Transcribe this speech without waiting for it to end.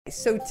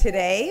So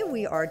today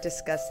we are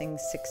discussing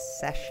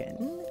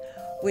Succession,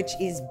 which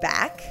is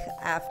back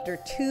after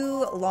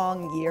 2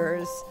 long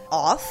years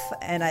off.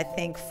 And I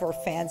think for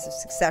fans of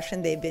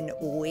Succession, they've been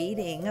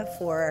waiting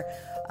for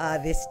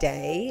this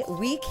day.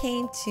 We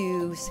came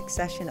to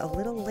Succession a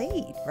little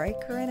late, right,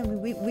 Corinne? I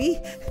mean, we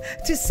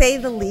to say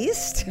the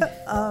least.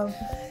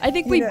 I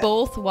think we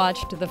both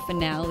watched the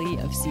finale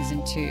of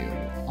season 2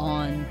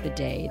 on the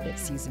day that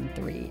season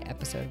 3,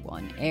 episode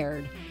 1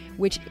 aired,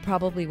 which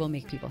probably will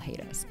make people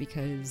hate us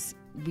because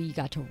we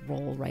got to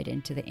roll right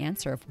into the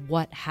answer of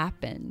what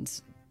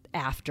happens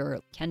after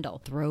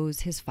Kendall throws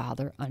his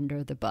father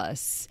under the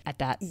bus at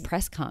that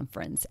press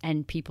conference,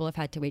 and people have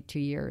had to wait 2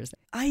 years.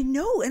 I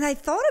know, and I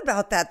thought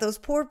about that, those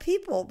poor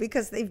people,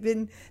 because they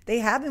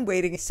have been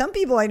waiting. Some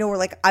people I know were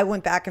like, I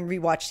went back and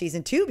rewatched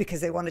season 2 because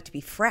they wanted to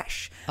be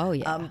fresh. Oh,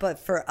 yeah. But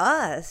for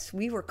us,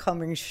 we were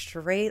coming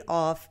straight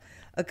off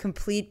a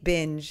complete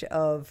binge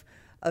of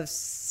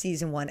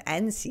season 1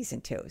 and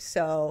season 2.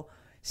 So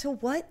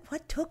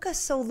what took us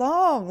so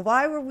long?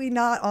 Why were we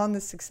not on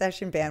the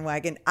Succession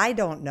bandwagon? I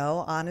don't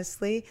know,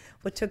 honestly,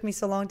 what took me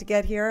so long to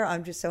get here.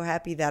 I'm just so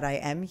happy that I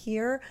am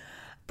here.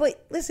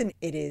 But listen,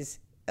 it is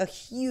a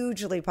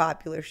hugely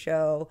popular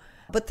show,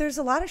 but there's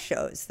a lot of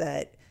shows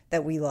that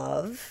we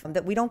love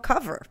that we don't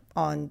cover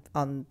on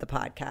the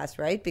podcast,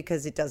 right?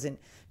 Because it doesn't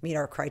meet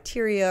our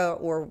criteria,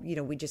 or,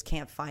 we just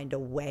can't find a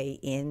way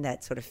in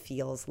that sort of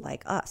feels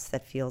like us,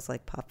 that feels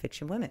like Pop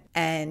Fiction Women.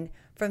 And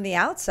from the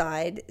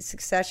outside,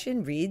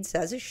 Succession reads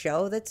as a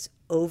show that's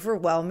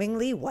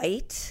overwhelmingly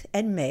white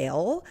and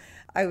male.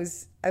 I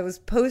was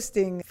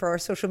posting for our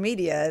social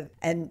media,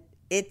 and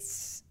it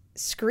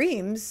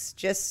screams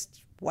just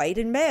white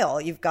and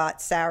male. You've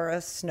got Sarah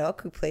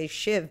Snook, who plays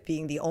Shiv,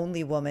 being the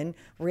only woman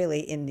really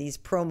in these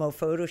promo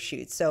photo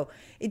shoots. So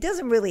it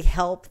doesn't really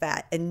help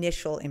that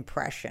initial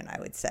impression, I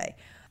would say.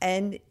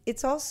 And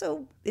it's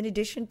also, in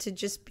addition to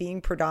just being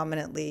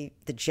predominantly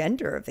the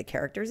gender of the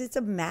characters, it's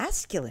a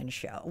masculine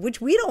show, which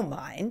we don't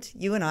mind.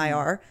 You and I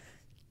are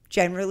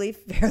generally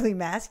fairly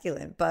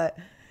masculine, but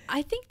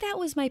I think that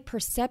was my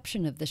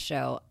perception of the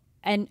show.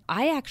 And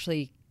I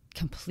actually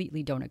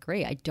completely don't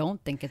agree. I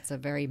don't think it's a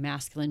very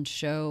masculine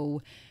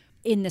show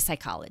in the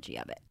psychology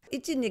of it.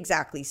 It didn't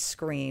exactly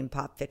scream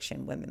Pop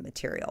Fiction Women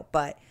material,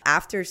 but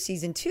after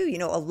season 2,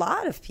 a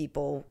lot of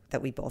people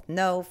that we both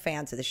know,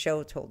 fans of the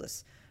show, told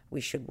us we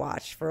should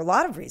watch for a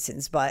lot of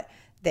reasons, but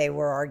they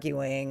were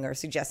arguing or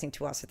suggesting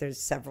to us that there's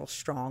several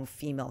strong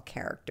female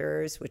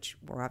characters, which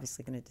we're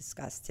obviously going to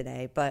discuss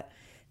today. But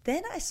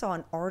then I saw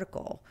an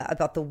article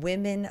about the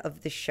women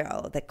of the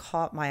show that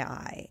caught my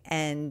eye,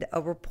 and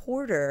a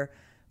reporter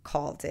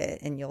called it,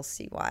 and you'll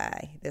see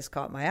why this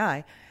caught my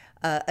eye,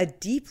 a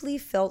deeply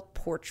felt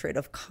portrait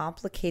of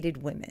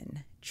complicated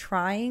women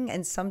trying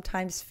and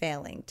sometimes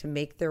failing to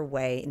make their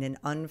way in an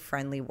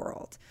unfriendly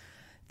world.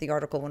 The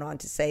article went on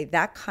to say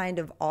that kind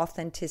of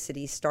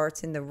authenticity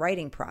starts in the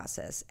writing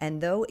process,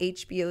 and though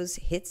HBO's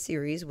hit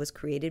series was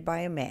created by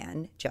a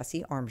man,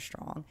 Jesse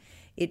Armstrong,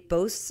 it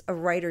boasts a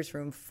writer's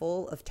room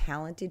full of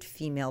talented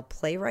female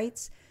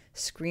playwrights,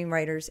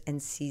 screenwriters,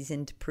 and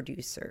seasoned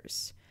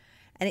producers.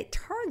 And it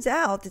turns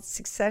out that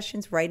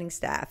Succession's writing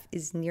staff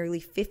is nearly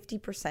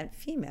 50%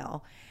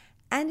 female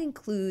and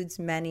includes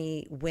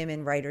many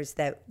women writers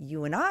that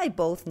you and I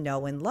both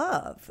know and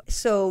love.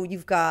 So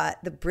you've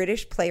got the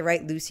British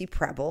playwright Lucy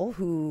Prebble,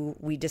 who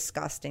we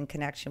discussed in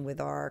connection with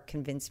our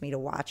Convince Me to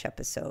Watch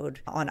episode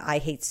on I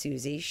Hate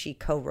Susie. She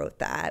co-wrote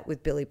that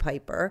with Billy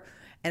Piper.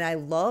 And I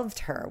loved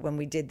her when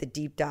we did the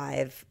deep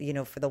dive,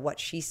 for the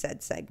What She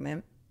Said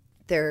segment.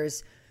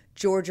 There's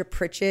Georgia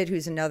Pritchett,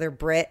 who's another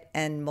Brit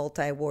and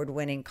multi-award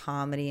winning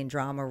comedy and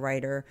drama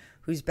writer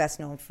who's best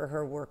known for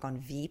her work on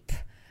Veep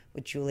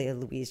with Julia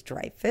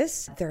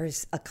Louis-Dreyfus.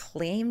 There's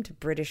acclaimed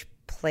British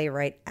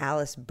playwright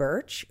Alice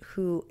Birch,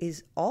 who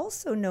is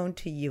also known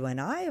to you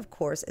and I, of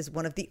course, as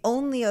one of the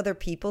only other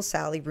people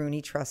Sally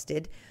Rooney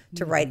trusted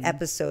to write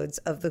episodes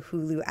of the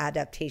Hulu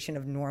adaptation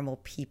of Normal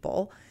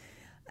People.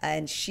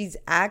 And she's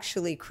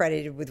actually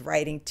credited with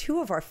writing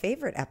 2 of our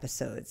favorite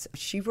episodes.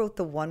 She wrote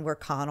the one where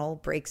Connell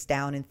breaks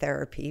down in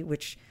therapy,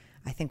 which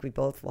I think we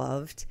both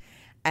loved.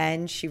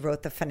 And she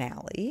wrote the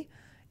finale.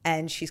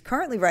 And she's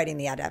currently writing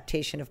the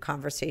adaptation of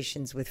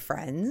Conversations with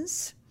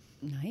Friends.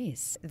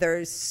 Nice.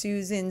 There's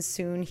Susan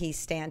Soon-Hee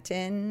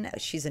Stanton.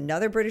 She's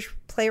another British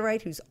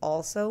playwright who's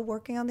also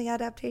working on the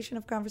adaptation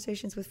of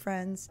Conversations with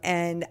Friends.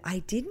 And I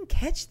didn't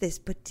catch this,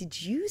 but did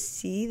you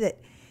see that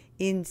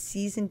in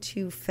season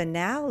 2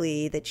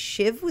 finale that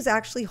Shiv was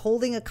actually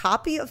holding a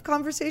copy of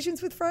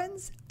Conversations with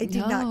Friends? I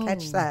did not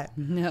catch that.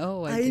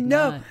 No, I did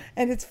know. Not.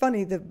 And it's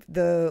funny,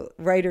 the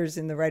writers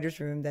in the writer's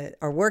room that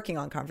are working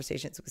on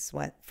Conversations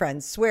with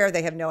Friends swear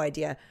they have no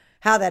idea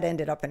how that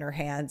ended up in her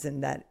hands,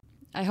 and that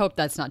I hope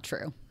that's not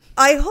true.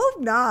 I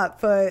hope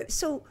not. But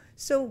so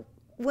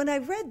when I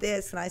read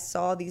this and I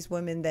saw these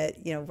women that,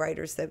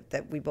 writers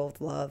that we both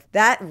love,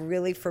 that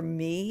really for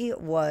me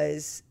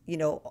was,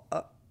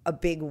 a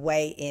big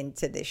way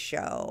into this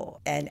show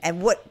and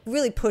what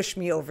really pushed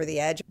me over the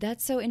edge.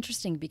 That's so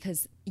interesting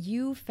because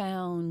you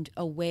found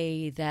a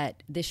way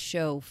that this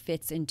show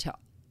fits into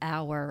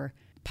our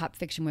pop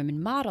fiction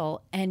women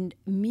model. And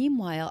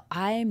meanwhile,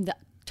 I'm the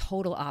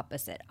total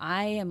opposite.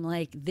 I am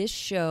like, this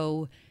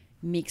show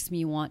makes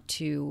me want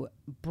to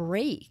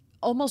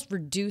almost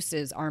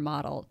reduces our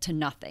model to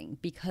nothing,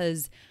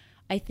 because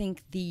I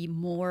think the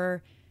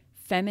more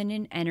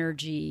feminine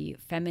energy,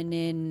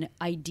 feminine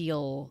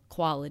ideal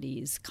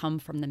qualities come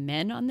from the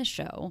men on the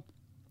show.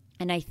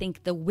 And I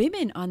think the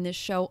women on this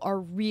show are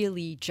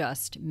really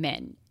just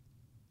men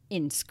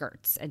in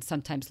skirts and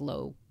sometimes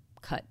low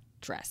cut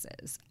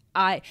dresses.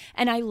 I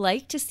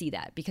like to see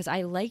that because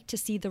I like to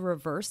see the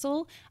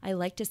reversal. I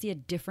like to see a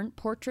different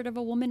portrait of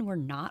a woman. We're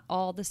not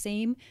all the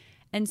same.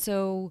 And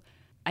so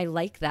I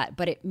like that,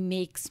 but it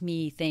makes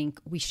me think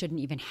we shouldn't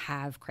even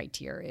have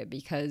criteria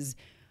because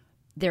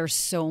there's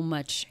so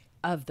much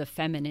of the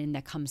feminine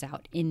that comes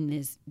out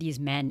in these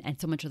men and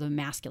so much of the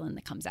masculine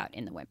that comes out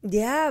in the women.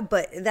 Yeah,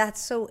 but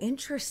that's so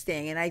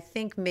interesting. And I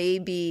think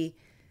maybe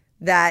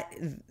that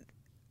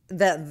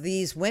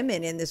these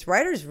women in this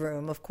writer's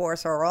room, of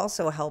course, are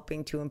also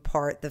helping to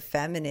impart the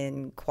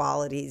feminine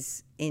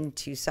qualities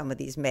into some of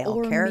these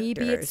male characters. Or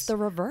maybe it's the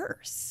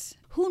reverse.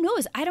 Who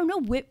knows? I don't know.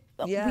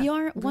 We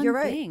aren't one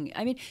thing.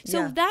 I mean,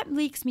 so that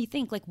makes me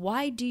think, like,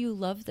 why do you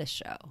love this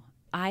show?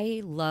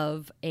 I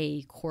love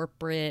a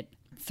corporate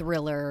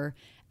thriller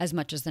as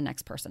much as the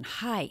next person.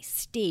 High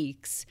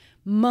stakes,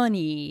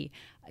 money,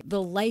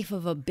 the life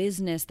of a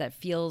business that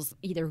feels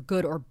either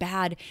good or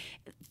bad,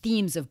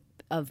 themes of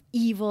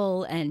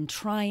evil and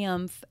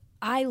triumph.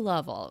 I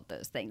love all of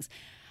those things.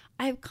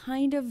 I've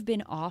kind of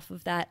been off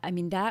of that. I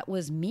mean, that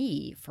was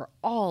me for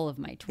all of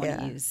my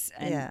 20s.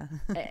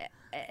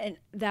 And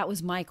that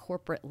was my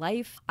corporate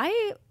life.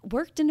 I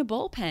worked in a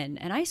bullpen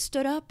and I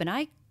stood up and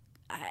I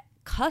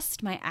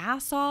cussed my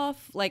ass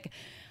off. Like,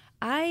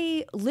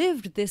 I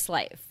lived this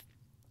life.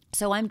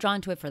 So I'm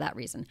drawn to it for that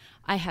reason.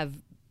 I have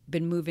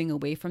been moving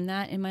away from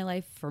that in my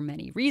life for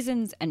many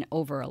reasons and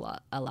over a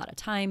lot of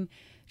time,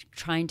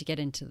 trying to get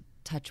into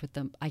touch with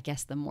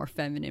the more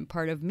feminine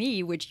part of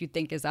me, which you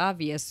think is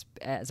obvious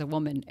as a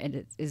woman, and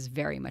it is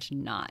very much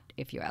not,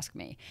 if you ask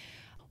me.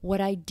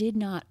 What I did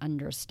not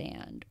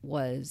understand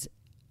was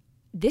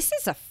this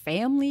is a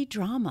family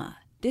drama.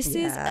 It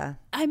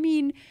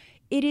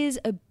is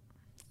a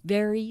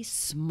very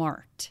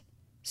smart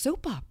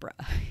soap opera.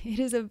 It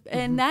is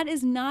and that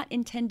is not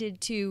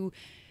intended to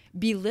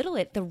belittle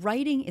it. The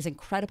writing is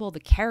incredible. The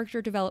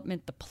character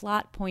development, the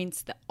plot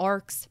points, the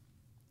arcs,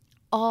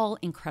 all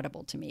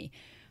incredible to me.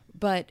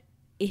 But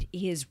it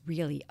is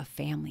really a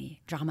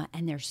family drama,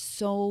 and there's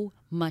so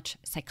much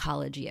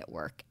psychology at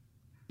work,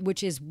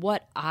 which is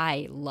what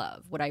I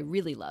love, what I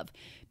really love,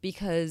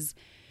 because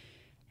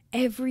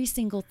every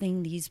single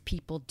thing these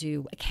people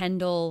do,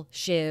 Kendall,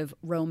 Shiv,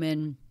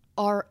 Roman,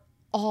 are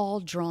all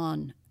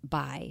drawn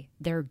by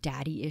their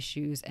daddy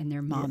issues and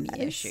their mommy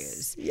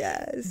issues.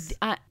 Yes.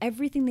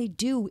 Everything they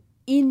do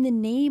in the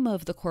name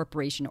of the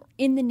corporation or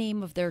in the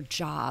name of their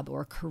job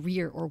or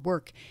career or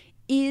work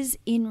is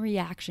in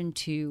reaction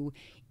to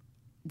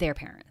their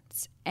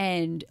parents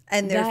and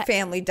their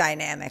family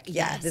dynamic.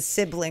 Yeah, yes. The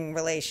sibling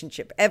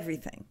relationship,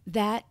 everything.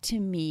 That to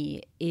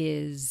me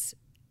is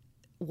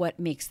what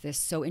makes this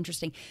so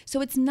interesting. So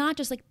it's not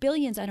just like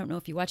Billions. I don't know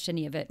if you watched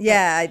any of it.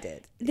 Yeah, I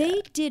did.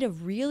 They did a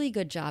really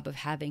good job of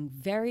having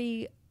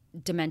very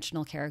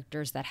dimensional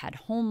characters that had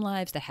home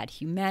lives, that had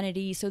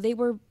humanity. So they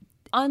were,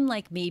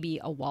 unlike maybe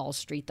a Wall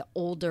Street, the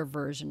older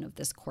version of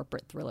this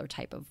corporate thriller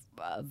type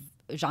of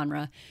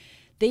genre,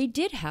 they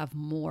did have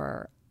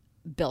more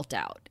built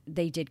out.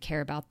 They did care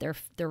about their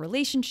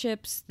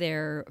relationships,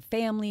 their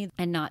family,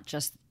 and not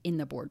just in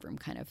the boardroom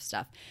kind of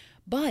stuff.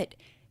 But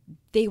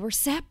they were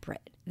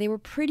separate. They were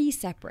pretty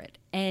separate.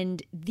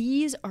 And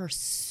these are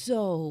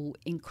so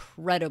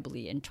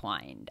incredibly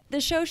entwined.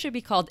 The show should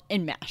be called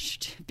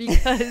Enmeshed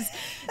because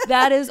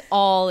that is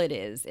all it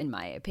is, in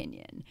my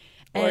opinion.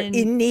 Or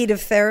in need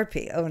of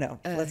therapy. Oh no,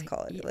 let's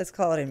call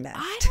it Enmeshed.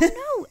 I don't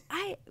know.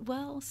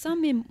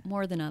 Some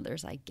more than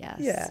others, I guess.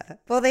 Yeah.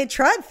 Well, they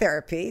tried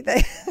therapy.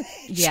 They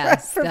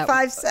tried for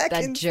 5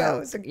 seconds. That joke. That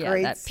was a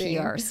great that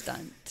scene. PR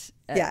stunt.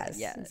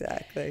 Yes,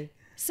 exactly.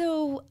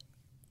 So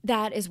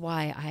that is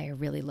why I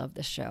really love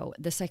the show.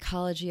 The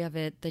psychology of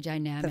it, the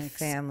dynamics. The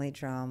family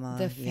drama.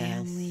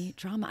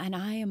 And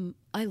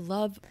I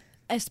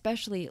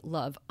especially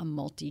love a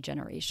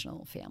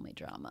multi-generational family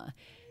drama.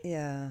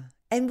 Yeah.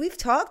 And we've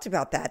talked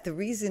about that. The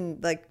reason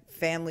like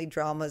family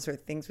dramas or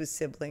things with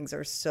siblings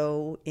are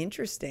so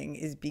interesting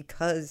is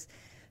because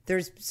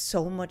there's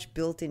so much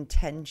built-in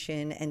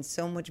tension and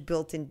so much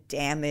built-in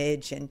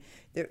damage. And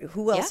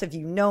who else have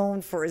you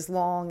known for as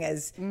long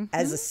as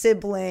a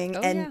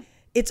sibling?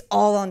 It's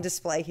all on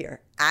display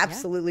here.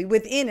 Absolutely.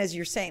 Within, as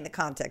you're saying, the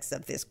context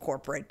of this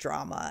corporate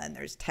drama, and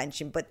there's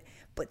tension, but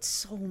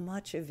so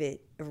much of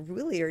it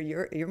really, or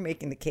you're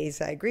making the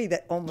case, I agree,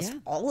 that almost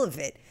all of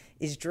it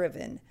is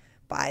driven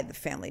by the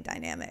family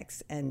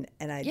dynamics, and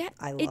I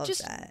love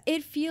that.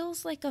 It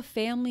feels like a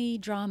family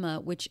drama,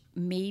 which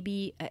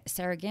maybe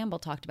Sarah Gamble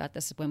talked about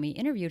this when we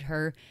interviewed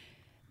her,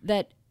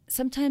 that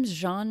sometimes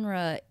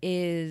genre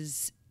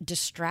is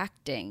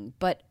distracting,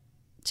 but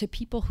to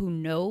people who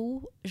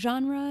know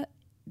genre,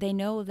 they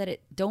know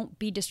that don't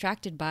be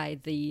distracted by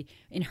the,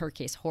 in her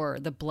case, horror,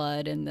 the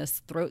blood and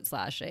this throat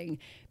slashing,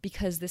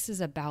 because this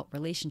is about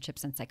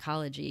relationships and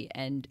psychology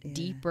and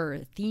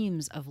deeper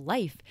themes of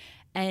life.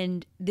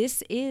 And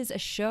this is a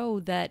show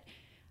that,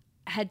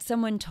 had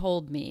someone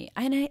told me,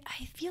 and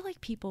I feel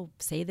like people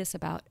say this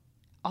about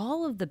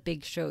all of the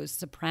big shows,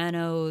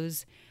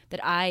 Sopranos, that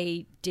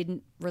I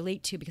didn't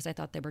relate to because I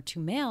thought they were too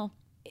male.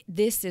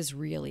 This is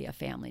really a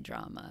family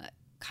drama,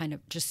 kind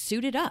of just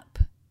suited up.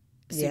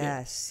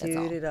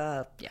 Suited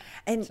up. Yeah.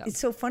 And it's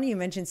so funny you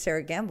mentioned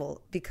Sarah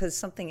Gamble, because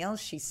something else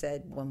she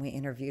said when we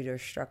interviewed her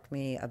struck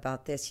me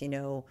about this. You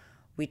know,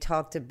 we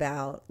talked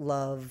about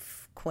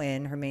Love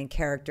Quinn, her main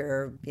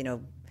character, you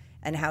know,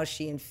 and how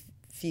she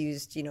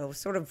infused, you know,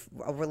 sort of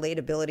a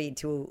relatability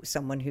to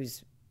someone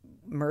who's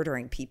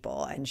murdering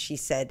people. And she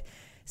said,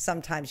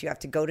 sometimes you have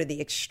to go to the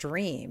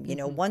extreme. You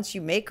know, once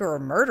you make her a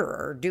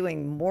murderer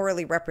doing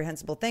morally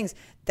reprehensible things,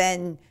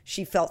 then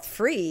she felt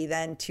free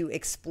then to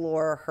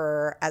explore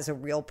her as a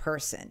real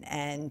person.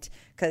 And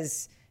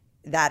because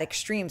that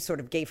extreme sort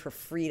of gave her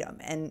freedom.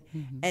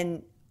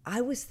 And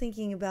I was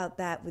thinking about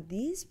that with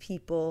these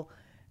people,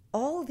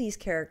 all these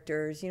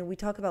characters. You know, we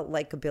talk about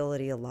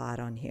likability a lot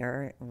on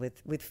here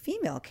with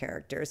female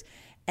characters.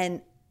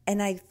 And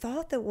I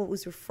thought that what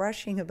was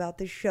refreshing about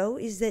the show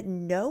is that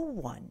no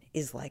one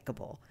is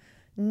likable.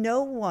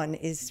 No one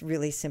is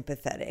really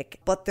sympathetic,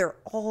 but they're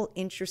all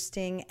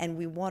interesting and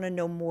we want to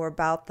know more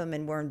about them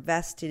and we're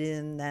invested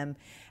in them.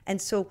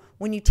 And so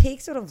when you take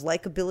sort of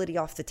likability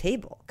off the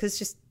table, because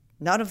just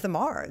none of them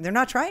are, they're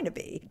not trying to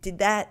be, did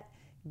that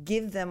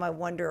give them, I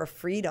wonder, a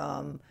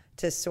freedom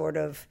to sort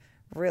of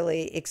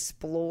really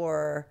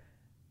explore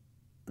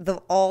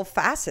all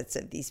facets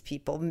of these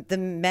people, the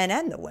men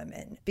and the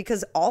women,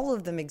 because all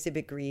of them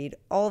exhibit greed,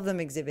 all of them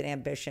exhibit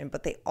ambition,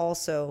 but they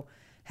also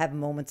have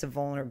moments of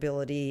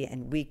vulnerability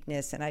and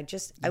weakness. And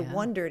I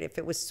wondered if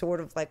it was sort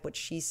of like what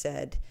she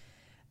said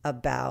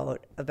about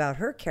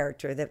her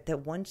character,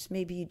 that once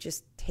maybe you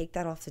just take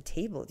that off the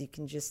table, you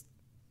can just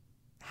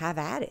have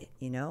at it,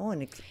 you know?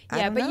 And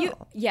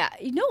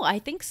I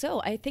think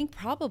so. I think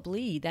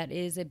probably that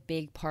is a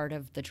big part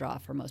of the draw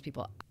for most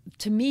people.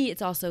 To me,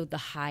 it's also the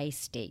high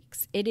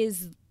stakes. It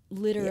is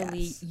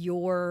literally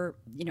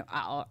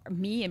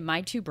me and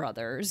my two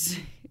brothers,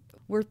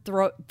 we're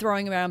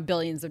throwing around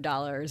billions of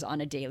dollars on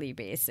a daily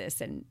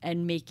basis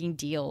and making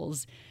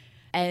deals.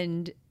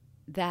 And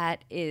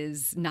that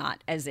is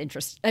not as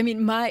interesting. I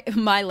mean, my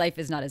life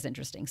is not as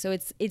interesting. So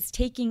it's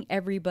taking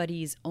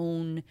everybody's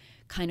own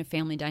kind of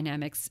family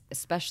dynamics,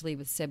 especially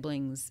with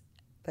siblings,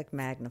 like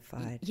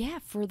magnified. Yeah,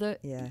 for the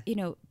you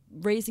know,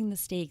 raising the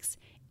stakes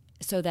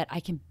so that I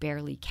can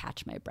barely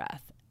catch my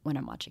breath when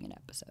I'm watching an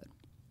episode.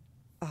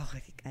 Oh,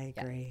 I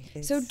agree.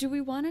 Yeah. So do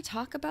we want to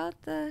talk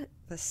about the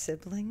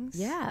siblings?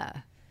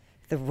 Yeah.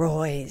 The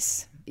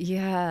Roys.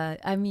 Yeah.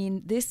 I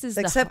mean, this is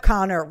except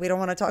Connor. We don't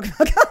want to talk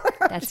about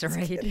Connor. That's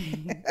right.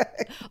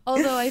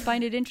 Although I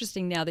find it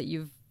interesting now that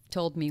you've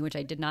told me, which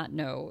I did not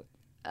know,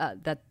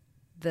 that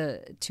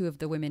the two of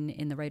the women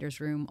in the writer's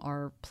room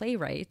are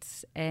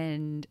playwrights,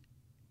 and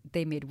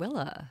they made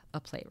Willa a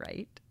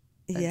playwright.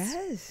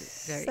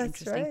 That's very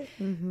that's interesting. Right.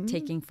 Mm-hmm.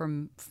 Taking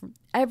from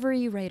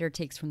every writer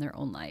takes from their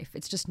own life.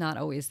 It's just not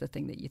always the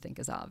thing that you think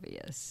is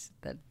obvious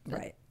that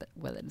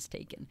Willa is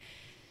taken.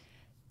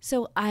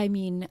 So I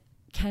mean,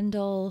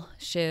 Kendall,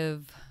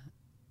 Shiv,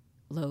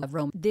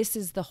 Rome. This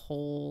is the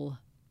whole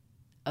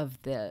of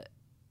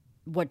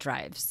what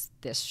drives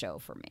this show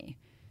for me.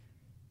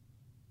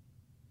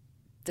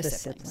 The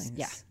siblings.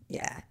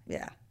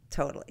 Yeah,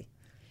 totally.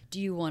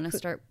 Do you want to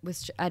start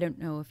with? I don't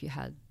know if you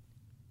had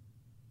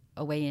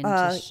a way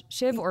into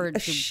Shiv or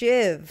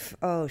Shiv.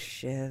 Oh,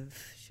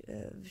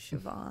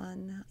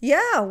 Siobhan.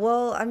 Yeah.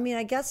 Well, I mean,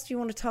 I guess you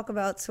want to talk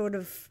about sort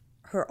of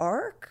her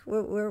arc,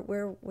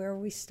 where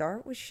we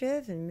start with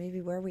Shiv, and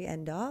maybe where we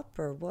end up,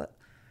 or what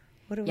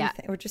do we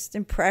think? Or just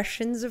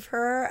impressions of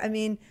her. I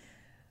mean,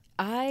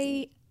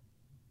 I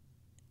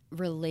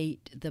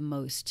relate the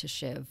most to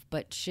Shiv,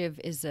 but Shiv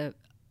is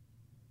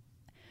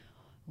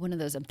one of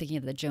those, I'm thinking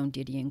of the Joan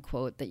Didion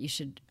quote that you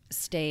should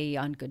stay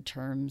on good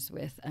terms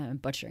with,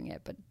 butchering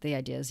it, but the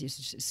idea is you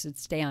should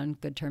stay on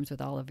good terms with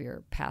all of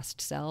your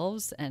past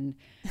selves. And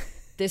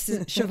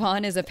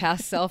Siobhan is a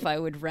past self I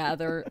would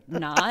rather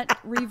not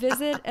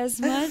revisit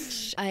as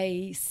much.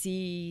 I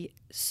see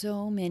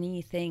so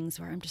many things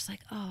where I'm just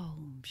like, oh,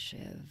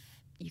 Shiv,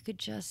 you could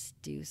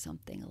just do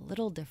something a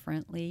little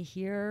differently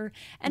here.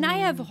 And I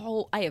have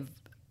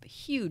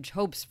huge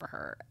hopes for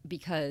her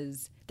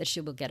that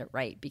she will get it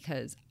right,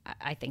 because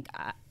I think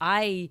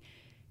I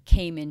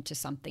came into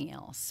something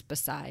else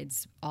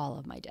besides all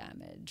of my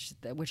damage,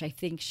 which I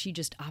think she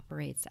just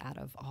operates out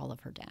of all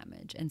of her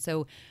damage. And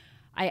so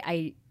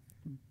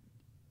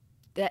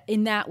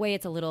in that way,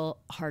 it's a little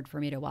hard for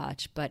me to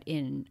watch, but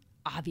in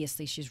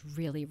obviously she's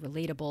really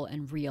relatable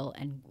and real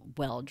and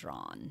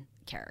well-drawn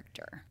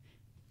character.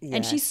 Yes.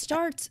 And she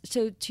starts,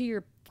 so to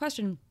your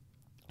question,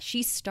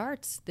 she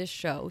starts this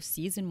show,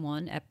 season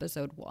 1,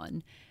 episode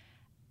 1,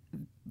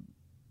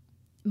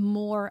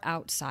 more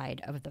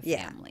outside of the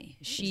family.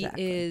 She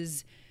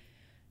is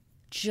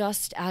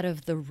just out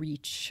of the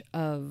reach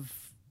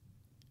of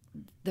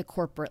the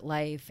corporate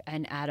life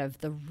and out of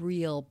the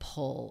real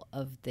pull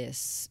of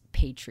this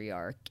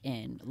patriarch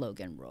in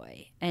Logan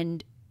Roy.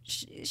 And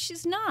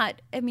she's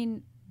not, I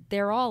mean,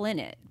 they're all in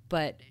it,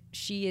 but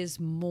she is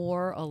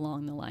more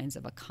along the lines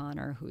of a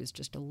Connor who is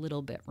just a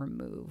little bit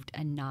removed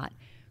and not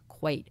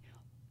quite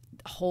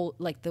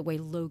like the way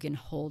Logan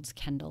holds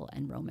Kendall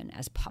and Roman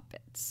as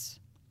puppets.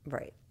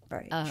 Right.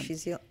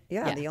 She's the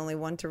only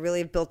one to really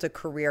have built a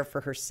career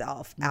for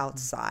herself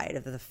outside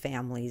of the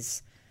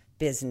family's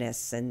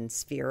business and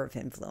sphere of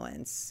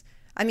influence.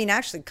 I mean,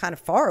 actually kind of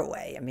far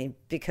away. I mean,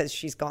 because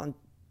she's gone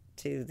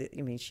to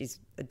she's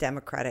a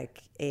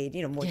Democratic aide,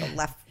 more the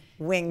left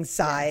wing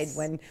side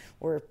when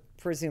we're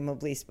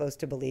presumably supposed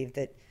to believe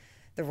that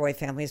the Roy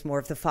family is more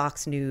of the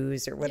Fox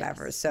News or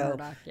whatever. Yes, so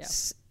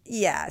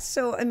Murdoch,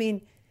 so I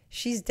mean,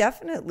 she's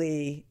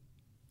definitely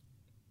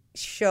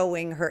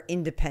showing her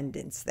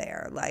independence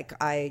there. Like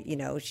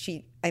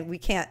we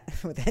can't,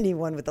 with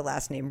anyone with the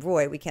last name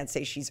Roy, we can't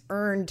say she's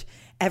earned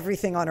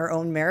everything on her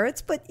own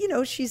merits, but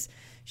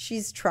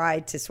she's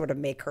tried to sort of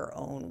make her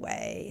own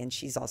way, and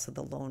she's also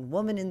the lone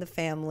woman in the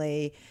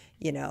family,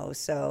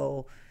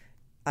 so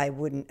I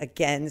wouldn't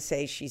again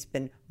say she's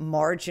been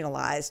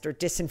marginalized or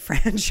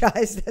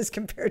disenfranchised as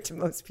compared to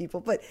most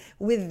people, but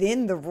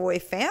within the Roy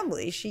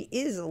family, she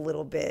is a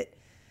little bit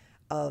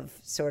of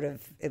sort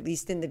of, at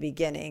least in the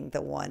beginning,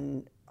 the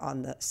one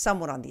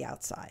somewhat on the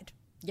outside.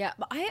 Yeah,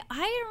 but I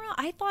don't know.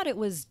 I thought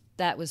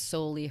that was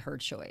solely her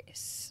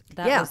choice.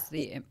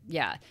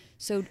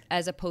 So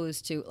as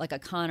opposed to like a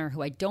Connor,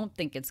 who I don't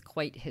think it's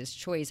quite his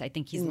choice. I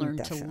think he's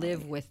learned to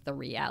live with the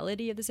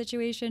reality of the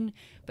situation.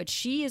 But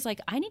she is like,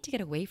 I need to get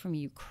away from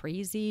you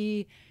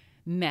crazy,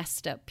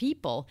 messed up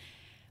people,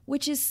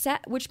 which is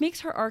sad, which makes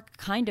her arc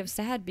kind of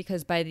sad,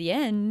 because by the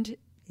end,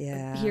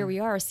 here we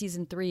are,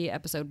 season 3,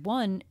 episode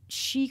 1,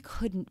 she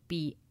couldn't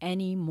be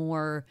any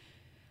more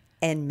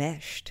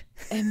enmeshed.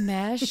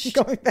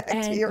 Going back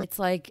to your... It's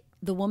like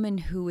the woman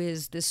who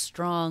is this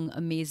strong,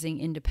 amazing,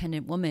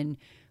 independent woman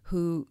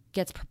who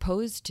gets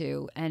proposed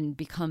to and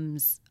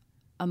becomes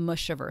a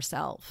mush of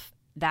herself.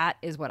 That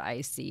is what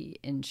I see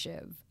in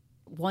Shiv.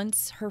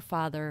 Once her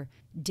father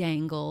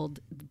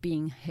dangled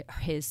being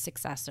his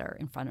successor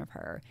in front of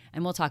her,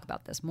 and we'll talk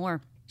about this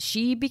more,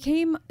 she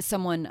became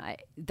someone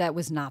that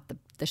was not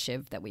the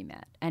Shiv that we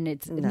met. And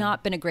it's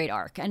not been a great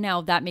arc. And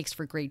now that makes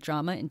for great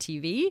drama in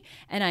TV.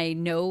 And I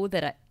know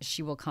that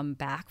she will come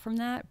back from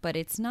that, but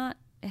it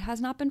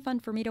has not been fun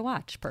for me to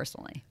watch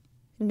personally.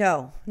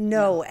 No.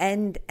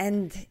 And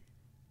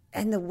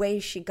the way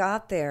she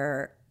got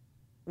there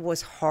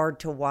was hard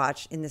to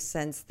watch, in the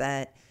sense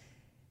that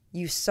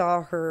you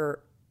saw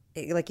her,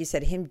 like you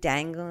said, him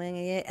dangling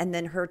it, and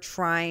then her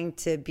trying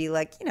to be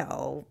like,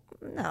 no,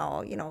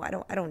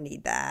 I don't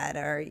need that,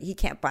 or he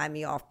can't buy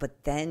me off.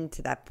 But then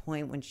to that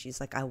point when she's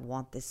like, I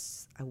want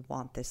this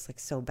like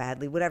so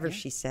badly, whatever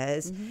she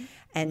says,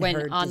 and when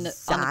her on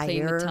desire, the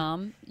plane with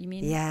Tom, you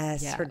mean?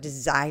 Yes, her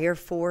desire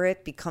for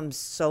it becomes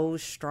so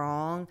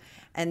strong,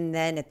 and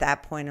then at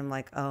that point I'm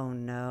like, oh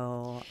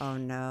no.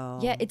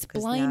 Yeah, it's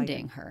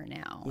blinding her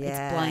now. Yes,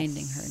 it's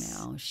blinding her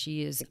now.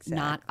 She is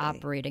not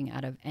operating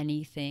out of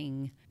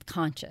anything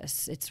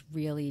conscious. It's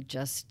really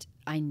just,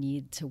 I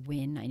need to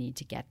win. I need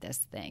to get this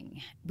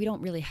thing. We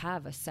don't really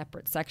have a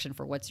separate section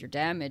for what's your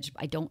damage.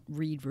 I don't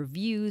read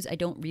reviews. I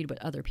don't read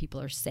what other people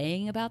are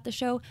saying about the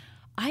show.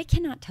 I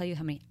cannot tell you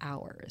how many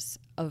hours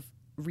of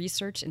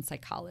research in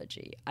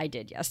psychology I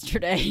did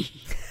yesterday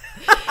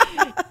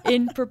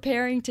in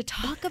preparing to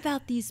talk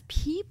about these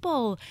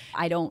people.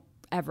 I don't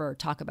ever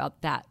talk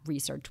about that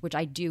research, which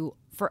I do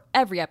for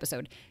every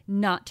episode,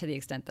 not to the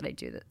extent that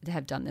I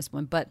have done this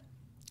one, but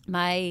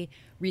my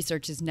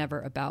research is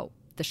never about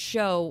the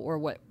show or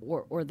what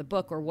or the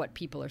book or what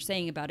people are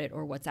saying about it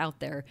or what's out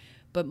there,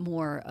 but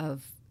more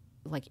of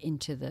like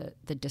into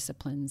the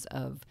disciplines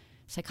of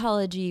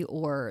psychology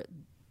or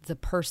the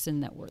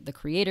person that the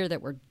creator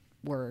that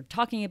we're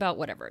talking about,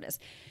 whatever it is.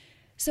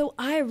 So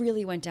I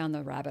really went down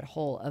the rabbit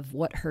hole of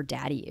what her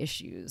daddy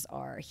issues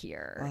are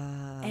here.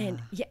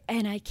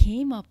 And I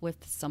came up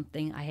with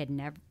something I had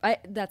never,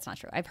 that's not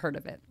true. I've heard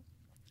of it.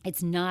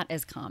 It's not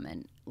as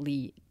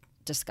commonly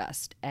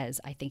discussed as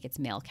I think its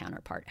male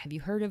counterpart. Have you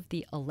heard of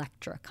the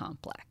Electra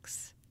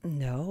complex?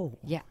 No.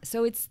 Yeah.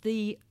 So it's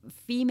the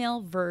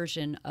female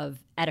version of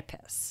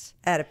Oedipus.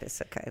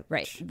 Oedipus, okay.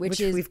 Right. Which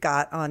we've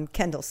got on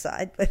Kendall's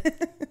side. But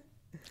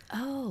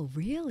oh,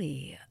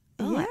 really?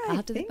 Oh, yeah, I'll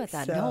have to think about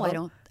that. So. No, I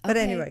don't. But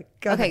anyway,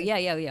 go ahead. Okay,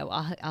 yeah.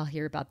 I'll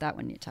hear about that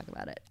when you talk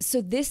about it. So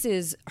this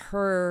is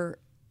her,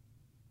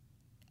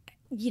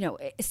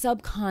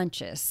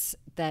 subconscious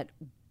that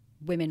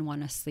women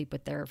want to sleep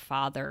with their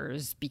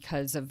fathers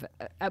because of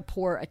a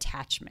poor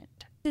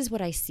attachment. This is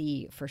what I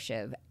see for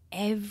Shiv.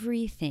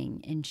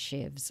 everything in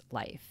Shiv's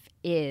life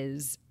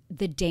is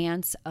the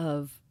dance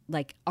of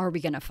like, are we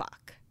gonna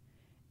fuck?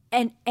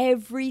 And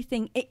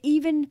everything,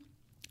 even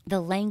the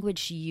language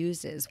she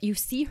uses, you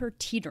see her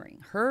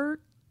teetering. Her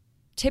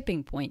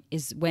tipping point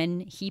is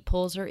when he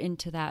pulls her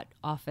into that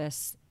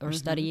office or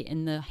study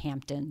in the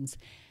Hamptons,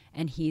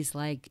 and he's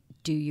like,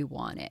 do you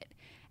want it?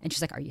 And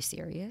she's like, are you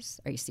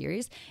serious? Are you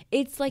serious?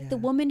 It's like the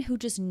woman who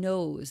just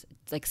knows,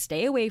 like,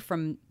 stay away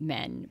from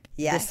men,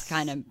 this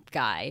kind of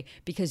guy,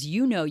 because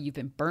you know you've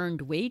been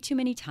burned way too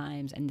many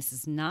times and this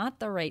is not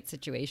the right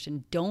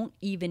situation. Don't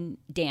even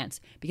dance,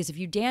 because if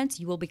you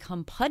dance, you will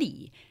become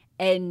putty.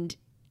 And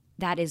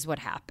that is what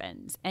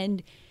happens.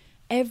 And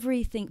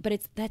everything,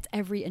 but that's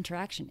every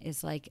interaction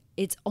is like,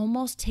 it's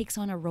almost takes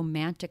on a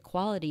romantic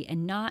quality,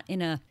 and not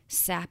in a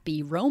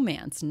sappy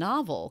romance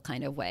novel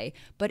kind of way,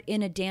 but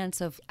in a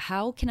dance of,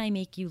 how can I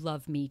make you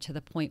love me to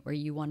the point where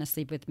you want to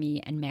sleep with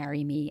me and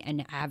marry me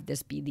and have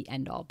this be the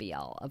end all be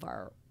all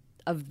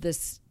of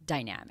this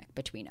dynamic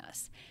between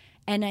us.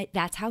 And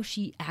that's how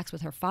she acts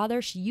with her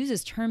father. She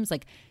uses terms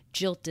like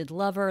jilted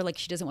lover, like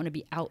she doesn't want to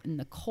be out in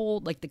the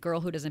cold, like the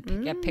girl who doesn't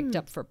get picked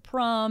up for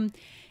prom.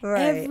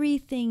 Right.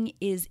 Everything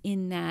is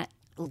in that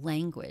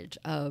language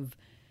of,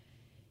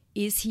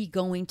 is he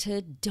going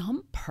to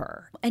dump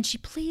her? And she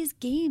plays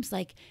games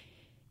like,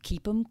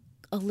 keep him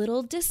a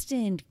little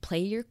distant,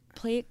 play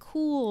it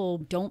cool,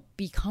 don't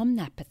become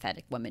that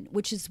pathetic woman,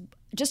 which is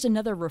just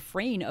another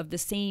refrain of the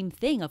same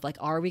thing of like,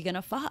 are we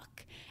gonna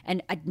fuck?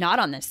 And not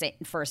on the same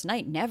first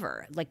night,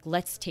 never. Like,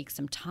 let's take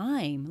some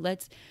time,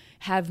 let's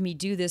have me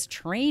do this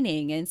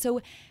training. And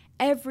so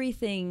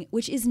everything,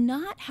 which is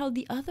not how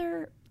the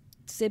other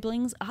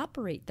siblings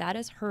operate, that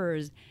is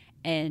hers.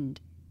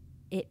 And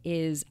it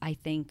is, I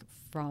think,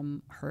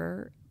 from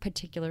her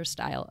particular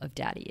style of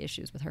daddy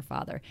issues with her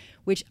father,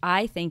 which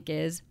I think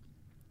is,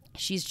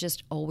 she's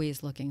just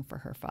always looking for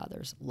her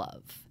father's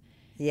love.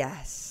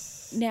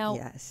 Yes. Now,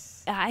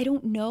 yes. I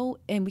don't know,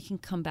 and we can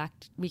come back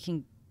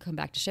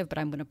to Shiv, but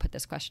I'm going to put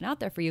this question out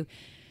there for you.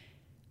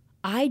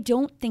 I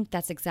don't think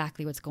that's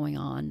exactly what's going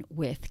on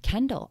with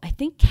Kendall. I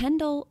think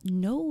Kendall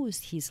knows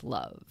he's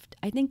loved.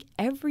 I think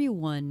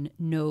everyone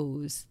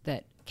knows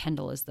that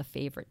Kendall is the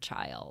favorite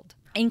child,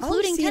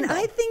 including Kendall.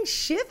 I think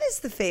Shiv is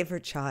the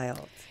favorite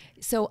child.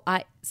 So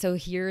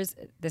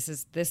this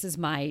is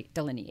my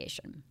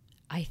delineation.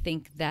 I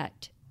think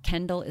that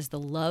Kendall is the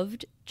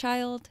loved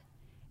child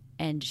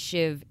and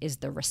Shiv is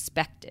the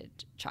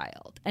respected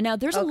child. And now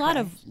there's a lot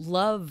of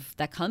love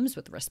that comes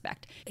with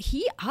respect.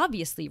 He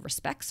obviously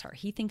respects her.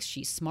 He thinks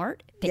she's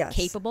smart,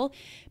 capable.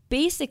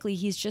 Basically,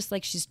 he's just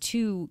like, she's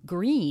too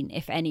green,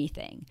 if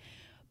anything.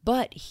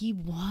 But he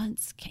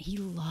loves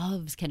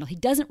Kendall. He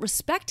doesn't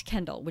respect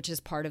Kendall, which is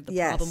part of the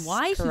problem.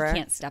 Why correct.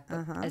 He can't step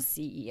up as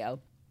CEO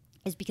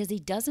is because he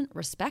doesn't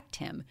respect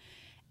him.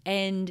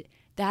 And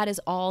that is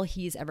all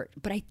he's ever.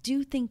 But I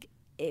do think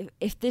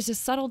if there's a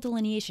subtle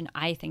delineation,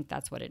 I think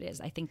that's what it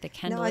is. I think that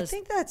Kendall I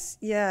think that's,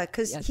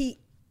 because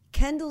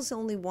Kendall's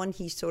only one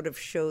he sort of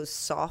shows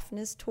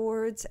softness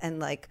towards and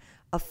like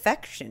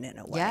affection in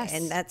a way. Yes.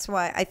 And that's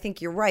why I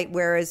think you're right.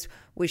 Whereas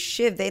with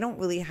Shiv, they don't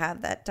really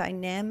have that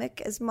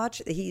dynamic as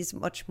much. He's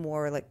much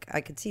more like,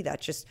 I could see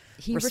that, just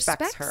he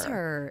respects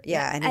her.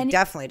 Yeah, and he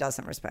definitely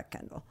doesn't respect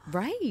Kendall.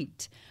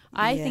 Right.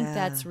 I think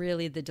that's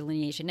really the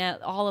delineation. Now,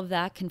 all of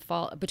that can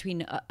fall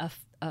between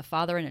a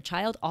father and a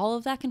child. All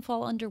of that can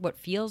fall under what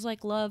feels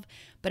like love.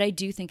 But I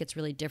do think it's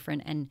really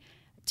different. And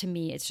to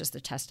me, it's just a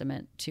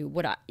testament to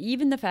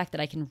even the fact that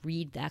I can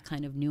read that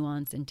kind of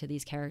nuance into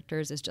these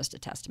characters is just a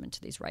testament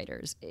to these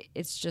writers.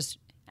 It's just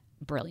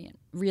brilliant,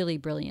 really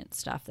brilliant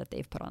stuff that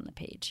they've put on the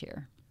page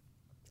here.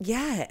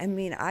 Yeah, I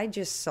mean, I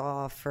just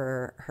saw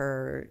for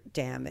her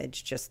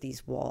damage just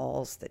these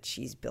walls that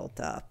she's built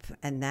up,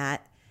 and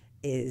that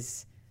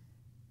is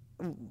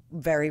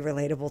very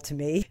relatable to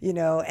me,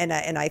 and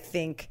I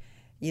think,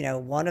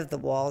 one of the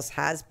walls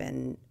has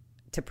been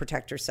to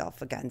protect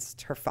herself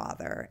against her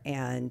father.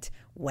 And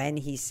when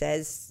he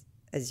says,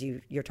 as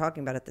you're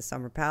talking about at the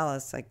Summer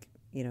Palace, like,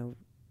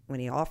 when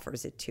he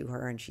offers it to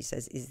her and she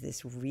says, is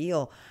this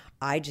real?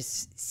 I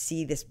just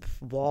see this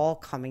wall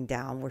coming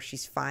down where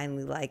she's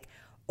finally like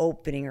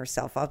opening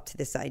herself up to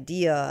this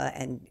idea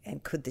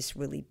and could this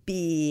really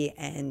be?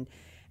 And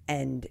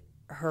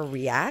her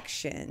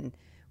reaction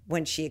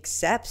when she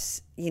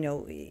accepts,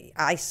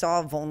 I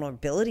saw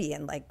vulnerability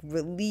and like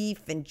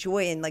relief and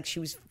joy, and like she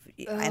was,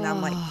 and I'm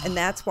like, and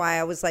that's why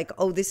I was like,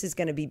 oh, this is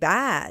going to be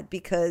bad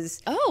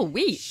because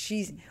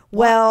because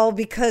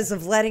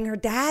of letting her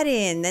dad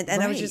in,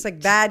 and I was just like,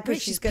 bad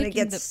because she's going to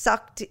get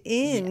sucked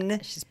in. Yeah,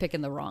 she's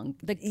picking the wrong,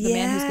 the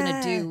man who's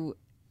going to do.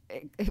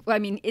 I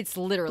mean, it's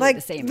literally like,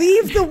 the same.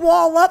 Leave the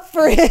wall up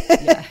for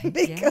him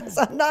because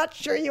I'm not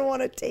sure you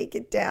want to take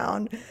it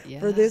down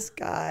for this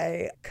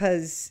guy,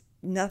 because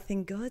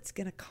nothing good's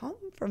going to come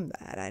from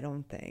that, I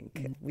don't think.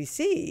 Mm-hmm. We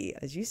see,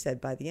 as you said,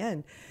 by the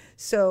end.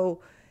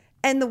 So,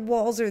 and the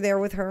walls are there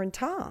with her and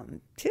Tom,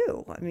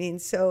 too. I mean,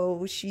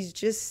 so she's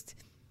just,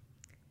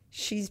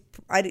 she's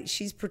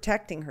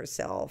protecting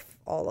herself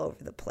all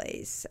over the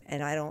place,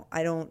 and I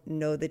don't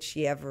know that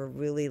she ever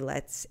really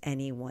lets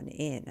anyone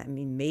in. I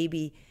mean,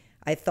 maybe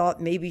I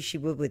thought maybe she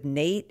would with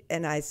Nate,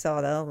 and I saw,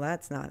 oh,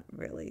 that's not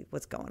really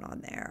what's going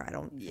on there. I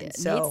don't. Yeah,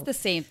 so, Nate's the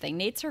same thing.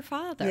 Nate's her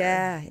father.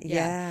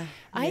 Yeah.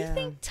 I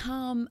think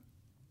Tom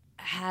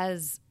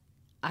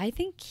I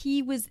think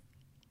he was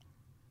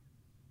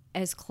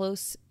as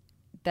close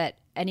that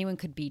anyone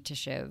could be to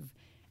Shiv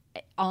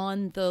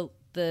on the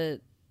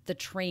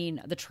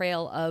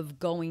trail of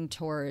going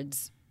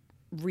towards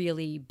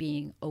really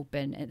being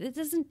open. And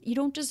you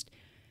don't just,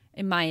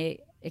 in my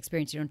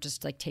experience, you don't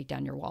just like take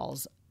down your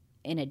walls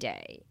in a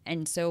day.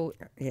 And so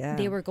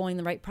they were going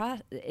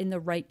in the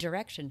right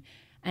direction.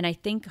 And I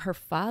think her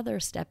father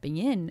stepping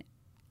in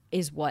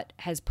is what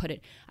has put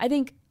it. I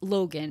think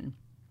Logan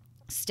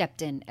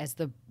stepped in as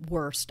the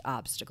worst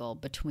obstacle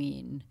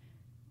between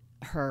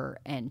her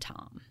and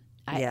Tom.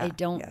 I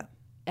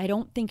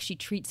don't think she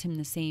treats him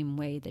the same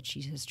way that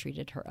she has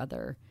treated her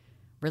other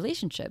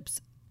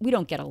relationships. We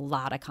don't get a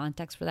lot of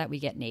context for that. We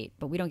get Nate,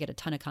 but we don't get a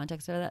ton of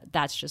context for that.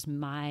 That's just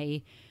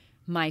my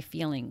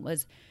feeling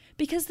was,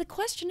 because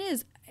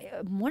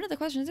one of the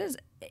questions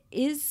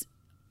is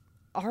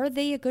are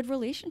they a good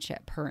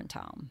relationship, her and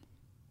Tom?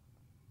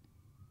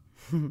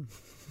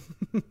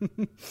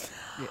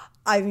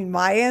 I mean,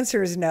 my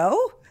answer is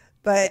no,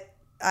 but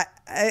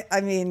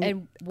I mean,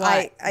 and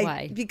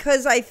why?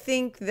 Because I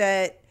think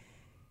that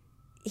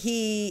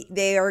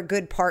they are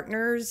good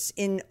partners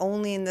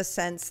only in the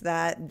sense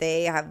that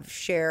they have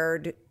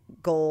shared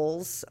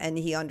goals, and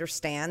he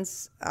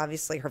understands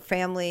obviously her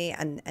family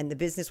and the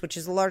business, which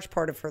is a large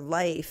part of her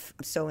life.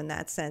 So in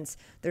that sense,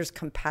 there's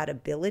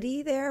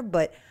compatibility there.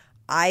 But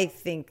I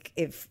think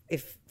if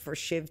for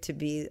Shiv to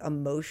be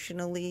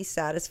emotionally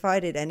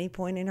satisfied at any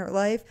point in her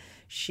life,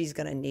 she's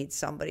going to need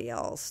somebody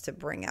else to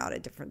bring out a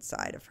different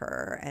side of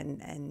her,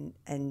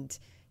 and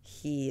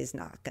he is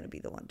not going to be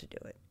the one to do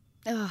it.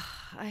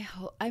 I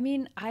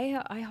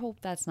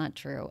hope that's not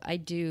true. I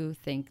do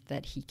think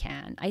that he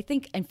can. I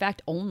think, in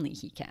fact, only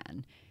he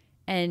can.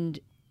 And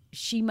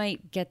she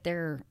might get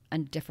there a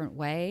different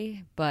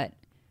way, but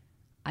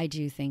I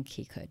do think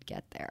he could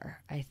get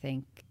there.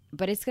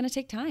 But it's going to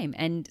take time.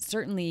 And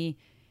certainly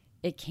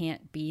it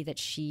can't be that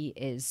she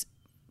is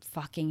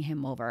fucking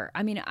him over.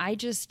 I mean,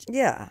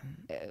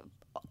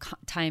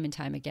 time and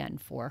time again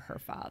for her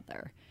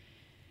father.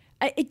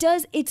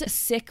 It's a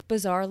sick,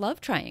 bizarre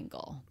love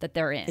triangle that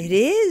they're in. It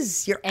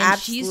is. You're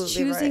absolutely right. And she's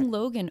choosing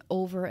Logan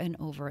over and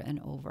over and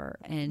over.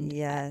 And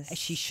yes,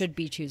 she should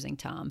be choosing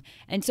Tom.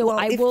 And so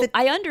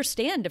I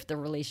understand if the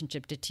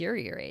relationship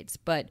deteriorates,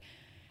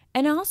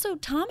 and also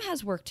Tom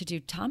has work to do.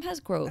 Tom has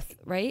growth,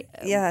 right?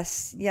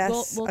 Yes.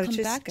 We'll come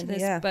back to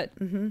this. But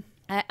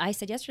I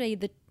said yesterday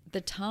that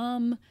the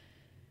Tom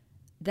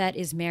that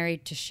is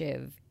married to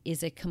Shiv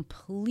is a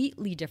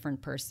completely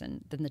different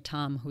person than the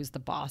Tom who's the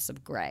boss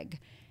of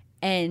Greg.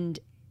 And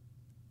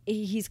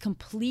he's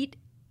complete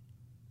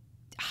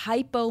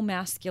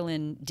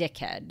hypo-masculine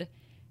dickhead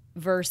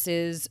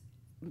versus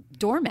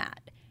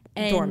doormat.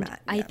 And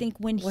doormat. Yeah. I think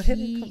when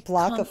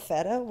block of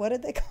feta, what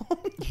did they call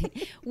him?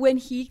 When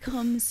he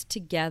comes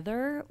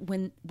together,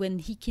 when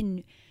he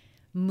can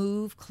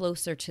move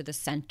closer to the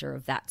center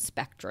of that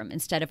spectrum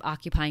instead of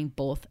occupying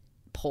both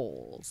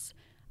poles,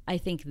 I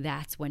think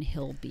that's when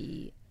he'll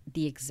be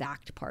the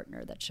exact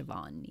partner that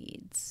Siobhan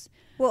needs.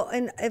 Well,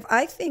 and if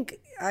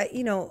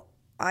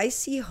I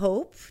see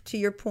hope, to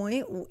your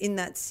point, in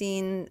that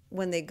scene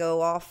when they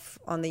go off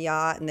on the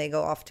yacht and they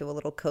go off to a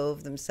little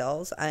cove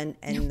themselves and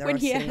they're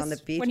sitting on the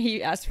beach. When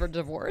he asked for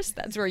divorce,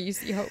 that's where you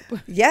see hope.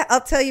 Yeah,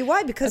 I'll tell you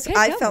why. Because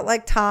I felt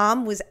like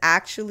Tom was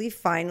actually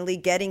finally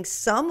getting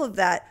some of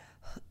that,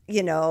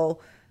 chutzpah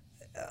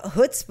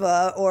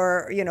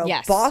or,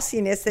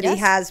 bossiness that he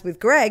has with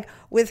Greg,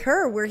 with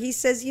her, where he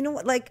says, you know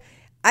what, like,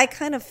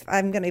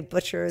 I'm going to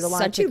butcher the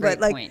line too,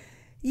 but like, point.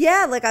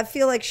 Yeah, like I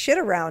feel like shit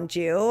around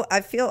you.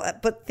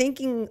 But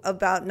thinking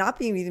about not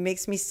being with you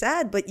makes me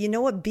sad. But you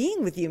know what?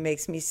 Being with you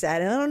makes me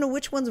sad. And I don't know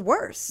which one's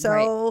worse.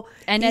 So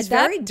and he's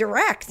very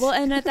direct. Well,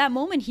 and at that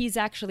moment, he's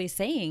actually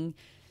saying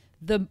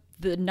the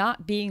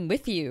not being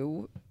with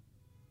you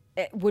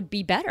would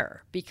be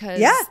better because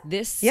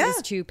this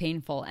is too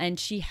painful. And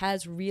she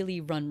has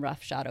really run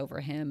roughshod over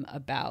him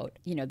about,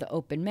 the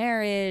open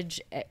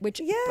marriage, which,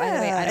 by the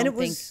way, I don't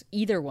think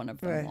either one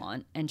of them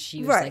want. And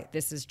she was like,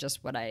 this is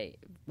just what I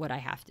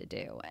have to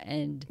do.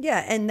 And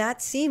and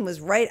that scene was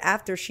right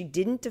after she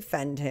didn't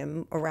defend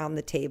him around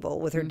the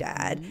table with her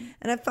dad.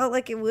 And I felt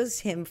like it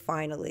was him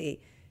finally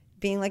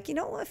being like, you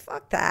know what,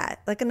 fuck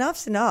that. Like,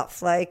 enough's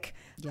enough. Like,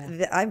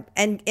 and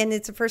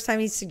it's the first time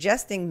he's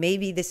suggesting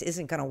maybe this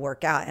isn't going to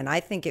work out. And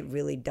I think it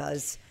really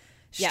does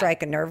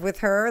strike a nerve with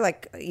her.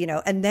 Like,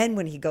 and then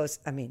when he goes,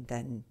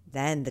 then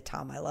the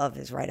Tom I love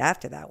is right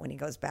after that, when he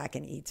goes back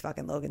and eats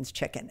fucking Logan's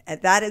chicken. And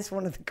that is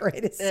one of the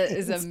greatest scenes. It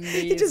is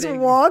amazing. He just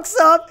walks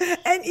up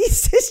and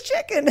eats his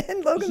chicken.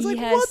 And Logan's like,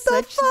 what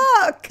the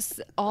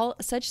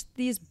fuck? Such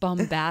these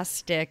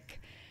bombastic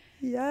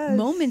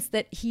moments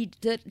that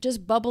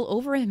just bubble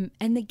over him.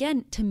 And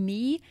again, to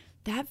me,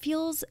 that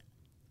feels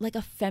like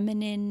a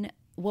feminine,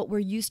 what we're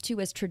used to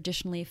as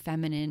traditionally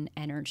feminine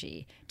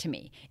energy to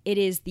me. It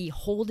is the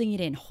holding it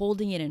in,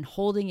 holding it in,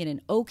 holding it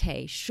in.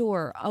 Okay,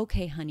 sure.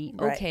 Okay, honey.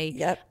 Okay.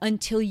 Yep.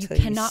 Until you Till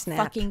cannot you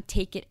fucking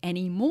take it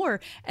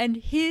anymore. And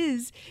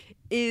his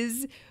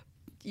is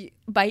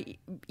by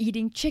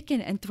eating chicken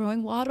and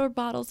throwing water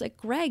bottles at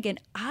Greg. And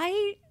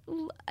I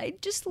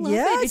just love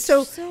it. It's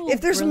so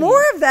if there's brilliant.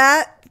 more of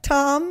that,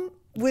 Tom,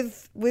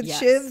 with Yes.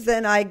 Shiv,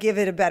 then I give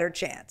it a better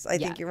chance. I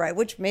Yeah. think you're right,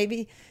 which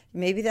maybe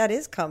that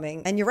is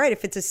coming. And you're right,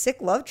 if it's a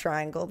sick love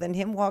triangle, then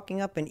him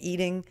walking up and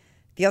eating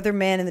the other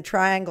man in the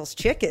triangle's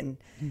chicken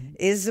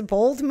is a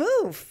bold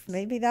move.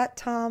 Maybe that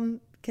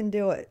Tom can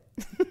do it.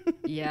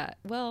 Yeah.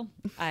 Well,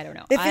 I don't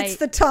know. If it's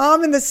the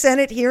Tom in the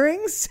Senate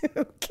hearings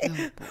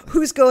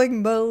who's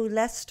going Mo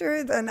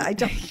Lester, then I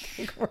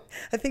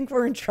think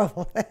we're in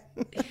trouble then.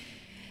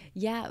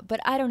 Yeah, but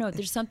I don't know.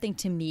 There's something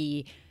to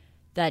me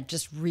that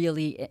just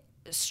really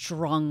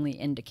strongly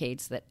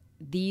indicates that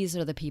these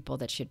are the people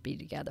that should be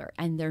together,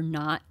 and they're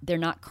not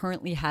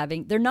currently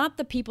they're not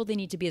the people they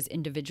need to be as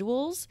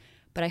individuals,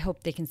 but I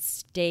hope they can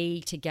stay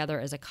together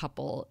as a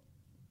couple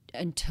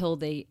until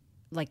they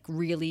like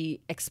really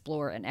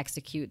explore and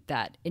execute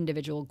that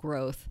individual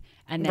growth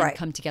and then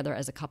come together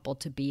as a couple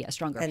to be a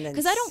stronger,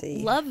 because I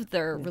don't love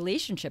their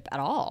relationship at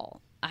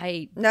all.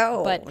 I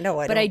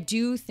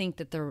do think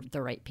that they're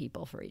the right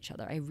people for each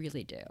other. I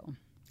really do.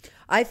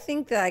 I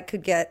think that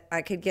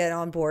I could get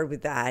on board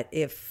with that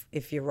if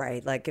you're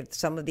right. Like if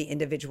some of the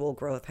individual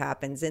growth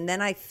happens, and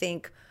then I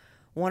think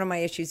one of my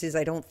issues is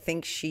I don't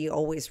think she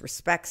always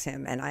respects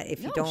him, and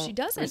you don't she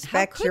doesn't.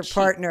 respect your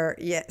partner,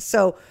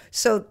 So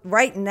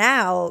right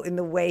now in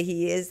the way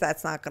he is,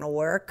 that's not going to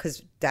work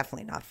because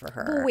definitely not for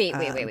her. Wait.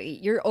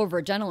 You're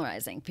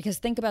overgeneralizing, because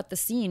think about the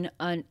scene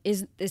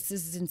this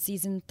is in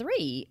season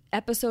 3,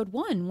 episode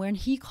 1, when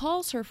he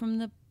calls her from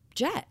the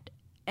jet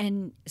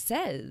and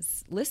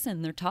says,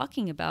 listen, they're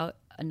talking about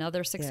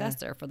another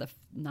successor for the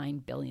 9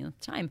 billionth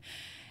time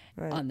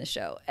on the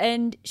show.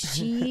 And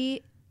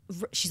she's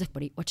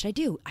like, what should I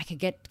do? I could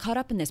get caught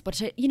up in this. But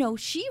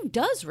she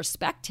does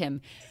respect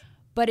him,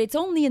 but it's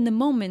only in the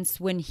moments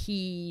when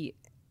he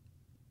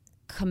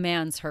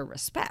commands her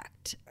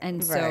respect.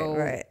 And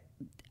so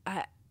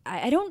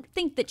I don't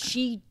think that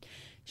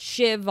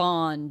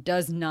Siobhan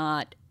does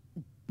not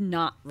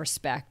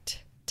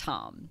respect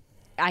Tom.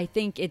 I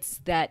think it's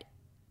that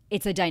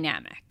it's a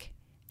dynamic.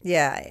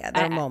 Yeah,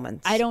 there are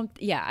moments. I don't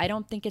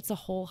think it's a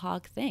whole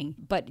hog thing.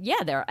 But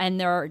yeah, there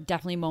are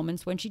definitely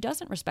moments when she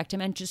doesn't respect him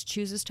and just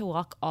chooses to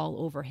walk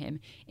all over him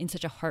in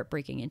such a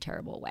heartbreaking and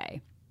terrible way.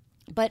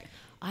 But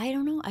I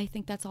don't know. I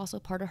think that's also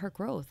part of her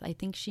growth. I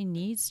think she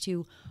needs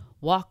to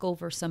walk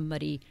over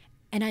somebody,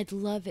 and I'd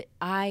love it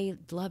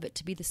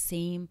to be the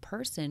same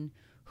person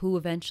who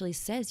eventually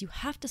says, you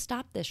have to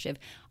stop this, Shiv.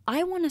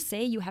 I want to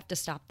say you have to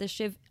stop this,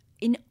 Shiv,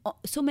 in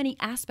so many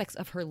aspects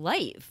of her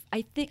life.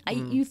 I think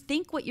you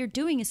think what you're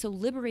doing is so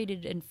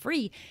liberated and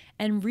free,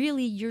 and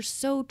really you're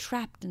so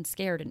trapped and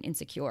scared and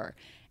insecure.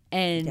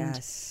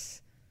 And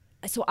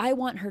so I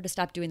want her to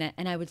stop doing that,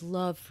 and I would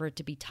love for it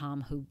to be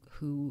Tom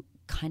who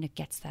kind of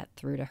gets that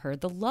through to her.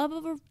 The love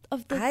of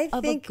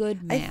a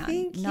good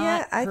man,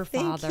 not her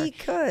father. He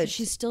could.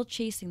 She's still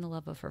chasing the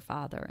love of her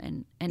father,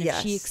 and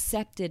if she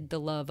accepted the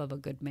love of a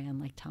good man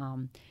like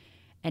Tom,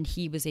 and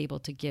he was able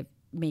to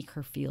make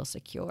her feel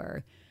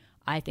secure,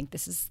 I think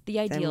this is the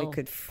ideal. Then we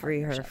could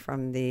free her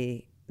from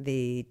the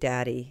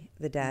daddy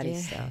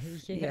stuff.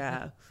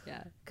 Yeah.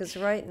 Because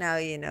right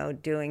now,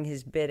 doing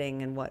his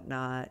bidding and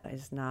whatnot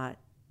is not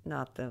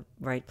the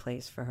right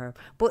place for her.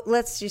 But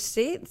let's just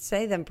say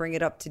then, bring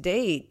it up to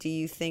date. Do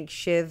you think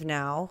Shiv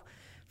now,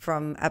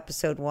 from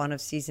episode 1 of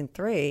season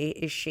 3,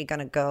 is she going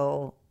to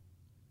go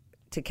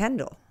to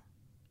Kendall's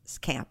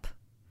camp?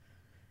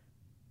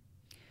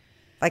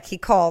 Like he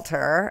called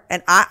her,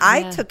 and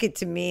I took it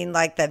to mean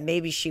like that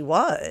maybe she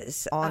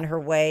was on her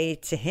way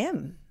to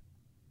him.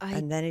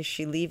 And then is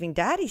she leaving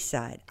Daddy's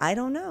side? I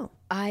don't know.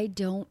 I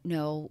don't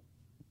know.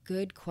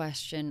 Good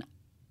question.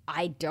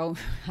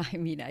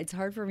 It's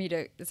hard for me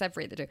to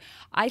separate the two.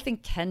 I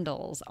think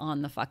Kendall's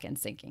on the fucking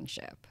sinking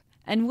ship.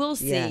 And we'll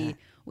see. Yeah.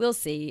 We'll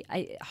see.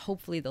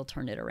 Hopefully they'll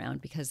turn it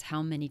around, because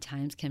how many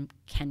times can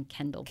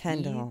Kendall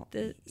be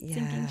the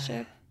sinking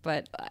ship?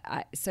 But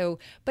I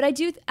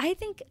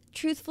think,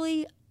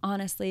 truthfully,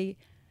 honestly,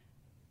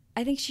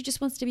 I think she just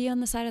wants to be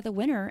on the side of the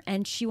winner,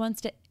 and she wants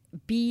to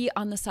be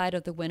on the side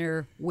of the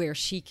winner where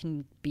she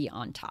can be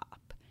on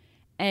top.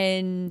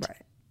 And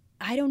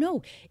I don't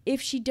know.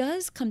 If she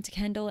does come to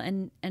Kendall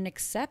and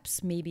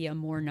accepts maybe a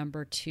more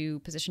number 2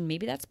 position,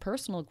 maybe that's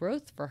personal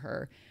growth for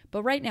her.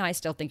 But right now, I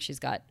still think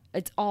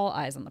it's all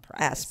eyes on the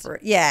prize.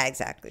 Yeah,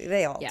 exactly.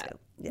 They all do.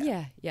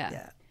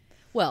 Yeah.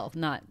 Well,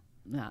 not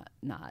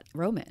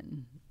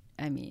Roman.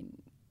 I mean,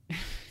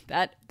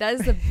 that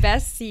is the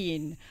best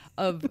scene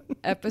of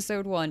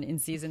episode 1 in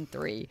season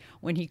 3,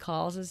 when he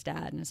calls his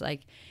dad and is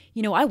like,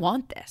 I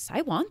want this.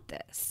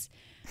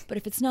 But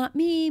if it's not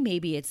me,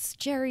 maybe it's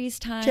Jerry's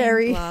time,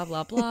 blah,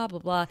 blah, blah, blah,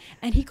 blah.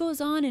 And he goes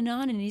on,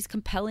 and he's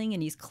compelling,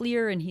 and he's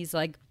clear, and he's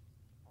like,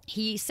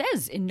 he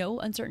says in no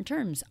uncertain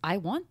terms, I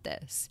want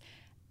this.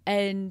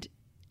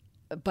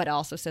 But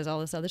also says all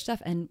this other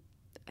stuff. And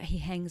he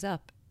hangs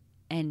up.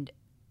 And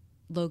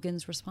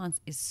Logan's response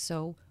is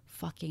so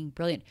fucking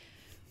brilliant.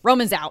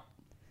 Roman's out.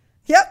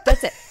 Yep.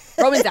 That's it.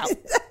 Roman's out.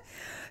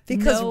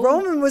 Because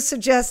Roman was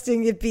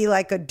suggesting it be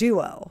like a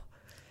duo.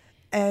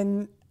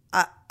 And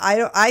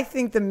I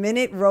think the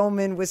minute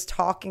Roman was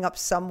talking up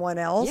someone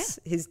else,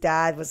 his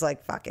dad was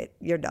like, fuck it,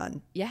 you're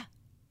done. Yeah.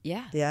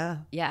 Yeah. Yeah.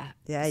 Yeah.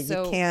 Yeah.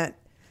 So, you can't.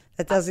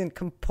 That doesn't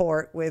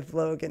comport with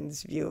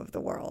Logan's view of the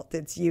world.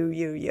 It's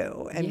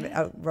you.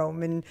 And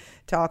Roman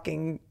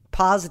talking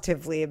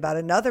positively about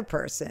another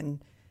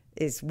person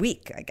is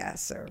weak, I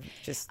guess, or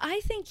just.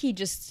 I think he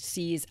just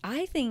sees,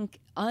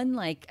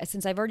 unlike,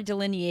 since I've already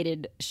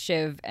delineated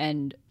Shiv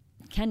and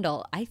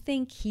Kendall, I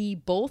think he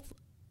both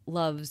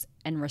loves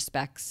and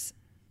respects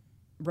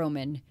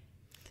Roman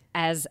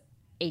as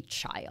a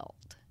child.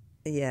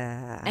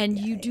 Yeah. And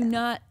you do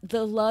not,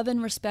 the love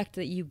and respect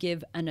that you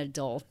give an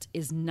adult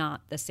is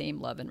not the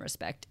same love and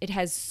respect. It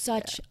has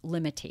such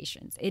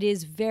limitations. It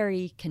is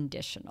very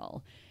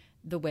conditional,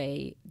 the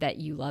way that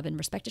you love and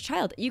respect a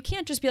child. You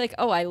can't just be like,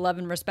 oh, I love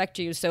and respect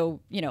you,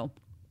 so,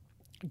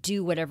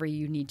 do whatever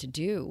you need to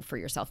do for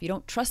yourself. You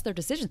don't trust their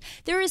decisions.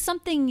 There is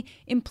something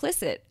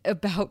implicit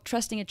about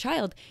trusting a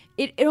child.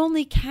 It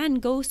only can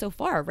go so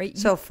far, right?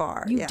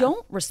 You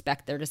don't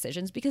respect their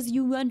decisions because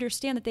you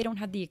understand that they don't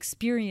have the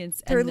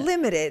experience. They're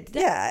limited.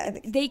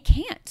 They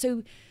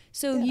can't.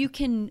 So you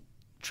can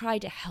try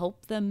to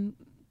help them,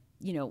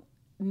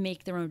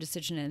 make their own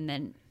decision and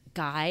then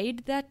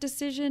guide that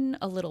decision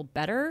a little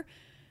better.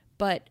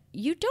 But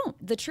you don't.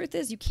 The truth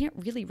is, you can't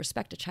really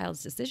respect a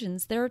child's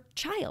decisions. They're a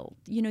child.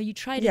 You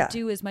try to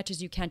do as much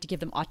as you can to give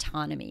them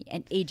autonomy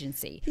and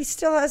agency. He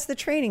still has the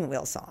training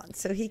wheels on.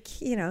 So he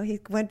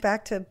went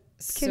back to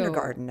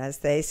kindergarten, as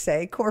they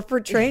say,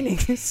 corporate training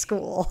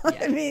school.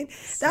 I mean,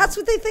 that's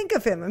what they think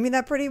of him. I mean,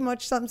 that pretty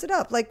much sums it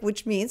up.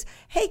 Which means,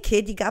 hey,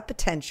 kid, you got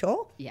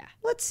potential. Yeah.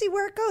 Let's see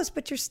where it goes.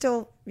 But you're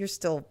still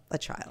a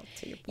child,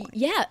 to your point.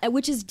 Yeah,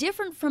 which is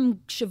different from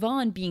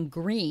Siobhan being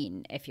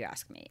green, if you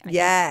ask me.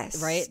 Yes.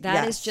 Think, right?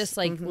 That is just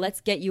like,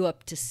 let's get you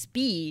up to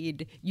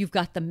speed. You've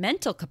got the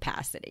mental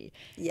capacity.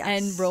 Yes.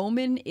 And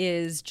Roman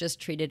is just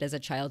treated as a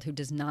child who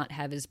does not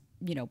have his,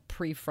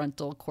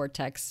 prefrontal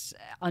cortex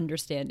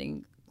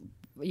understanding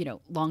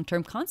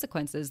long-term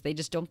consequences. They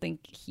just don't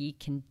think he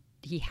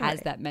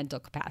has that mental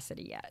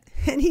capacity yet.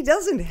 And he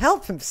doesn't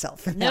help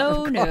himself in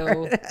that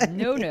regard.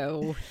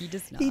 No, he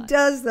does not. He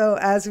does, though,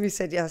 as we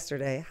said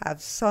yesterday,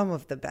 have some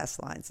of the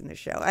best lines in the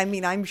show. I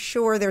mean, I'm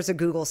sure there's a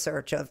Google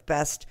search of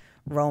best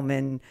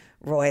Roman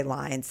Roy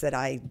lines that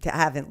I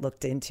haven't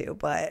looked into,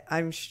 but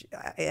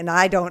and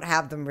I don't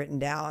have them written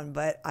down,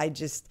 but I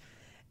just,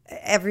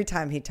 every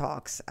time he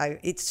talks, I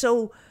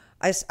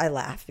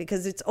laugh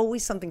because it's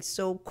always something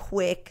so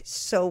quick,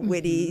 so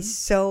witty,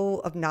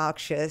 so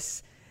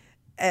obnoxious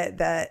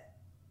that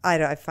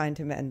I find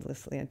him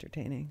endlessly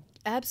entertaining.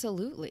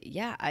 Absolutely.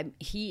 Yeah.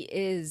 He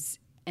is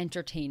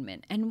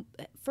entertainment. And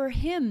for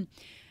him,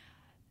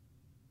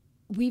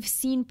 we've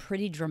seen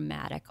pretty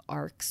dramatic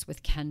arcs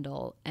with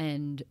Kendall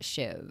and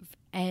Shiv.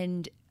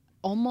 And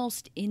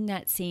almost in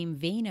that same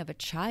vein of a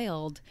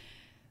child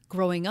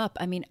growing up.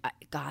 I mean,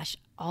 gosh,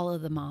 all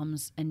of the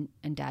moms and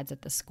dads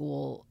at the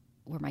school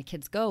where my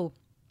kids go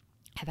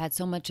have had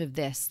so much of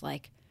this,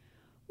 like,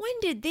 when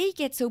did they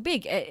get so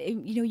big?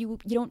 You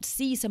don't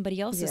see somebody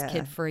else's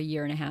kid for a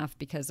year and a half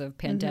because of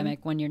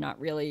pandemic when you're not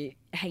really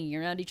hanging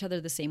around each other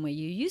the same way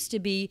you used to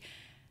be.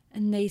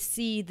 And they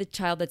see the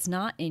child that's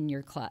not in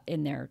your class,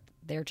 in their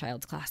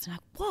child's class, and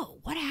like, whoa,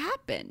 what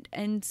happened?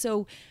 And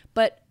so,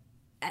 but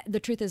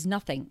the truth is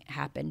nothing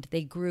happened.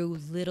 They grew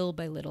little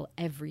by little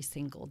every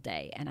single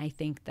day. And I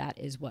think that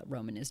is what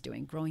Roman is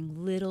doing,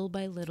 growing little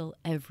by little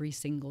every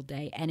single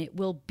day. And it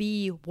will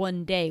be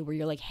one day where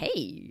you're like,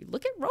 hey,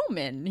 look at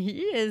Roman. He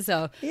is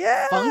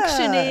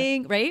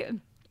functioning, right?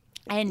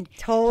 And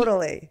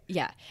totally.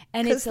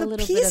 And it's a little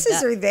bit of that. Because the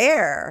pieces are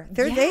there.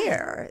 They're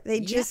there. They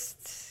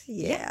just,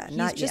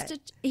 not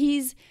yet.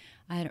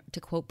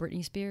 To quote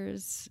Britney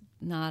Spears,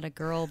 not a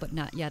girl, but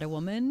not yet a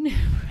woman,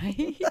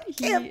 right?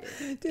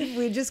 Did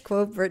we just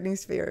quote Britney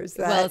Spears?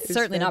 Well, it's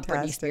certainly not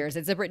Britney Spears.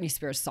 It's a Britney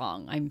Spears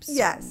song. I'm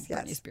certain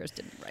Britney Spears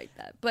didn't write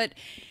that. But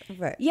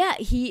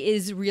he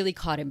is really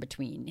caught in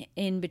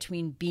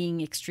between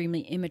being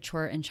extremely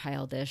immature and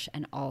childish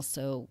and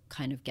also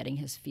kind of getting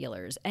his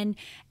feelers. And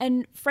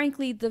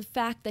frankly, the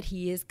fact that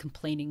he is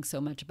complaining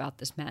so much about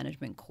this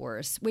management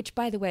course, which,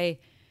 by the way,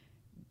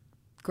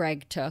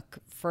 Greg took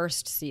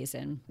first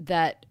season,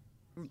 that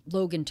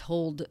Logan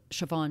told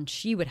Siobhan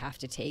she would have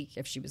to take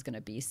if she was going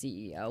to be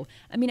CEO.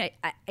 I mean,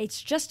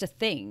 it's just a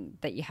thing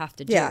that you have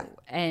to do.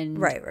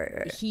 And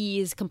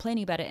he's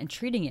complaining about it and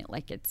treating it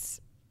like it's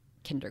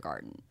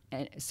kindergarten.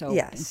 And so,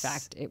 in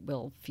fact, it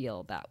will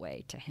feel that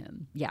way to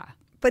him. Yeah.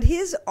 But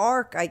his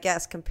arc, I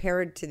guess,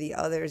 compared to the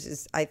others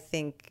is, I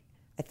think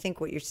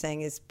what you're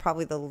saying is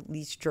probably the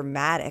least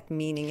dramatic,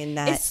 meaning in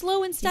that it's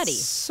slow and steady.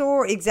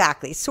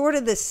 Exactly. Sort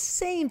of the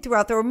same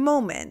throughout. There were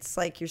moments,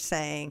 like you're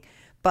saying,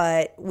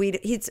 But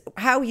he's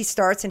how he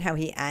starts and how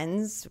he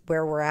ends,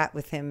 where we're at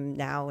with him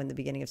now in the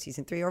beginning of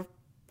season 3, are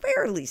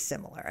fairly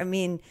similar. I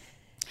mean,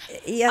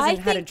 he hasn't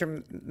had a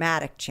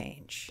dramatic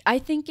change. I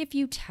think if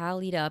you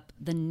tallied up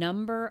the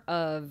number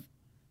of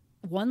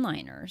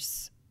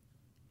one-liners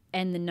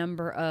and the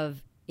number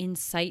of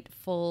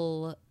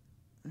insightful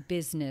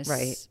business,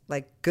 right,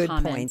 like good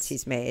comments, points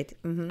he's made.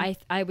 Mm-hmm.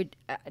 I would.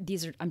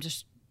 I'm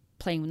just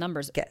playing with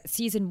numbers.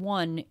 Season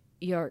 1,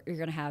 you're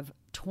going to have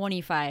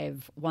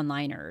 25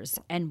 one-liners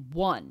and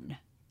one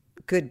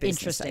good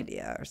business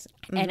idea.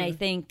 Mm-hmm. And I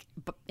think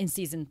in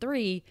season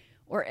 3,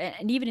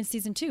 and even in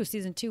season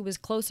 2 was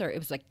closer. It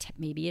was like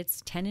maybe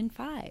it's 10 and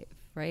 5,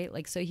 right?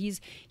 Like, so he's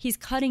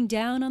cutting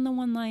down on the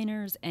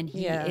one-liners, and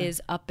he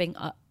is upping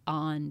up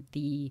on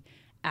the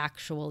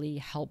actually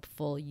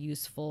helpful,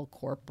 useful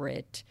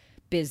corporate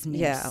business.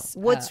 Yeah,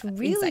 what's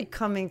really insight.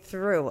 Coming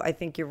through, I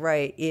think you're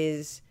right,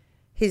 is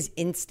his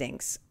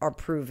instincts are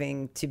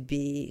proving to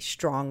be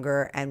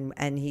stronger,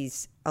 and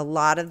he's a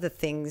lot of the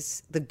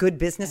things, the good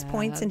business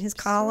points in his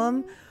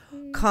column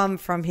come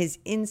from his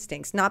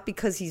instincts, not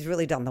because he's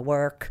really done the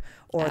work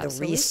or the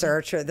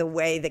research or the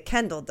way that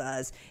Kendall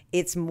does.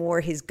 It's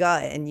more his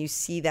gut, and you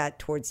see that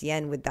towards the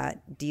end with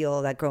that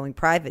deal, that Growing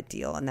Private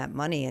deal, and that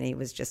money, and he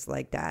was just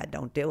like, Dad,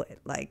 don't do it.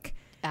 Like,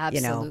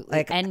 absolutely. You know,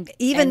 like, and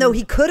even though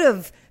he could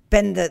have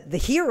been the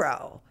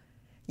hero,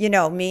 you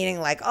know, meaning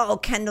like, oh,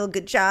 Kendall,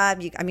 good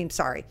job.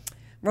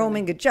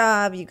 Roman, good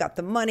job. You got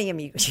the money. I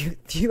mean,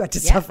 you had to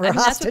suffer a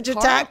hostage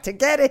attack to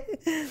get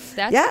it.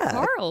 That's what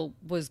Carl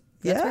was.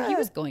 That's where he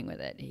was going with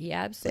it. He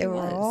absolutely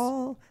was. They were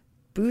all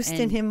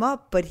boosting him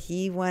up, but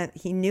he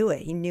knew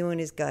it. He knew in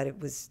his gut it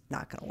was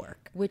not going to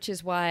work. Which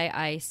is why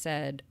I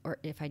said, or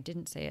if I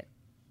didn't say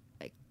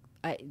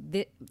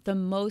it, the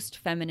most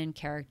feminine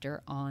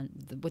character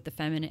with the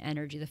feminine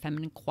energy, the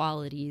feminine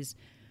qualities,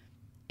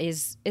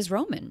 is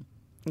Roman.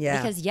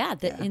 Yeah. Because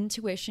the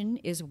intuition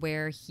is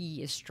where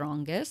he is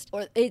strongest,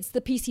 or it's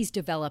the piece he's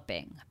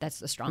developing that's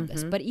the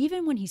strongest. Mm-hmm. But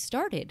even when he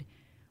started,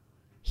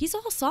 he's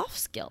all soft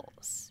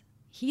skills.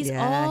 He is.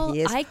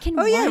 I can.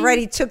 Oh yeah, right.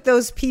 He took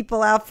those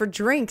people out for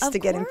drinks to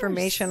get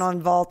information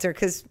on Vaulter,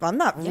 because I'm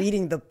not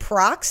reading the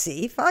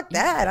proxy. Fuck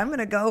that. I'm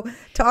gonna go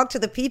talk to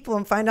the people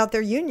and find out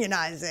they're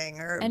unionizing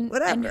or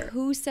whatever. And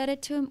who said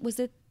it to him?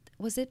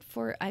 Was it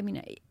for? I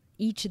mean,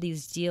 each of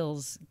these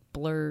deals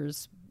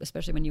blurs,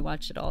 especially when you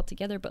watch it all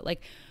together. But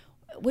like,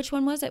 which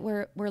one was it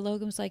where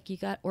Logan was like,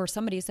 or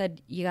somebody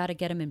said you got to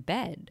get him in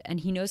bed, and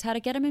he knows how to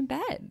get him in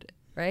bed.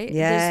 Right?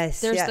 Yes.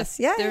 There's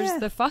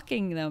the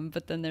fucking them,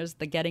 but then there's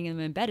the getting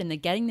them in bed, and the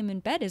getting them in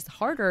bed is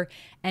harder.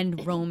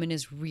 And Roman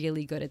is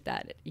really good at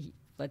that.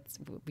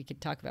 We could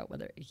talk about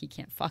whether he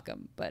can't fuck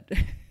them, but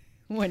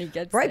when he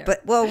gets right, there.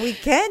 but we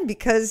can,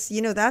 because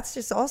that's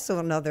just also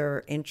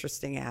another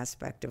interesting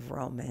aspect of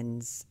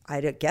Roman's,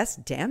 I guess,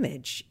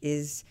 damage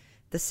is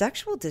the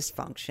sexual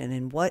dysfunction,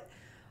 and what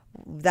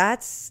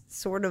that's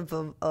sort of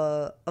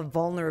a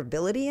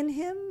vulnerability in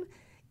him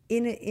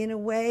in a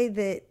way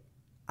that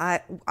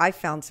I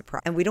found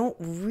surprising. And we don't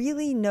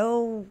really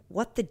know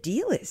what the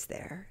deal is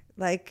there,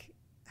 like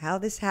how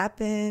this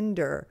happened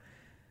or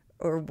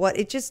what.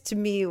 It just, to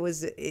me,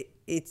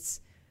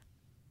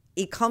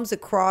 it comes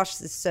across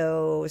as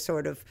so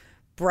sort of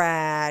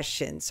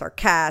brash and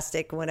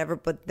sarcastic and whatever,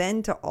 but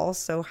then to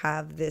also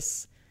have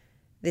this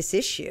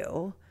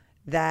issue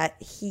that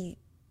he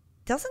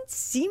doesn't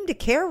seem to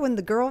care when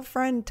the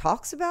girlfriend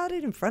talks about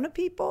it in front of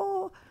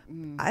people.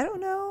 I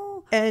don't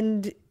know.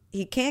 And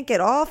he can't get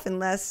off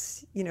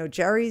unless,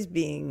 Jerry's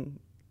being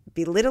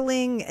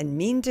belittling and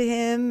mean to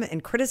him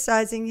and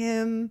criticizing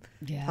him.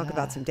 Yeah. Talk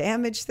about some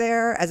damage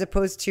there, as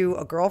opposed to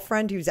a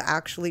girlfriend who's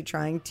actually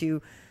trying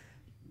to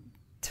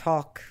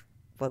talk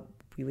what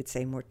we would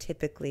say more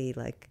typically,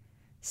 like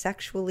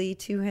sexually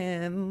to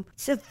him.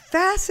 It's a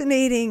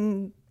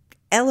fascinating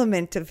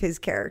element of his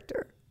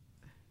character.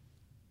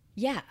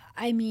 Yeah,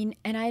 I mean,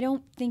 and I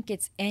don't think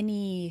it's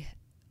any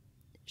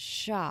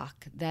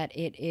shock that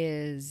it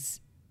is,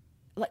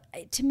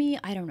 like, to me,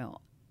 I don't know.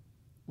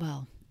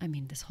 Well, I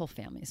mean, this whole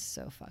family is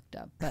so fucked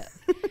up, but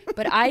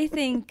I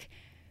think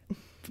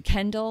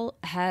Kendall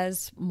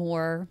has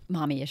more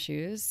mommy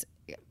issues.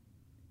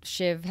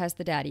 Shiv has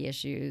the daddy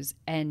issues,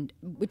 and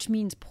which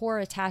means poor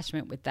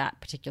attachment with that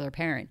particular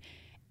parent,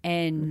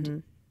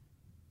 and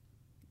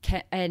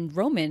and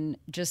Roman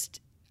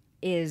just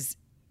is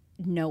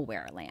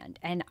nowhere land.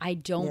 And I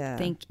don't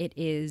think it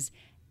is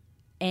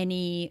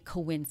any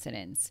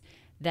coincidence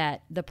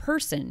that the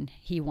person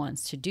he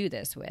wants to do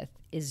this with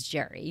is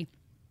Jerry,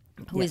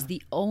 who is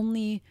the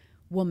only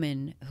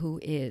woman who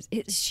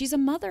she's a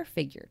mother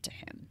figure to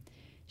him.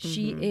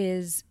 She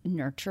is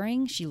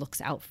nurturing. She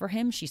looks out for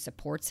him. She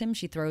supports him.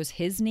 She throws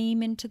his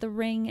name into the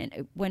ring.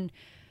 And when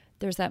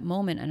there's that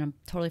moment, and I'm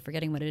totally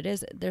forgetting what it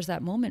is, there's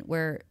that moment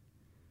where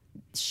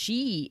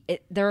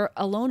they're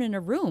alone in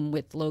a room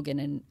with Logan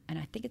and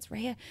I think it's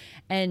Rhea,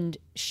 and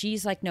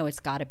she's like, no, it's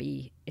gotta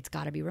be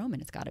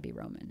Roman. It's gotta be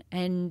Roman.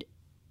 And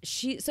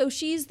she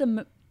is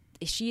the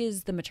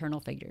maternal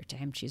figure to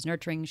him. She's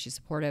nurturing. She's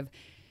supportive.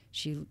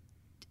 She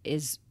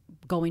is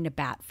going to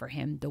bat for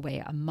him the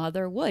way a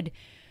mother would.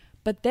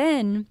 But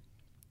then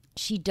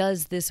she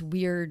does this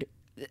weird,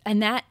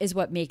 and that is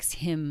what makes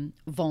him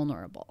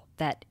vulnerable.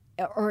 That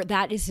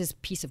is his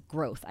piece of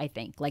growth, I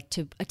think. Like,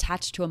 to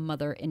attach to a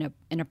mother in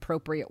an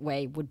appropriate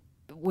way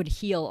would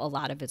heal a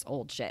lot of his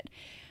old shit.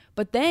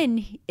 But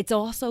then it's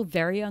also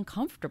very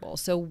uncomfortable.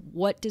 So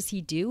what does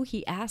he do?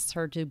 He asks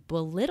her to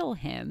belittle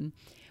him,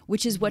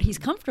 which is what he's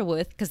comfortable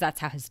with, because that's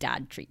how his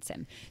dad treats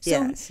him. So,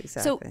 yes,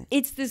 exactly. So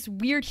it's this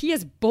weird, he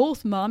has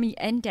both mommy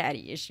and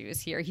daddy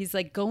issues here. He's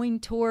like going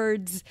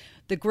towards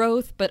the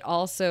growth, but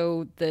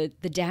also the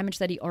damage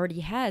that he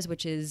already has,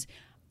 which is,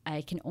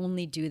 I can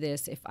only do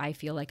this if I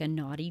feel like a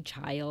naughty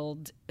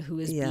child who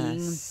is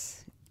being,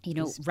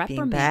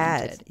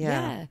 reprimanded.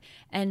 Yeah.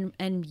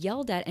 And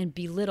yelled at and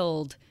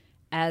belittled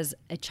as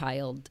a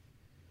child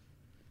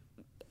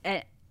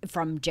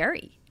from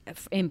Jerry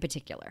in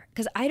particular.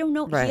 Because I don't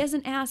know, right. He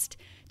hasn't asked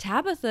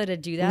Tabitha to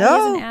do that.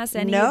 No, he hasn't asked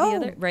any of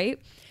the other, right?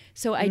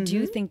 So I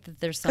do think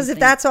that there's something. Because if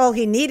that's all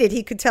he needed,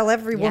 he could tell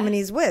every woman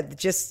he's with,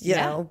 just, you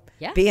know,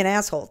 be an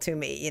asshole to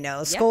me,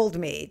 scold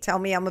me, tell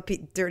me I'm a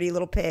dirty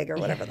little pig or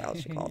whatever the hell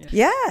she called.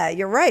 Yeah,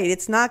 you're right.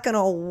 It's not going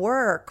to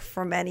work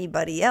from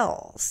anybody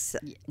else.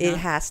 It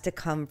has to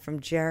come from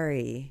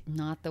Jerry.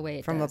 Not the way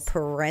it from does. a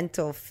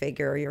parental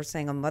figure. You're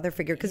saying a mother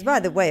figure. Because by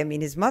the way, I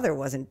mean, his mother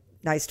wasn't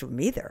nice to him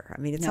either. I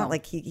mean, it's not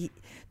like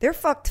they're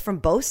fucked from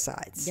both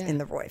sides in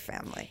the Roy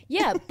family.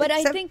 Yeah, but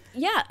I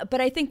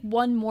think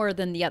one more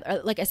than the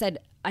other. Like I said,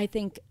 I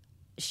think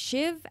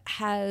Shiv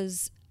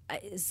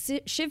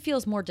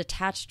feels more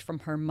detached from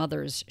her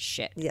mother's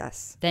shit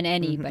than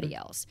anybody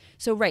else.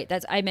 So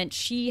I meant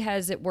she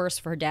has it worse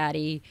for her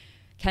daddy,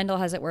 Kendall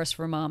has it worse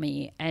for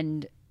mommy,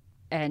 and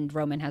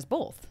Roman has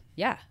both.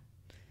 Yeah.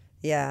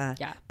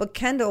 But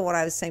Kendall, what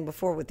I was saying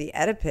before with the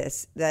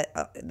Oedipus,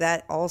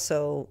 that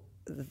also,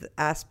 the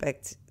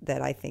aspect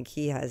that I think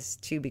he has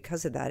too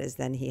because of that is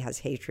then he has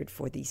hatred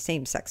for the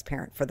same-sex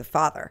parent, for the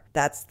father.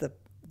 That's the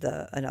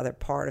another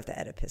part of the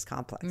Oedipus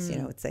complex.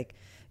 It's like,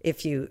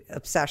 if you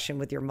obsession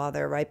with your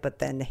mother, right, but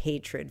then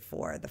hatred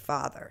for the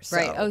father. So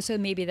right. Oh, so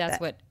maybe that's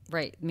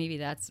maybe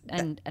that's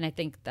and I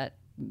think that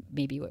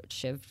maybe what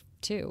Shiv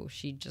too.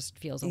 She just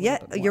feels a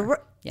little bit more. You're right.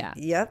 Yeah.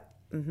 Yep.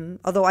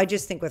 Although I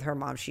just think with her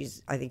mom,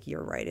 I think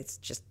you're right. It's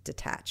just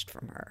detached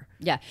from her.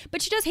 Yeah.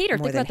 But she does hate her.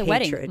 More Think about the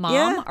hatred. wedding.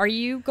 Mom, are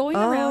you going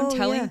around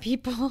telling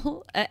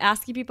people,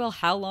 asking people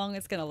how long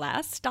it's going to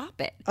last? Stop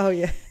it. Oh,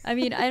 yeah. I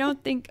mean, I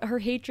don't think her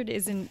hatred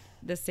isn't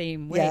the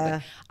same way.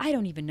 Yeah. But I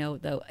don't even know,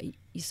 though.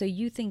 So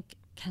you think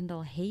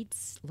Kendall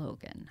hates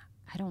Logan?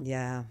 I don't.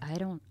 Yeah. I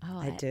don't. Oh,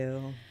 I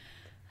do.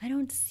 I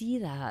don't see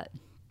that.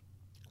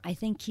 I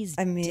think he's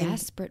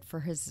desperate for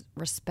his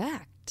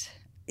respect.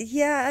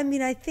 Yeah. I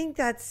mean, I think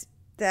that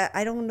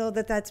I don't know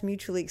that that's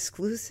mutually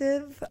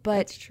exclusive, but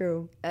it's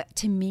true.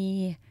 To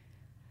me,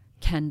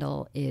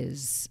 Kendall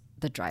is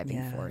the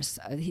driving force.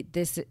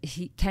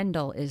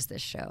 Kendall is the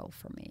show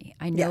for me.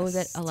 I know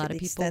that a lot of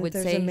people would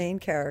say there's a main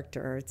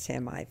character. It's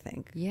him, I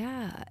think.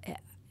 Yeah,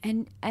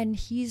 and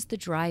he's the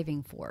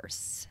driving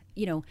force.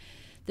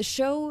 The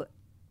show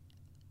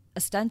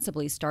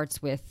ostensibly starts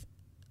with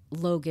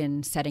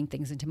Logan setting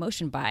things into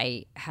motion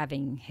by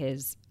having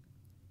his.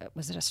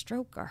 Was it a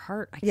stroke or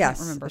heart? I can't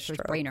remember if it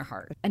was brain or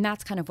heart. And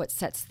that's kind of what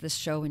sets the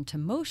show into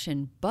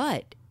motion.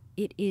 But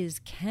it is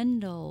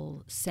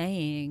Kendall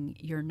saying,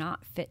 you're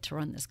not fit to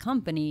run this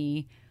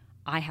company.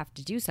 I have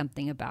to do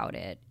something about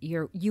it.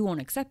 You won't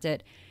accept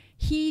it.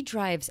 He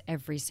drives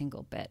every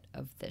single bit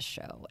of this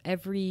show.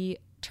 Every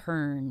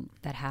turn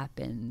that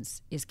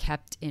happens is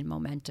kept in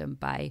momentum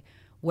by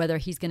whether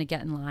he's going to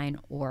get in line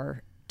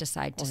or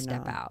decide to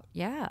step out.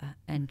 Yeah.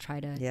 And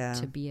try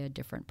to be a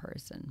different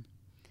person.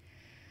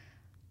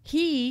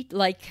 He,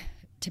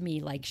 to me,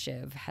 like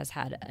Shiv, has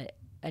had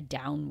a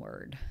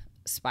downward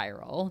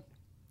spiral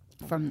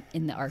from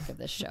in the arc of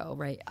this show,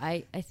 right?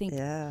 I think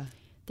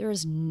there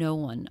is no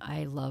one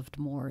I loved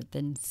more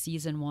than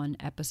season 1,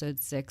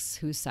 episode 6,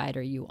 Whose Side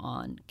Are You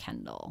On,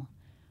 Kendall.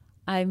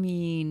 I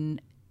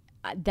mean,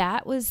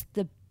 that was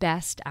the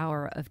best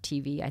hour of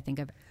TV I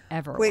think I've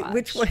ever watched. Wait,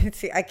 which one?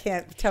 See, I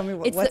can't. Tell me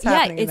what's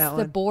happening in that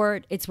one. It's the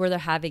board. It's where they're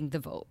having the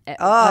vote.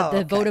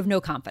 Vote of no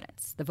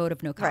confidence. The vote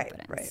of no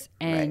confidence. Right.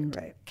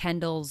 And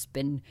Kendall's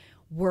been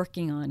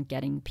working on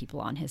getting people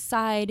on his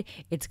side.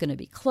 It's going to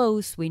be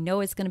close. We know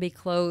it's going to be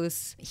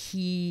close.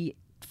 He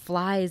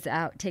flies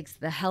out, takes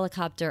the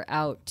helicopter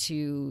out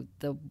to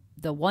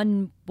the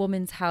one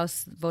woman's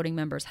house, voting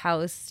member's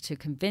house, to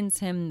convince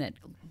him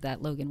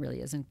that Logan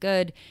really isn't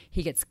good.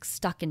 He gets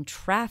stuck in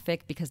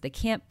traffic because they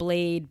can't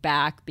blade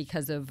back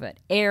because of an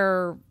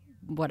air,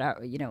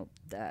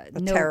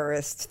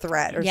 terrorist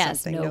threat or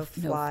something. No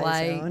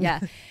fly zone. Yeah.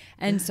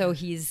 And so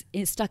he's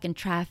stuck in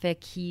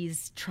traffic.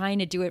 He's trying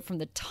to do it from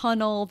the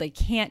tunnel. They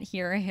can't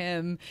hear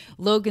him.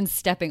 Logan's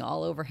stepping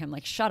all over him,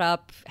 like, shut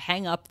up,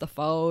 hang up the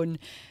phone.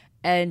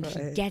 And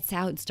he gets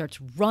out and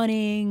starts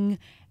running.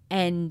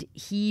 And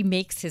he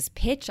makes his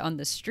pitch on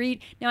the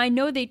street. Now, I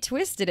know they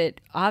twisted it,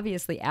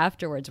 obviously,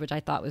 afterwards, which I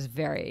thought was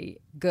very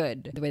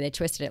good. The way they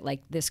twisted it,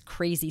 like this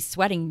crazy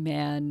sweating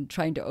man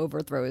trying to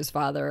overthrow his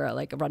father,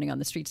 like running on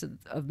the streets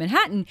of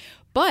Manhattan.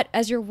 But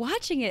as you're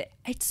watching it,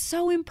 it's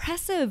so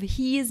impressive.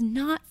 He is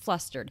not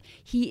flustered.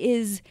 He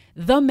is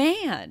the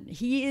man.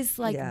 He is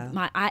like,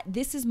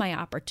 this is my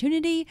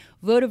opportunity.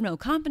 Vote of no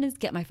confidence.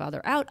 Get my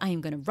father out. I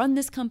am going to run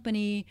this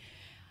company.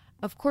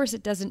 Of course,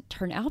 it doesn't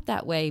turn out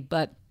that way,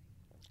 but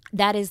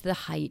that is the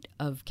height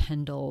of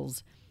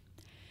Kendall's,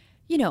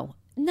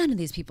 none of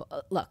these people,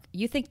 look,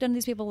 you think none of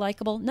these people are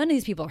likable? None of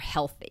these people are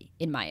healthy,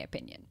 in my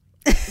opinion.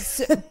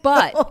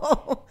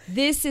 But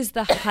this is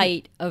the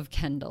height of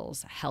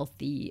Kendall's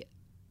healthy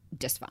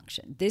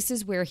dysfunction. This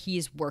is where he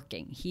is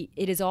working.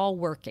 It is all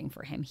working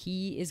for him.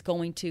 He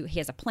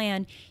has a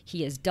plan.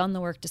 He has done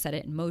the work to set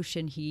it in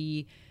motion.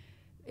 He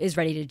is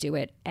ready to do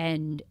it.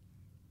 And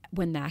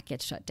when that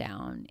gets shut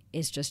down,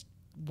 is just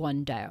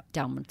one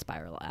downward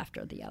spiral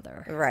after the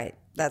other. Right.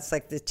 That's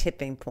like the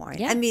tipping point.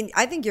 Yeah. I mean,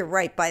 I think you're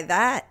right. By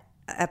that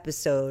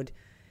episode,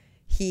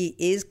 he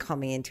is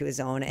coming into his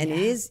own. And it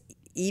is,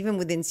 even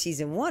within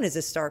season 1, is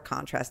a stark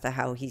contrast to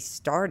how he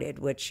started,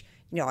 which,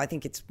 I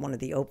think it's one of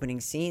the opening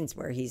scenes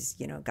where he's,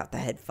 got the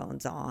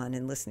headphones on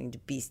and listening to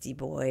Beastie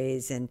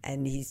Boys, and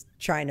he's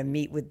trying to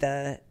meet with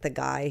the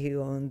guy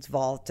who owns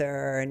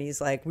Walter, and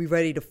he's like, "We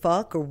ready to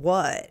fuck or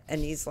what?"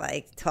 And he's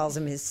like, tells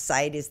him his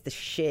site is the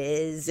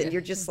shiz, and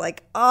you're just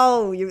like,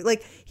 oh, you're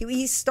like,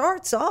 he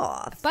starts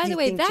off. By the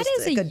way, that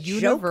is like a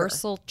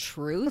universal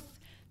truth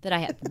that I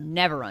have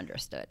never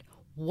understood.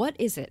 What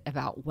is it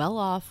about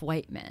well-off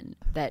white men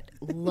that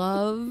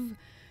love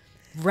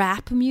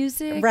rap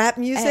music? I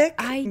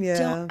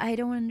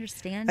don't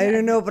understand that. I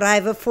don't know, but I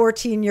have a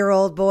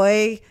 14-year-old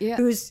boy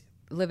who's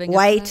living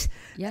white,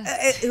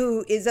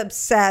 who is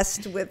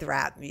obsessed with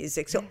rap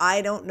music. So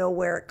I don't know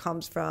where it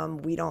comes from.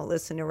 We don't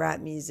listen to rap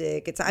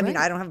music. I mean,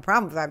 I don't have a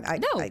problem with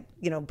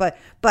that.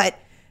 But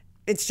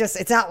it's just,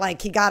 it's not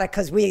like he got it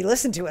because we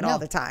listen to it all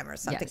the time or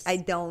something. Yes. I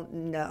don't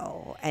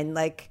know. And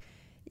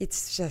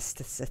it's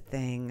a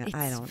thing.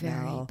 I don't know.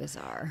 Very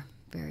bizarre.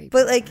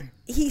 But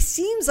he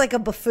seems like a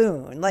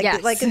buffoon, like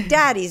a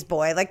daddy's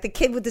boy, like the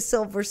kid with the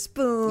silver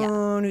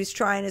spoon who's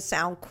trying to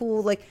sound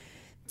cool.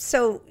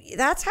 So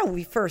that's how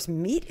we first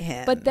meet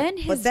him. But then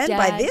dad,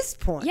 by this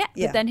point,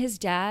 but then his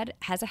dad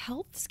has a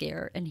health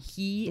scare, and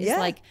he is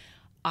like,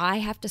 I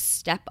have to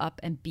step up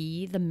and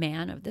be the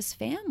man of this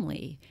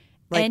family.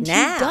 And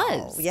now. He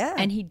does. Yeah.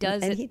 And he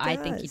does it. I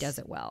think he does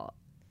it well.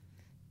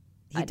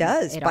 He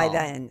does by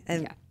then.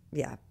 And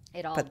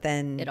but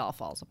then it all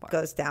falls apart.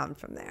 Goes down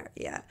from there.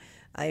 Yeah.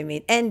 I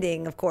mean,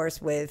 ending, of course,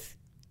 with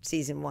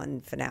season 1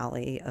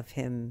 finale of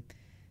him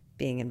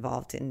being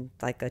involved in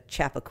like a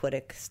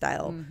Chappaquiddick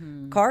style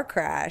car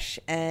crash.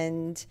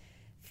 And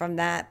from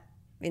that,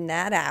 in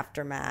that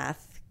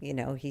aftermath,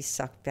 he's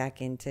sucked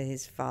back into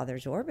his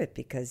father's orbit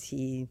because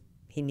he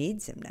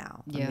needs him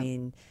now. Yeah. I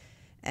mean,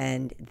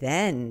 and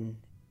then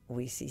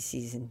we see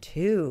season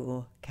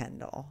 2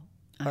 Kendall.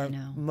 I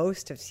know.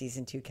 Most of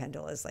season 2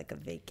 Kendall is like a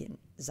vacant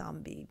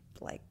zombie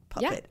like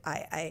puppet.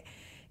 Yeah.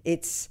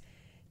 It's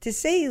to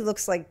say he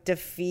looks like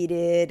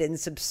defeated and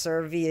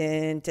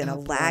subservient and a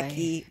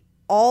lackey,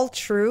 all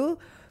true,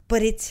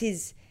 but it's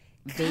his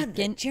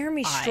vacant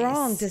Jeremy eyes.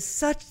 Strong does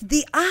such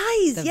the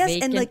eyes, the yes,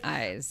 vacant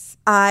and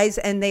eyes,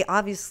 and they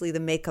obviously the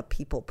makeup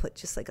people put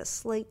just like a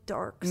slight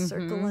dark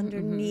circle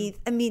underneath.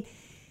 I mean,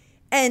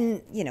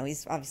 and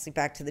he's obviously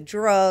back to the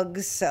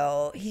drugs,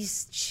 so he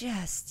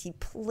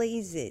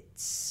plays it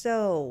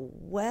so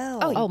well.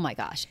 Oh my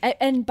gosh,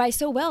 and by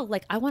so well,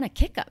 I want to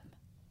kick him.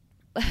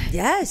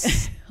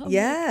 Yes.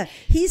 Yeah.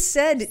 He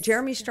said,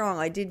 Jeremy Strong,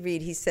 I did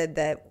read, he said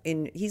that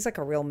he's like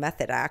a real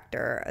method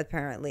actor,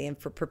 apparently. And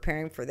for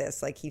preparing for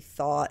this, he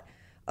thought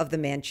of the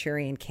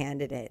Manchurian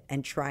Candidate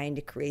and trying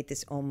to create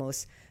this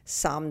almost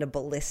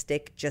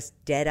somnambulistic, just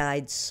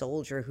dead-eyed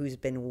soldier who's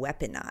been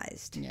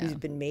weaponized, who's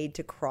been made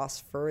to cross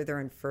further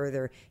and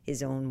further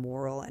his own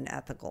moral and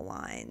ethical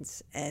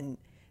lines. And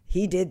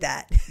he did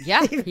that.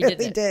 Yeah, he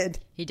really did.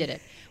 He did it,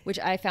 which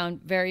I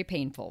found very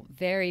painful,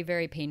 very,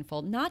 very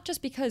painful. Not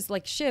just because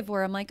Shiv,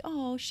 where I'm like,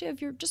 oh, Shiv,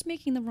 you're just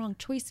making the wrong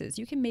choices.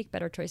 You can make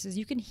better choices.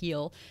 You can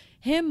heal.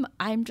 Him,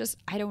 I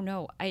don't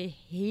know. I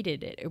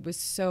hated it. It was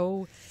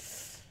so...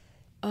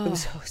 It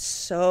was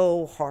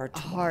so hard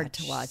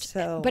to watch.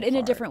 But in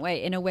a different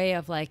way, in a way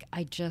of I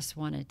just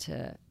wanted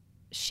to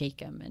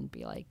shake him and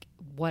be like,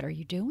 what are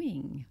you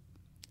doing?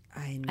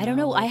 I know. I don't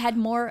know. I had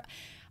more,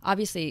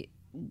 obviously...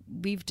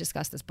 We've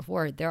discussed this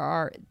before.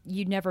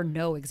 You never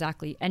know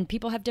exactly, and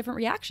people have different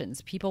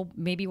reactions. People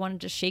maybe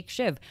wanted to shake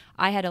Shiv.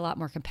 I had a lot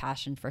more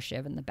compassion for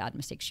Shiv and the bad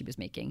mistakes she was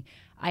making.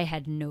 I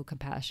had no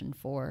compassion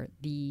for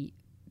the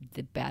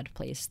bad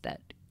place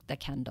that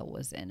Kendall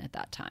was in at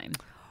that time.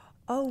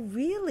 Oh,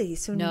 really?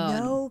 So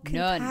no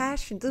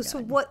compassion. None. So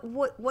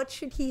what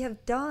should he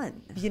have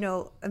done?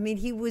 I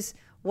mean,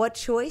 what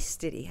choice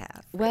did he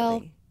have? Really?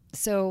 Well,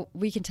 so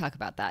we can talk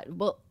about that.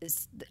 Well,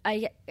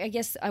 I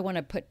guess I want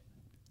to put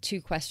 2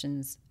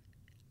 questions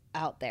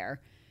out there.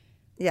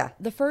 Yeah.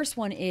 The first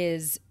one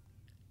is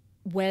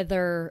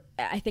whether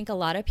I think a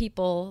lot of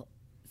people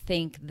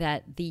think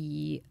that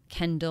the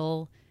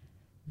Kendall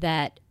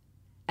that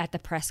at the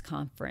press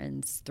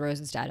conference throws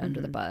his dad under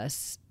the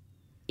bus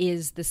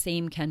is the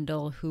same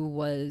Kendall who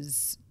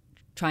was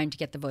trying to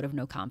get the vote of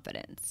no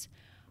confidence.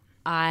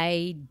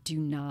 I do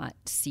not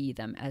see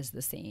them as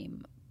the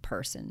same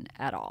person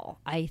at all.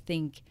 I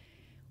think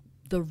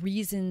the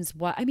reasons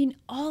why, I mean,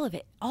 all of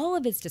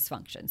it's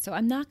dysfunction. So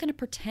I'm not going to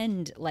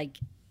pretend like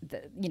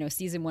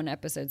season 1,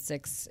 episode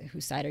 6,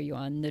 whose side are you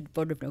on? The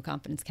vote of no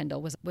confidence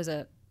Kendall was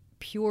a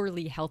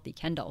purely healthy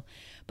Kendall,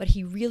 but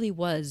he really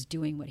was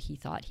doing what he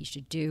thought he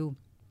should do,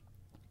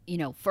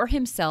 for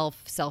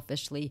himself,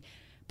 selfishly,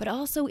 but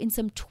also in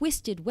some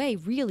twisted way,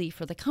 really,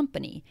 for the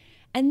company.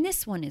 And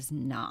this one is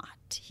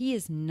not. He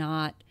is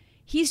not.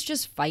 He's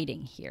just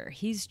fighting here.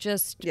 He's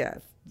just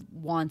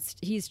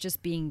he's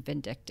just being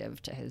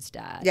vindictive to his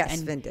dad. Yes,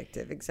 and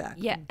vindictive,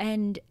 exactly. Yeah,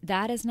 and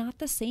that is not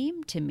the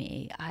same to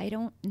me. I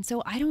don't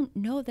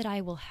know that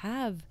I will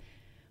have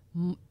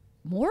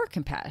more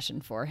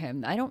compassion for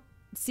him. I don't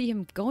see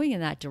him going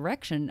in that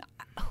direction.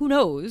 Who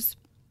knows?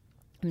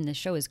 I mean, the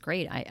show is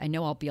great. I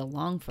know I'll be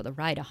along for the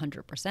ride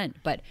 100%,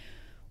 but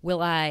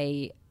will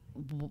I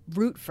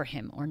root for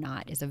him or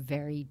not is a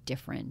very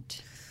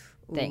different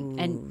thing.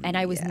 And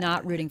I was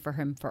not rooting for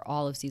him for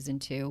all of season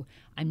 2.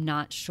 I'm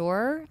not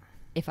sure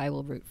if I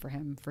will root for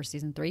him for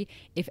season 3.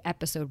 If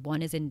episode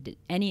 1 is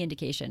any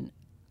indication,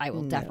 I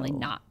will definitely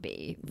not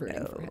be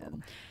rooting for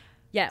him.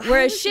 Yeah,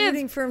 whereas Shiv,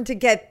 rooting for him to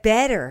get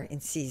better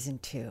in season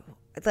 2.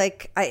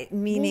 Like,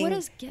 meaning, what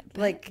does get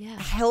better? Like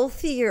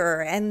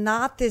healthier and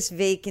not this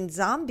vacant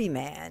zombie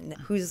man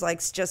who's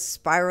like just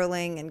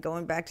spiraling and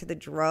going back to the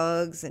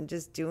drugs and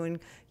just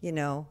doing,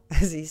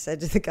 as he said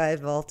to the guy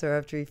at Volta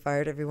after he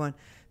fired everyone,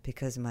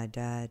 because my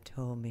dad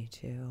told me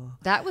to.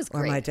 That was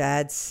great. Or my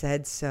dad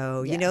said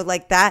so. Yeah.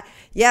 Like that.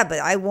 Yeah, but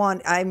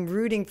I'm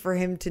rooting for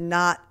him to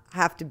not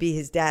have to be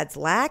his dad's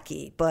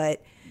lackey,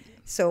 but.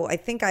 So I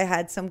think I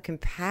had some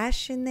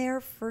compassion there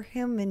for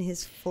him in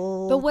his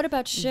full but what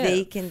about Shiv?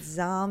 Vacant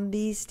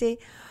zombie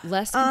state.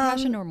 Less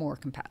compassion or more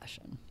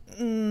compassion?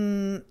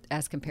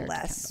 As compared to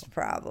less, Kendall.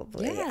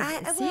 Probably.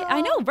 Yeah,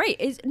 I know, right.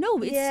 You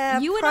probably.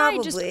 and I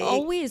just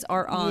always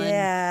are on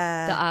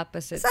the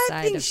opposite side of that.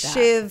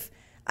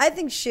 I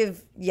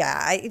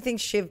think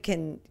Shiv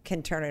can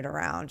turn it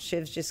around.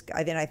 Shiv's just,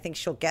 I think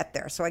she'll get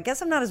there. So I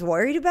guess I'm not as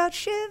worried about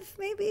Shiv,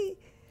 maybe.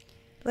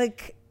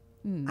 Like...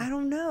 I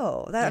don't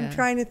know. I'm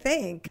trying to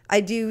think. I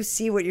do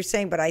see what you're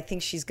saying, but I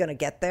think she's going to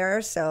get there.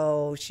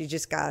 So she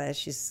just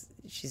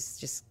she's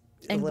just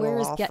a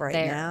little off right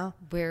now.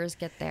 Where is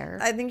get there?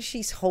 I think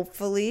she's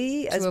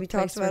hopefully, as we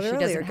talked about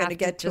earlier, going to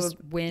get to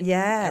just win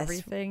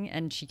everything,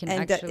 and she can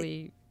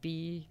actually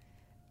be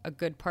a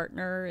good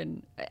partner.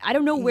 And I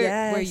don't know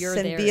where you're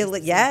and there.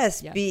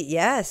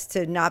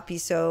 To not be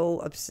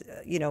so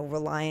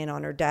reliant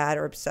on her dad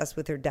or obsessed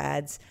with her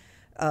dad's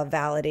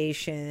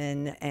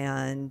validation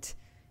and.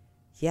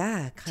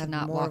 Yeah, kind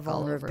of more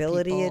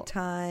vulnerability at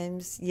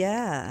times.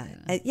 Yeah,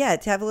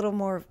 to have a little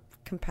more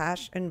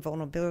compassion,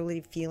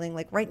 vulnerability, feeling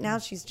like right now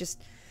she's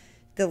just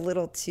the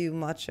little too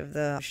much of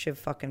the Shiv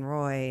fucking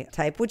Roy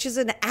type, which is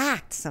an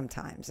act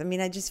sometimes. I mean,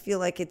 I just feel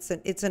like it's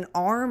an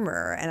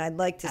armor, and I'd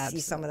like to see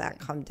some of that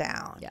come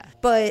down. Yeah,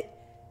 but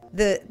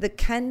the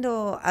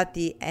Kendall at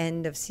the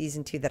end of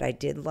season 2 that I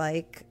did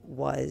like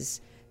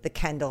was the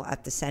Kendall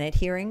at the Senate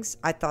hearings.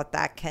 I thought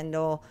that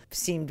Kendall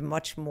seemed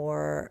much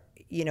more.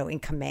 In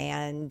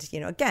command,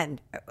 again,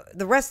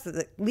 the rest of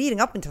the leading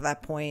up until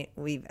that point,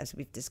 as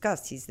we've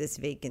discussed, he's this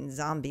vacant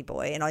zombie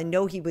boy. And I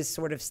know he was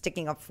sort of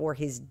sticking up for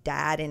his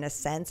dad in a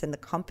sense and the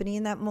company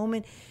in that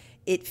moment.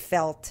 It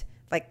felt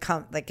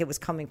like it was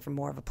coming from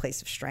more of a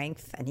place of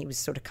strength, and he was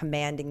sort of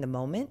commanding the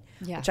moment,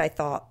 which I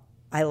thought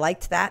I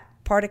liked that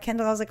part of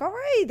Kendall. I was like, all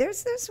right,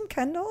 there's some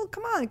Kendall.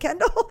 Come on,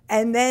 Kendall.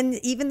 And then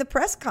even the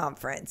press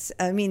conference.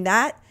 I mean,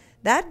 that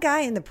guy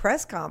in the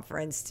press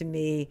conference to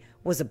me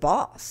was a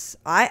boss.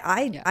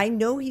 I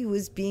know he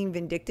was being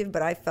vindictive,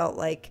 but I felt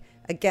like,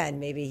 again,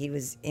 maybe he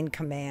was in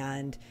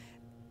command,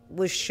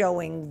 was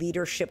showing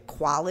leadership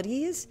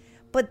qualities.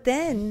 But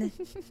then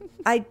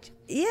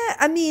he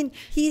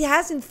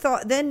hasn't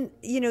thought, then,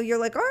 you're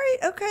like, all right,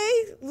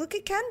 okay, look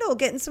at Kendall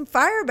getting some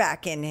fire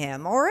back in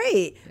him. All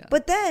right. Yeah.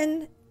 But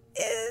then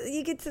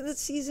you get to the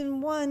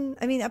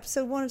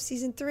episode 1 of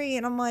season 3,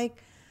 and I'm like,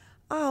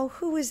 oh,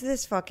 who is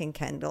this fucking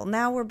Kendall?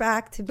 Now we're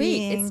back to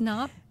being... It's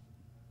not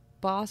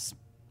boss...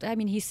 I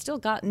mean, he's still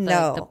got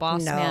the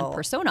boss man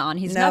persona on.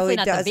 He's definitely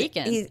not the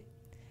vacant.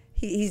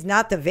 He's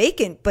not the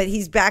vacant, but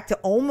he's back to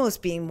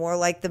almost being more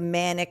like the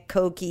manic,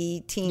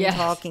 cokey,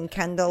 teen-talking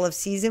Kendall of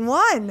season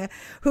 1,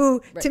 who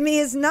to me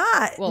is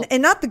not...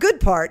 and not the good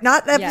part,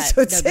 not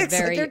episode 6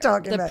 that you're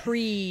talking about.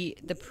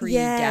 The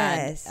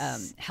pre-dad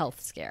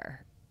health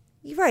scare.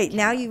 Right.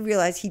 Now you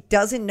realize he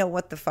doesn't know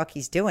what the fuck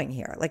he's doing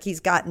here. Like, he's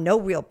got no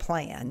real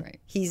plan. Right.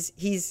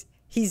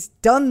 He's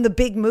done the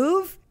big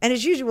move, and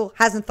as usual,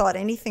 hasn't thought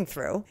anything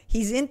through.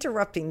 He's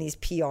interrupting these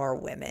PR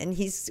women.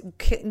 He's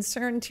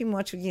concerned too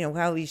much with,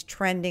 how he's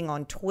trending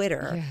on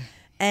Twitter. Yeah.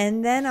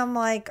 And then I'm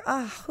like,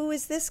 who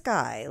is this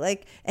guy?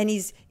 Like, and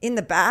he's in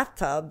the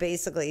bathtub,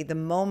 basically, the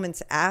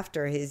moments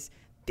after his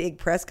big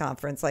press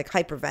conference, like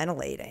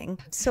hyperventilating.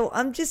 So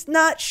I'm just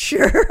not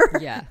sure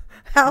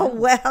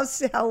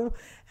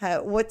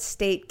what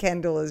state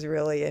Kendall is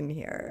really in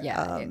here.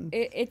 Yeah,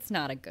 it's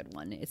not a good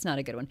one. It's not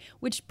a good one.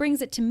 Which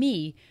brings it to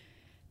me,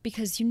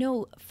 because, you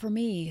know, for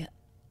me,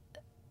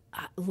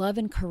 love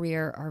and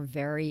career are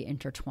very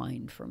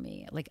intertwined for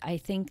me. Like, I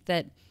think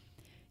that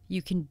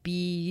you can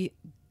be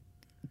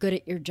good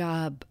at your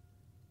job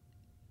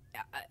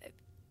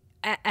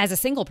as a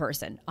single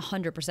person,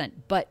 100%.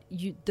 But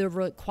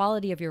the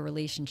quality of your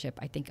relationship,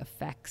 I think,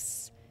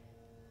 affects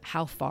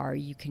how far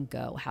you can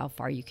go, how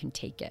far you can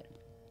take it.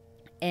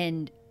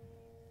 And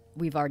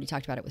we've already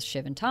talked about it with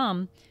Shiv and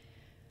Tom.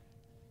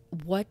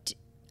 What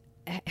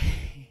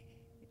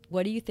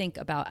do you think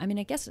about, I mean,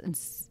 I guess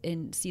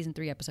in season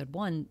 3, episode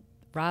 1,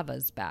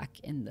 Rava's back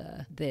in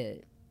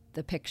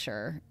the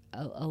picture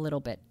a little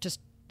bit, just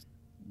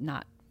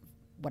not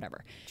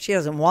whatever. She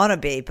doesn't want to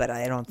be, but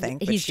I don't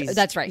think.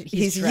 That's right.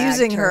 He's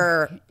using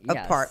her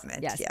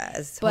apartment,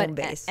 as home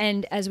base.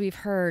 And as we've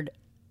heard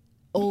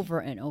over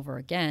and over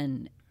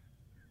again,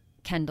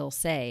 Kendall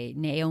say,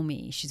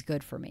 Naomi, she's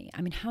good for me.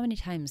 I mean, how many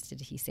times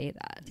did he say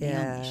that?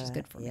 Naomi, she's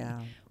good for me.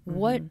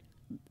 Mm-hmm.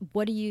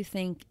 What do you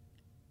think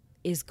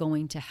is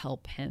going to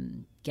help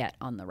him get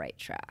on the right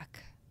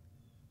track?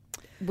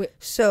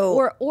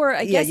 So, or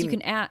I guess you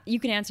can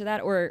answer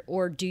that,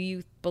 or do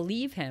you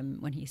believe him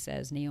when he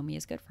says Naomi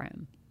is good for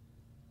him?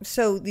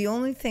 So the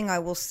only thing I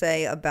will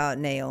say about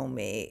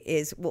Naomi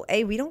is, well,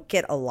 we don't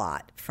get a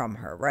lot from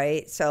her,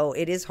 right? So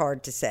it is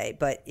hard to say,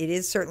 but it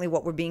is certainly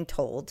what we're being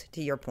told,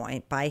 to your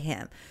point, by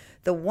him.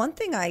 The one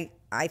thing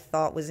I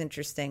thought was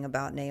interesting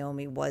about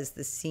Naomi was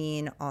the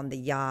scene on the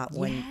yacht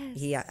when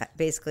he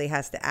basically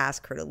has to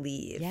ask her to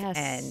leave. Yes,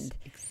 and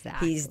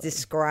exactly. He's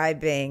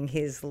describing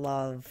his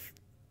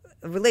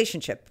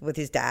relationship with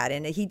his dad,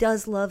 and he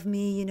does love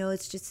me, you know,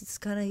 it's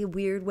kind of a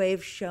weird way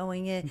of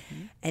showing it.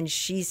 Mm-hmm. And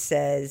she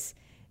says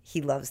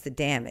he loves the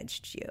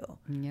damaged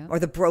you, or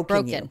the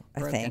broken you,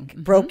 I think.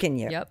 Mm-hmm. Broken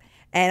you. Yep.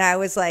 And I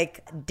was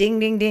like, ding,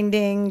 ding, ding,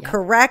 ding. Yep.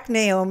 Correct,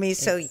 Naomi.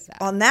 So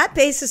on that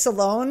basis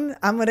alone,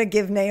 I'm going to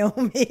give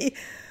Naomi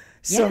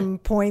some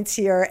points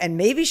here. And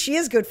maybe she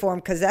is good for him,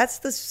 because that's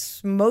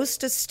the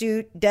most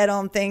astute,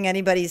 dead-on thing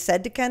anybody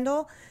said to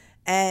Kendall.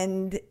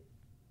 And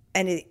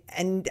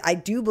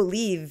I do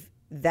believe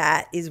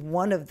that is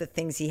one of the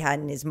things he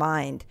had in his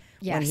mind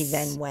when he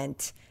then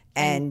went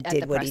and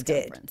did what he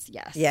did.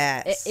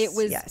 Yes. It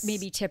was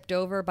maybe tipped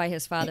over by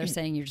his father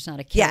saying you're just not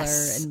a killer,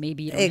 and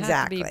maybe you don't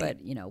have to be,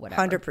 but you know,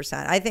 whatever.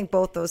 100%. I think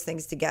both those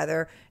things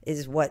together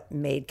is what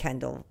made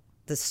Kendall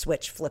the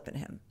switch flipping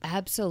him.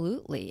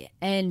 Absolutely.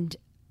 And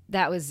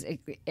that was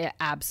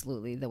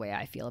absolutely the way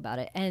I feel about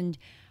it. And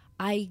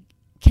I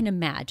can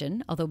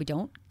imagine, although we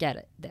don't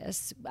get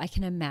this, I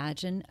can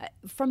imagine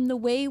from the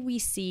way we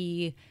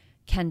see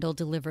Kendall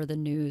deliver the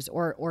news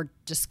or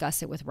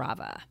discuss it with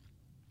Rava,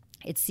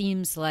 it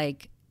seems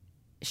like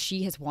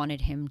she has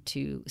wanted him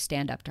to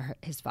stand up to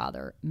his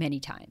father many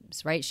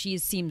times, right? She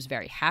seems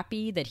very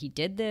happy that he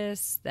did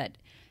this, that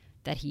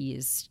he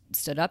has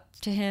stood up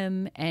to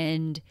him.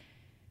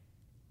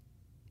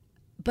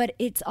 But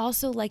it's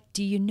also like,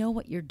 do you know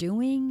what you're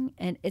doing?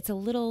 And it's a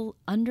little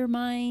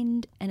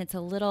undermined, and it's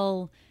a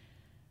little,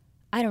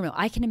 I don't know.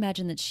 I can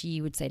imagine that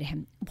she would say to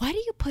him, why do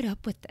you put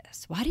up with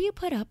this? Why do you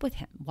put up with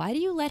him? Why do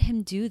you let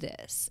him do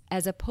this?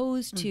 As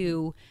opposed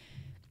to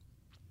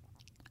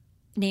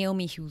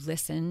Naomi, who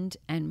listened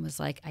and was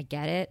like, I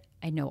get it.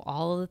 I know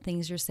all of the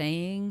things you're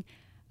saying.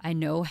 I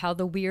know how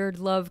the weird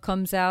love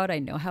comes out. I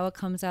know how it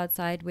comes out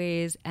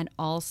sideways. And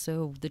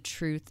also the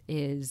truth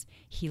is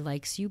he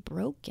likes you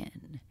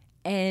broken.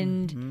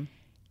 And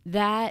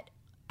that,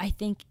 I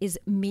think, is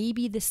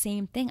maybe the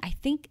same thing. I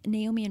think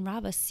Naomi and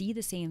Rava see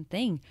the same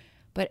thing,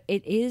 but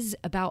it is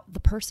about the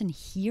person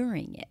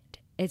hearing it.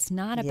 It's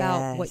not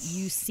about what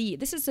you see.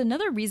 This is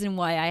another reason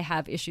why I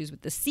have issues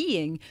with the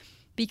seeing,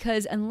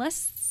 because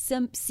unless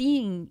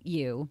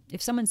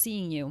if someone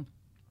seeing you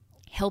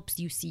helps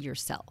you see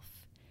yourself,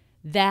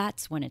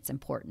 that's when it's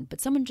important.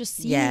 But someone just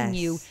seeing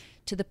you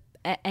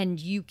and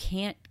you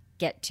can't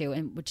get to,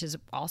 and which is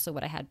also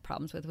what I had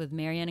problems with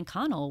Marianne and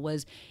Connell,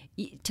 was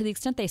to the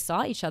extent they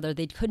saw each other,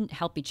 they couldn't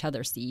help each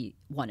other see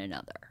one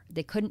another.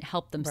 They couldn't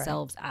help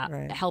themselves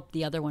help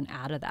the other one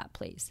out of that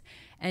place.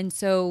 And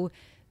so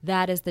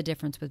that is the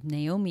difference with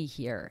Naomi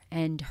here,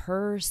 and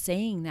her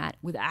saying that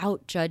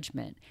without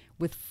judgment,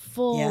 with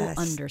full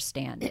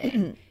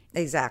understanding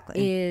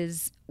exactly,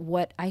 is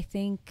what I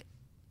think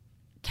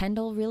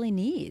Kendall really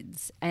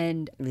needs.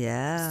 And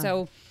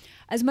so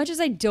as much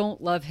as I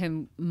don't love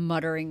him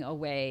muttering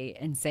away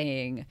and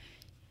saying,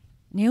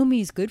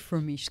 Naomi's good for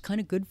me, she's kind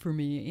of good for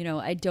me, you know,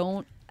 I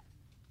don't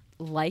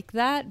like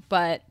that,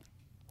 but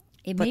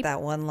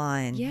that one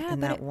line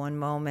in that one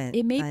moment,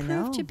 it may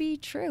prove to be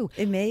true.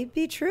 It may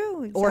be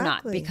true, exactly. Or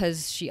not,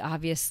 because she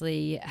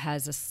obviously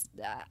has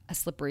a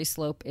slippery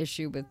slope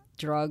issue with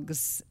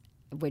drugs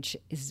which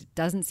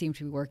doesn't seem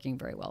to be working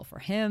very well for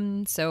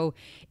him. So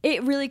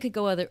it really could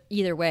go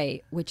either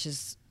way, which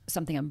is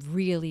something I'm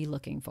really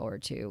looking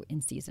forward to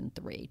in season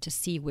 3 to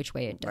see which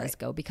way it does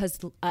go. Because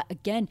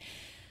again,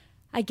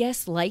 I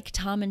guess like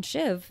Tom and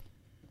Shiv,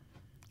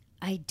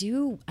 I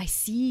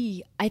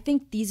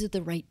think these are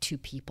the right two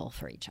people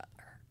for each other.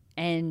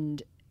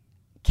 And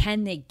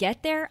can they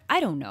get there? I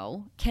don't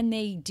know. Can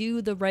they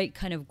do the right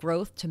kind of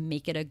growth to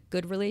make it a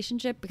good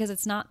relationship? Because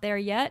it's not there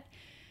yet.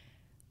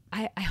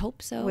 I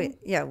hope so. I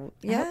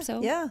hope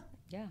so. Yeah.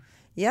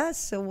 Yeah,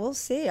 so we'll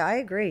see. I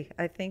agree.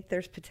 I think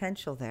there's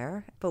potential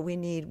there, but we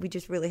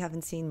just really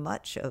haven't seen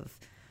much of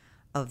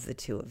the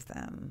two of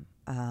them.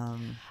 I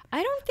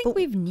don't think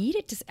we've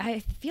needed to. I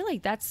feel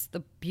like that's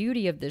the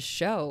beauty of this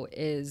show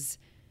is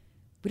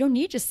we don't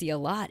need to see a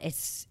lot.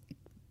 It's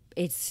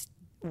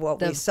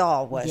what we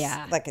saw was,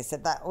 like I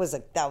said, that was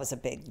a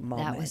big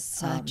moment. That was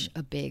such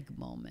a big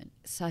moment.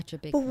 Such a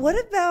big moment. But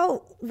what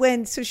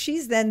about so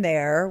she's then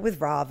there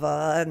with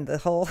Rava and the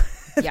whole,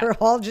 they're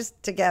all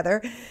just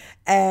together.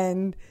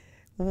 And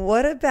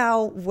what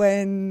about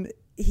when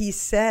he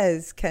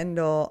says,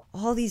 Kendall,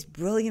 all these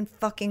brilliant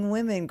fucking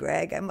women,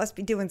 Greg, I must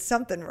be doing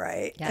something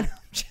right. Yeah. And I'm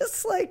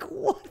just like,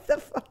 what the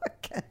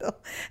fuck, Kendall?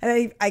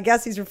 And I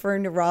guess he's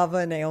referring to Rava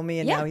and Naomi,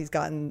 and now he's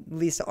gotten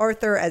Lisa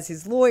Arthur as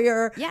his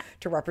lawyer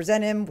to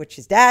represent him, which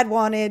his dad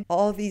wanted.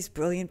 All these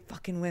brilliant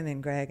fucking women,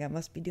 Greg, I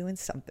must be doing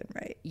something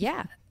right.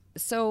 Yeah.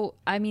 So,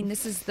 I mean,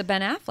 this is the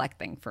Ben Affleck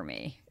thing for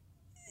me.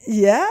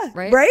 Yeah.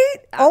 Right?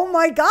 Oh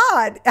my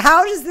God.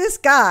 How does this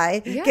guy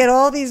get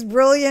all these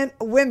brilliant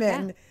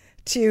women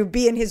to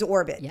be in his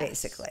orbit,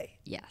 basically?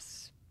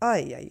 Yes.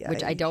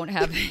 Which I don't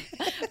have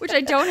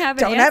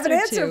an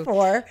answer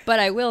for. But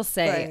I will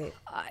say,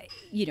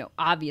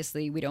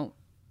 obviously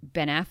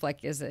Ben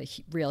Affleck is a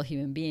real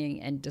human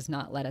being and does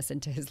not let us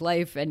into his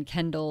life. And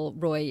Kendall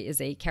Roy is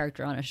a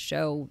character on a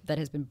show that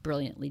has been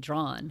brilliantly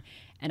drawn.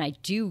 And I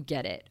do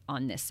get it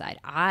on this side.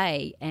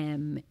 I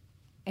am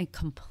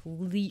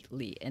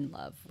completely in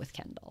love with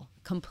Kendall.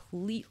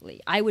 Completely.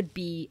 I would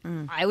be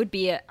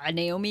a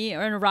Naomi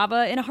or a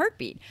Rava in a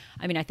heartbeat.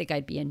 I mean, I think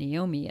I'd be a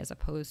Naomi as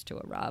opposed to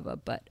a Rava,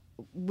 but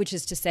which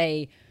is to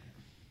say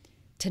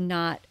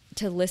to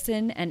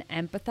listen and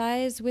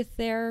empathize with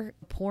their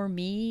poor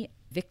me,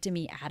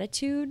 victim-y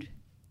attitude,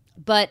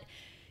 but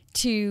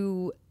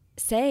to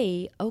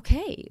say,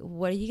 okay,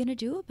 what are you going to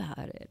do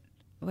about it?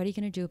 What are you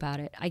going to do about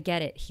it? I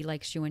get it. He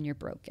likes you when you're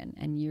broken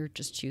and you're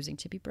just choosing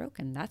to be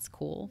broken. That's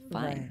cool.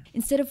 Fine. Right.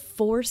 Instead of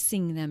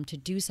forcing them to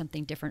do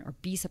something different or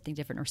be something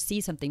different or see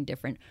something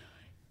different,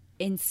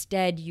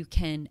 instead you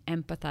can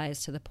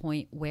empathize to the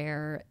point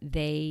where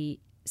they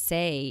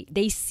see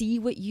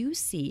what you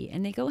see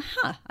and they go,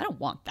 I don't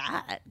want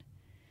that.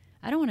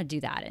 I don't want to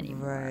do that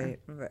anymore.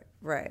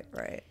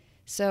 Right.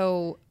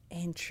 So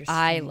interesting.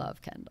 I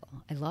love Kendall.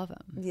 I love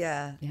him.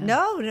 Yeah.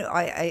 No,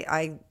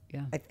 I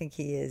think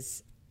he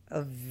is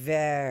a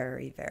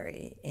very,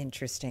 very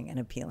interesting and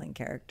appealing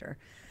character.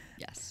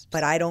 Yes.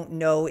 But I don't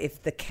know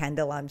if the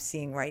Kendall I'm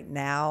seeing right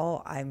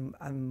now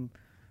I'm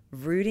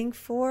rooting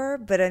for,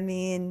 but I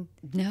mean,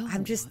 no.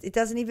 It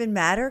doesn't even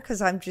matter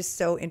because I'm just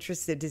so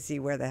interested to see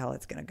where the hell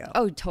it's going to go.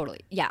 Oh, totally.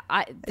 Yeah.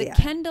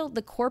 Kendall,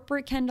 the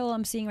corporate Kendall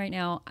I'm seeing right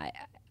now,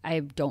 I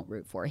don't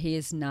root for. He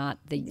is not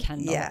the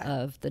Kendall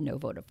of the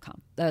vote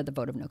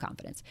of no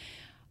confidence.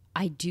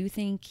 I do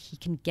think he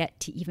can get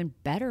to even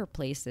better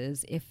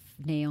places if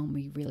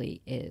Naomi really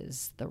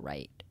is the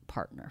right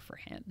partner for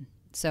him.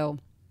 So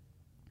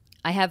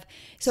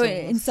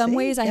in some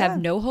ways I have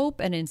no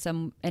hope, and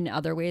in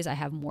other ways I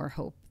have more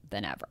hope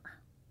than ever.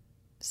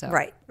 So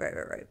right.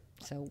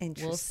 So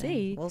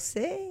we'll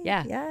see.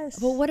 Yeah. Yes.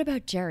 Well, what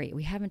about Jerry?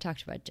 We haven't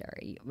talked about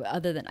Jerry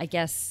other than, I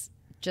guess,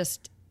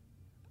 just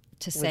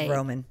to say with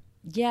Roman.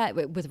 Yeah,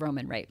 with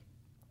Roman, right?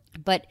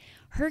 But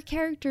her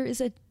character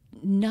is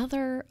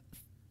another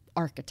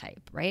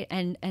archetype, right?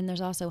 And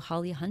there's also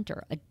Holly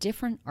Hunter, a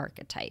different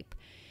archetype.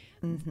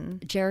 Mm-hmm.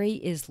 Jerry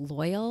is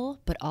loyal,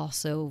 but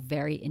also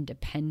very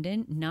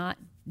independent, not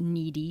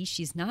needy.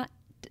 She's not,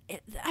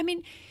 I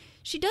mean,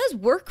 she does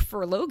work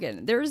for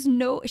Logan.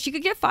 She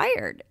could get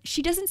fired.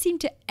 She doesn't seem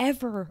to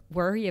ever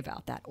worry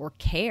about that or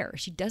care.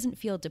 She doesn't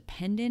feel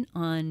dependent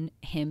on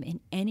him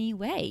in any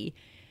way,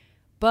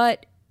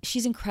 but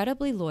she's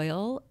incredibly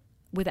loyal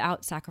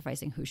without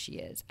sacrificing who she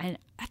is. And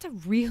that's a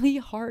really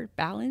hard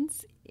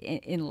balance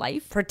in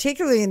life.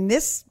 Particularly in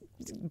this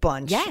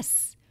bunch.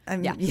 Yes.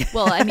 Yeah.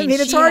 Well, I mean,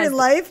 it's hard in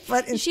life,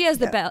 but she has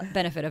the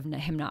benefit of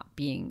him not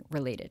being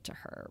related to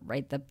her,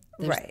 right?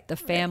 The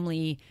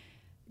family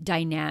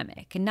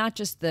dynamic, and not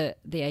just the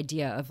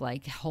idea of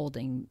like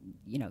holding,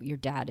 your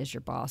dad as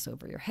your boss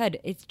over your head.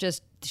 It's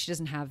just she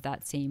doesn't have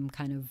that same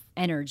kind of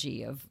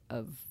energy of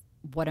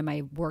what am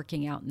I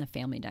working out in the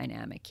family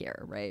dynamic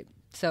here, right?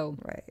 So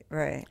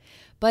right.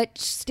 But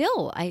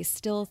still, I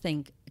still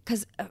think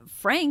because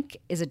Frank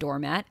is a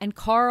doormat and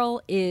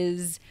Carl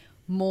is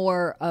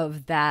more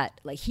of that.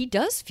 Like, he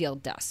does feel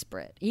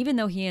desperate, even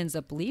though he ends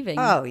up leaving.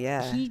 Oh,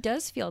 yeah. He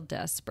does feel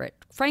desperate.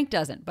 Frank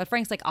doesn't, but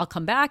Frank's like, I'll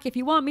come back if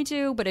you want me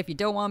to, but if you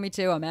don't want me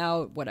to, I'm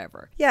out,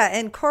 whatever. Yeah,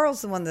 and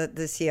Carl's the one, the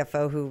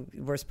CFO, who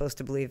we're supposed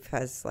to believe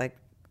has like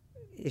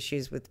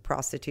issues with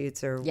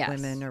prostitutes or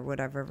women or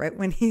whatever, right?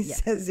 When he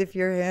says, if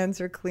your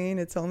hands are clean,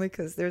 it's only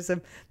because there's a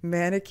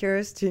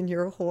manicurist in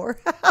your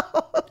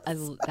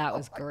whorehouse. That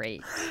was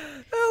great.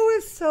 That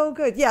was so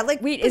good. Yeah,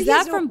 like, wait, is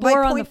that from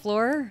Boar on the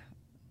Floor?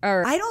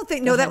 Or I don't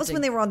think, no, that was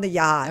when they were on the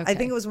yacht. Okay. I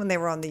think it was when they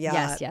were on the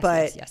yacht.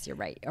 Yes, you're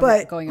right.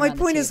 But my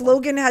point is,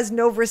 Logan has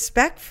no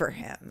respect for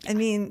him. I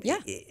mean,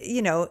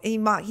 you know,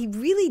 he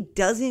really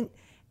doesn't.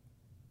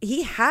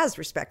 He has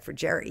respect for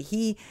Jerry.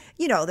 He,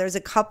 you know, there's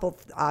a couple,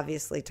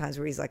 obviously, times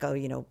where he's like, oh,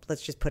 you know,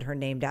 let's just put her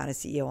name down as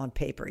CEO on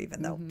paper,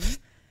 even though,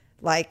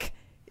 like,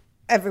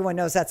 everyone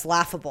knows that's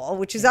laughable,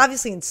 which is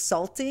obviously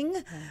insulting,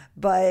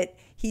 but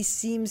he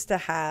seems to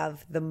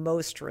have the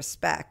most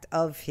respect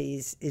of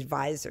his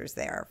advisors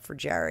there for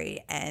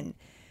Jerry. And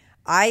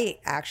I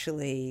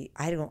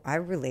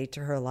relate to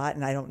her a lot,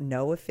 and I don't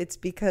know if it's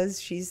because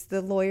she's the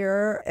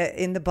lawyer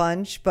in the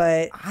bunch,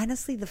 but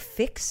honestly, the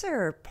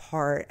fixer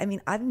part, I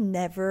mean, I've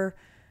never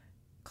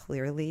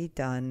clearly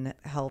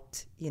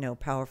helped, you know,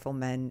 powerful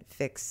men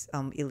fix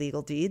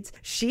illegal deeds.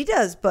 She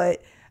does,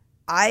 but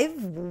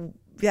I've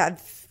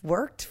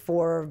worked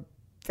for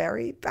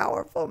very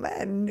powerful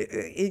men,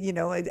 you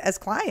know, as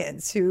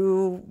clients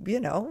who, you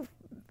know,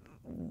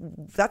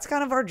 that's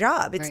kind of our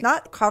job. It's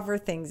not cover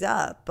things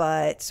up,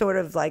 but sort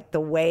of like the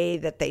way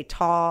that they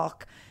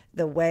talk,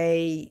 the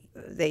way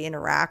they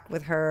interact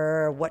with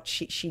her, what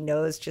she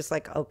knows, just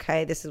like,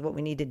 okay, this is what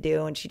we need to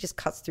do. And she just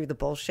cuts through the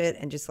bullshit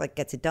and just like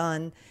gets it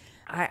done.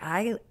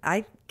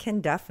 I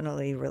can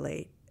definitely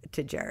relate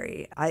to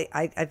Jerry.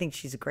 I think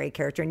she's a great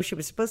character, and she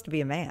was supposed to be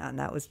a man.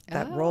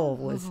 That role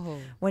was,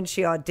 when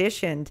she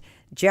auditioned,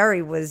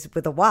 Jerry was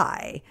with a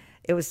Y.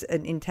 It was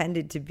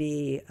intended to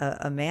be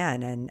a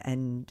man,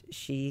 and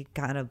she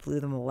kind of blew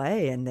them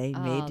away, and they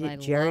made it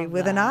Jerry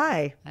with an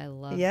I. I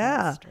love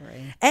that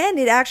story. And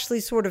it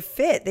actually sort of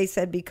fit. They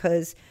said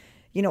because,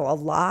 you know, a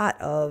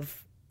lot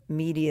of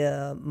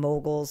media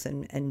moguls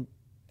and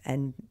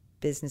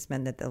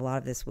businessmen that a lot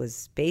of this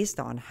was based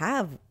on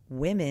have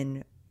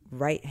women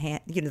right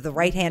hand, you know, the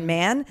right hand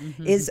man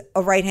is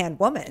a right hand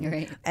woman.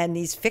 Right. And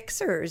these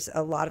fixers,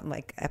 a lot of them,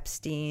 like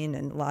Epstein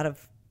and a lot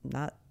of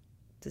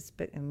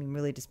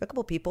really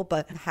despicable people,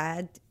 but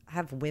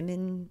have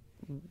women,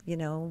 you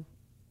know,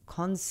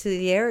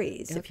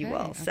 consiglieres, if you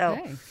will. So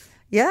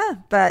yeah,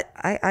 but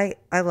I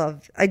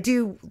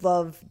do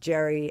love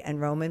Jerry and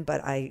Roman,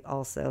 but I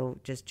also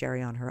just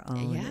Jerry on her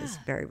own is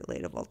very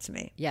relatable to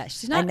me. Yeah,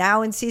 she's not. And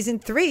now in season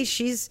 3,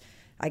 she's,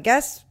 I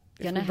guess,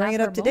 gonna bring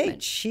it up to moment.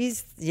 date.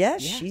 She's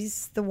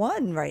the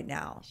one right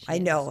now. I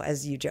know,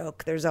 as you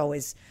joke, there's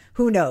always,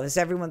 who knows?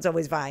 Everyone's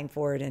always vying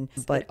for it,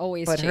 but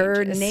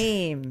her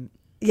name,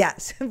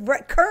 yes,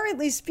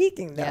 currently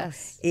speaking though,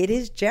 it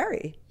is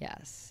Jerry.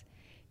 Yes,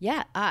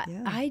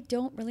 I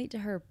don't relate to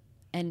her,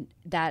 and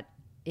that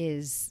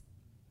is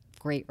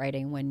great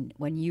writing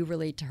when you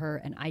relate to her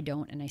and I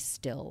don't, and I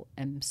still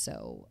am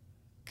so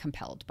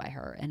compelled by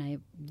her, and I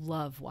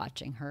love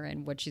watching her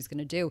and what she's going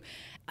to do.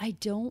 I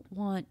don't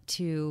want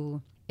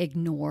to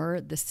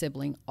ignore the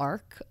sibling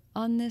arc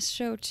on this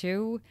show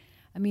too.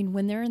 I mean,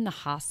 when they're in the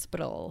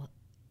hospital,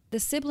 the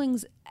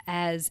siblings,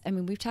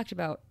 we've talked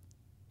about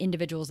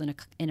individuals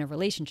in a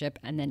relationship,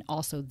 and then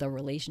also the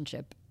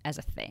relationship as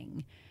a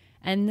thing.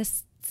 And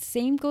this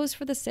same goes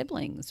for the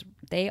siblings.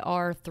 They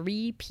are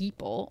 3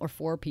 people or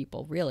 4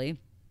 people really,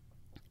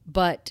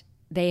 but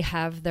they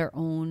have their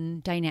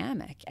own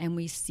dynamic, and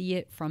we see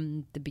it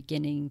from the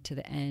beginning to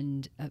the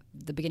end,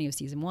 the beginning of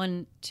season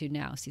 1 to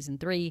now season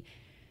 3.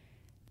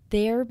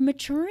 They're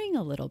maturing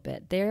a little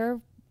bit. They're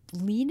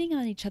leaning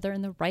on each other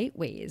in the right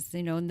ways.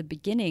 You know, in the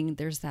beginning,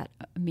 there's that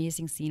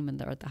amazing scene when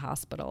they're at the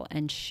hospital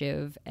and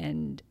Shiv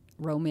and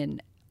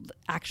Roman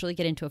actually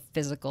get into a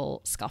physical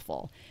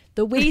scuffle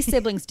the way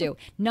siblings do,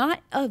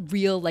 not a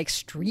real like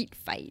street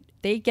fight.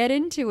 They get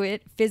into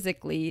it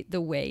physically the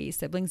way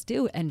siblings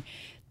do. And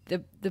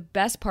the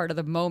best part of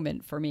the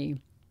moment for me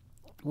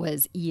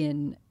was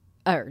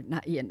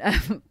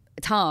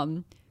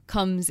Tom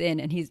comes in,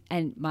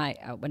 and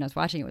when I was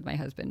watching it with my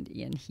husband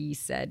Ian, he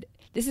said,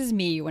 "This is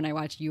me when I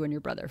watch you and your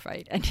brother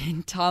fight."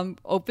 And Tom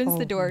opens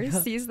the door,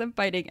 sees them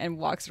fighting, and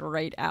walks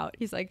right out.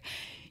 He's like,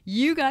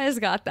 "You guys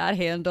got that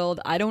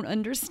handled. I don't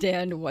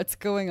understand what's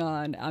going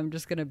on. I'm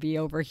just gonna be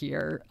over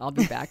here. I'll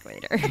be back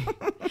later."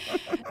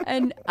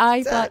 And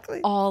I thought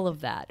all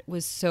of that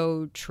was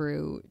so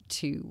true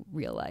to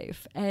real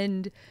life.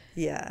 And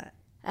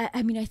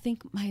I mean, I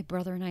think my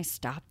brother and I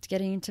stopped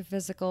getting into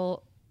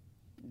physical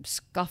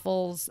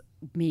scuffles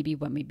maybe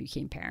when we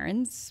became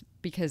parents,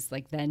 because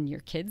like then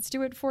your kids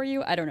do it for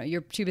you. I don't know,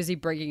 you're too busy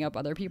breaking up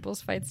other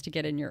people's fights to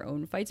get in your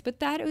own fights.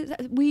 But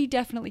we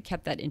definitely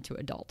kept that into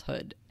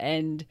adulthood,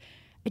 and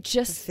It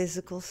just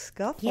physical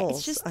scuffles. Yeah,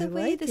 it's just the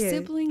way the it.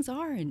 siblings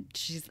are, and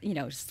she's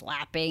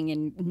slapping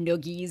and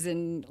noogies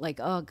and like,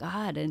 oh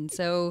God, and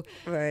so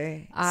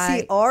right.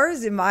 See,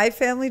 ours in my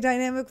family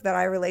dynamic that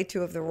I relate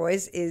to of the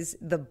Roys is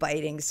the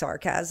biting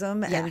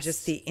sarcasm and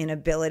just the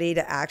inability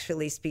to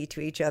actually speak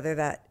to each other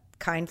that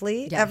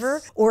kindly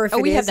ever, or if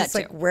it's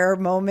like rare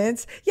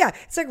moments. Yeah,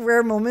 it's like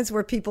rare moments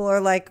where people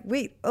are like,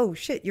 wait, oh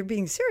shit, you're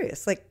being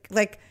serious,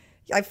 like.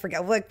 I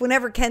forget, like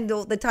whenever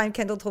Kendall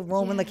told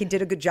Roman like he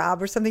did a good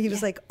job or something, he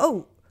was like,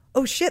 oh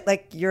shit,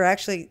 like you're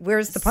actually,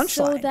 where's the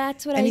punchline? So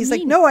that's what and he's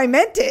mean. Like, no, I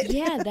meant it.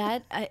 Yeah,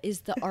 that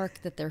is the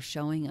arc that they're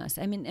showing us.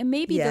 I mean, and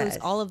maybe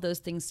all of those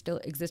things still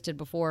existed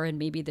before, and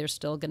maybe they're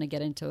still going to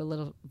get into a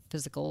little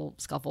physical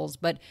scuffles,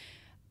 but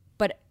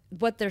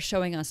what they're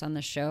showing us on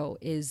the show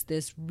is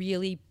this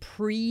really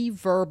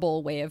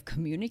pre-verbal way of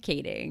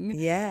communicating.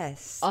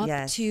 Yes.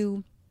 Up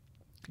to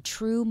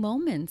true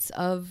moments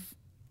of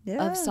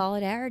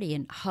solidarity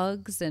and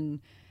hugs, and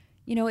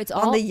it's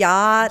all on the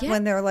yacht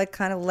when they're like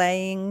kind of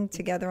laying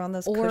together on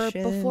those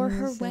cushions, or before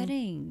her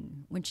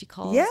wedding when she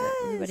calls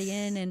everybody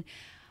in, and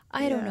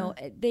I don't know,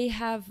 they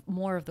have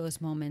more of those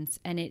moments,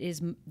 and it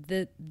is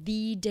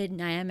the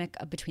dynamic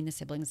between the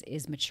siblings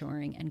is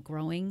maturing and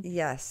growing.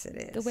 Yes, it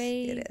is the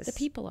way the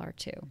people are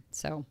too.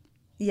 So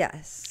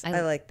yes,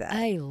 I like that.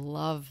 I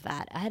love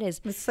that.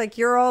 It's like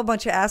you're all a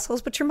bunch of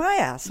assholes, but you're my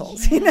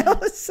assholes,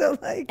 So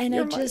like, and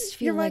I just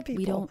feel like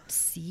we don't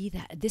see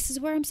that. This is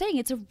where I'm saying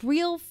it's a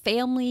real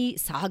family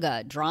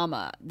saga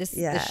drama. The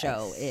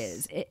show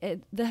is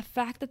the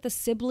fact that the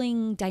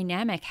sibling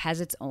dynamic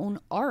has its own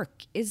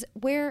arc is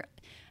where.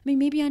 I mean,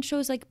 maybe on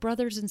shows like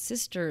Brothers and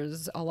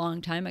Sisters a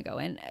long time ago,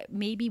 and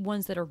maybe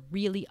ones that are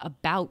really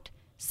about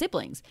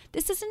siblings.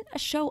 This isn't a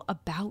show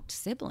about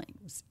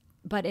siblings,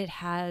 but it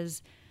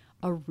has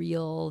a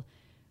real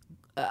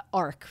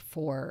arc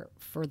for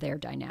their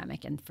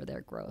dynamic and for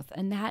their growth.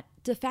 And that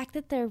the fact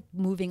that they're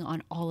moving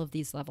on all of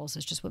these levels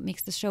is just what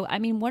makes the show, I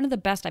mean, one of the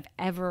best I've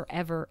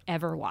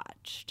ever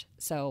watched.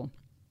 So,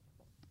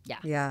 yeah.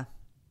 Yeah.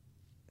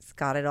 It's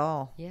got it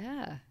all.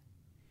 Yeah.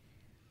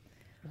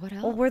 What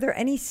else? Well, were there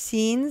any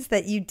scenes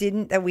that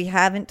we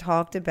haven't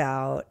talked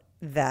about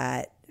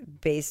that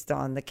based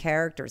on the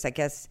characters? I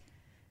guess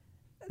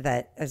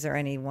is there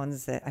any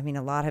ones that, I mean,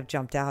 a lot have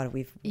jumped out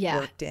we've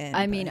worked in.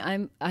 I mean,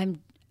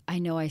 I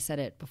know I said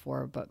it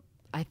before, but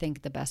I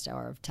think the best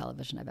hour of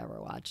television I've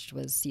ever watched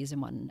was season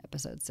 1,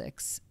 episode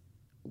 6,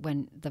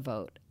 when the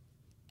vote.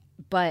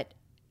 But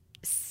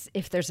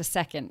if there's a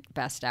second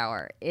best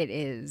hour, it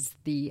is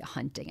the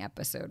hunting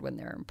episode when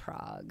they're in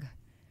Prague.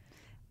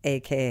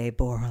 AKA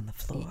Bore on the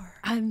Floor.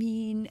 I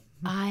mean,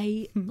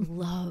 I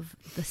love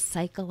the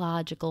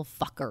psychological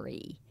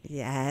fuckery.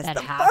 Yes, that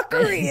the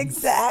happens. Fuckery,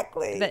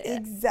 exactly.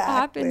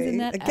 Happens in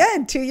that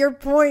again, to your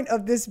point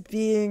of this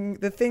being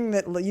the thing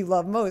that you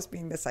love most,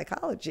 being the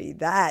psychology,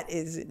 that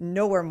is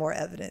nowhere more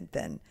evident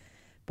than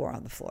Bore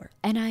on the Floor.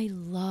 And I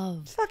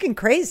love... It's fucking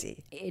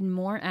crazy. In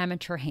more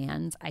amateur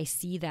hands, I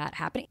see that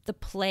happening. The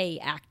play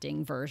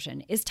acting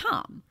version is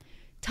Tom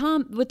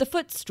with the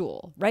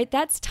footstool, right?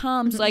 That's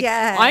Tom's like,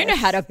 I know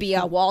how to be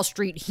a Wall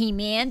Street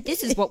He-Man.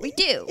 This is what we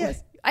do.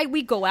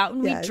 We go out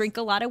and we drink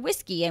a lot of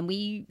whiskey and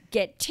we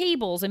get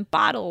tables and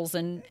bottles,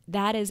 and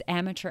that is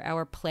amateur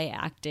hour play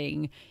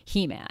acting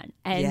He-Man.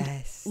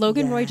 And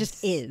Logan Roy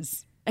just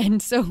is.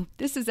 And so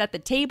this is at the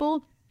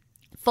table,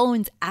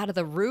 phones out of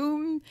the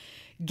room,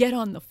 get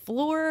on the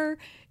floor,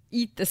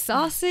 eat the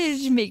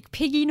sausage, make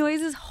piggy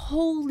noises.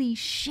 Holy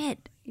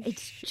shit.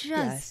 It's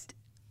just...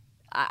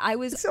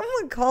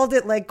 Someone called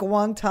it like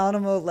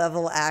Guantanamo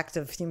level act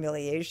of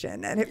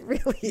humiliation, and it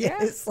really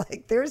is.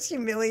 Like, there's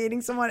humiliating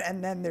someone,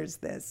 and then there's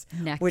this,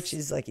 which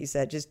is, like you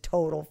said, just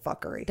total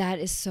fuckery. That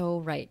is so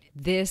right.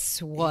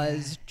 This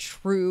was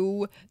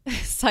true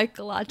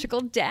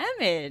psychological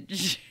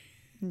damage.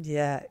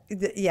 Yeah.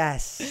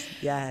 Yes.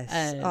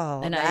 And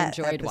I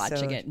enjoyed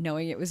watching it,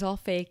 knowing it was all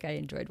fake. I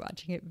enjoyed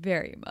watching it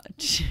very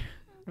much.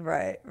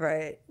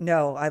 Right.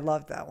 No, I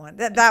love that one.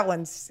 That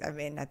one's, I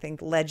mean, I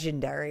think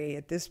legendary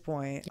at this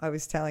point. I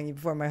was telling you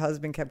before, my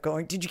husband kept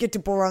going, did you get to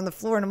Bore on the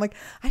Floor? And I'm like,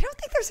 I don't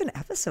think there's an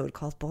episode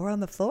called Bore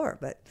on the Floor,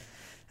 but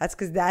that's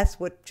because that's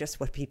what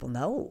people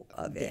know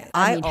of it. Yeah.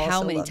 I mean,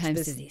 how many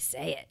times does he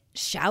say it?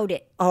 Shout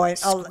it.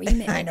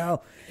 Scream it. I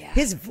know. Yeah.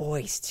 His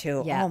voice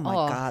too. Yeah. Oh my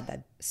God,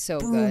 that so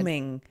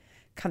booming, good.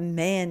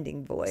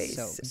 Commanding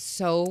voice.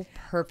 So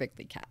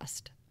perfectly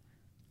cast.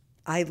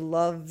 I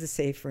love the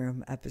safe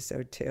room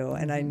episode too.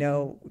 And I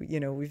know,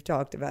 we've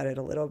talked about it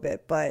a little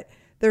bit, but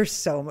there's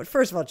so much.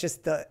 First of all,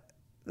 just the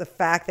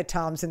fact that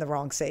Tom's in the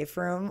wrong safe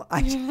room.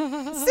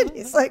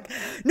 He's like,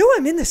 no,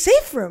 I'm in the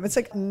safe room. It's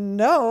like,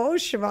 no.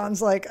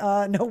 Siobhan's like,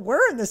 no,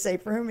 we're in the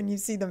safe room. And you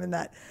see them in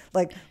that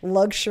like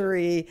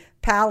luxury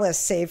palace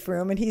safe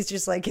room. And he's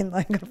just like in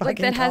like a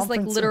fucking that has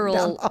like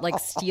literal like hall.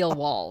 steel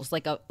walls,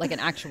 like an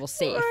actual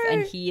safe. Right.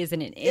 And he is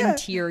in an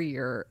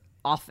interior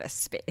office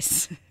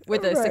space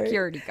with a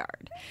security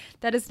guard.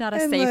 That is not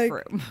a safe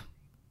room.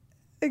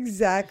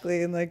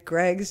 Exactly. And like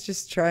Greg's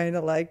just trying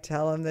to like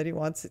tell him that he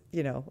wants,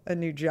 a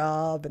new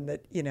job and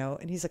that,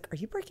 and he's like, are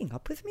you breaking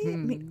up with me? I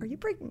mean, are you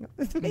breaking up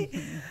with me?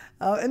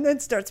 And then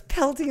starts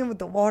pelting him with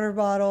the water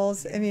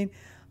bottles. I mean,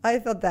 I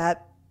thought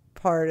that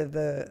part of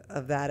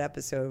that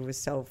episode was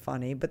so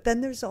funny. But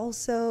then there's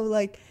also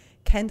like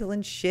Kendall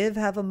and Shiv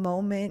have a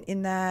moment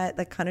in that,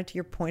 like kind of to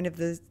your point of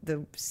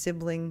the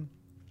sibling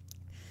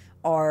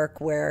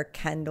arc where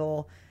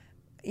Kendall,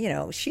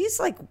 she's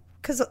like,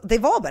 because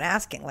they've all been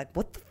asking, like,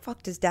 what the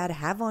fuck does dad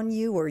have on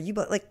you? Or you,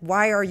 like,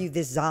 why are you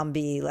this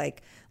zombie,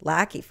 like,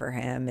 lackey for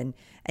him? And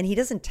he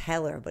doesn't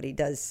tell her, but he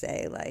does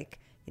say, like,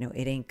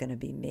 it ain't going to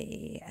be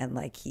me. And,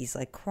 like, he's,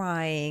 like,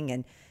 crying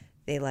and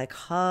they, like,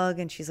 hug.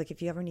 And she's like,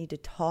 if you ever need to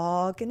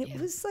talk. And it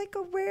was, like,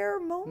 a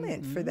rare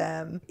moment for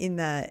them in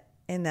that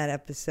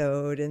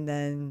episode. And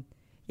then,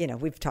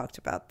 we've talked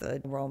about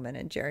the Roman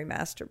and Jerry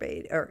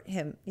masturbate, or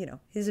him,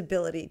 his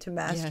ability to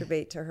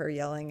masturbate to her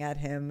yelling at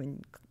him,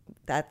 and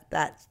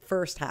that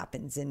first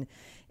happens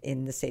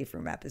in the safe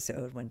room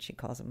episode when she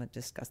calls him a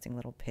disgusting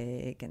little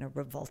pig and a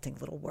revolting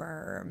little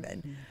worm.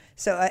 And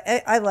so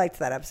I liked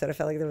that episode. I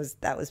felt like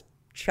that was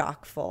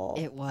chock full.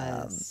 It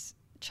was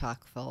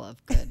chock full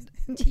of good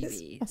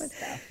TV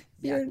stuff.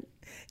 Yeah.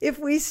 If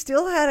we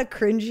still had a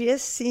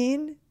cringiest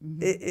scene,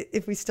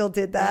 if we still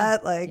did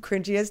that, like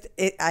cringiest,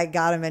 I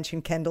gotta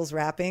mention Kendall's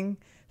rapping,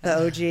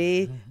 the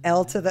OG,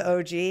 L to the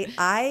OG.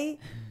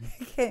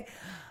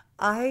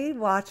 I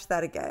watched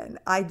that again.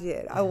 I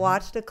did. I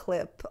watched a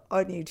clip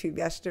on YouTube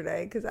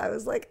yesterday because I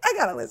was like, I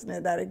got to listen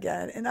to that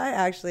again. And I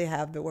actually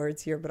have the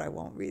words here, but I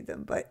won't read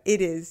them. But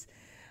it is,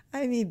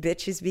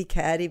 bitches be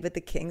catty, but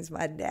the king's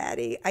my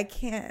daddy. I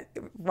can't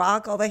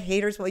rock all the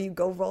haters while you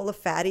go roll a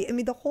fatty.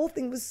 The the whole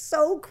thing was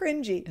so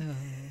cringy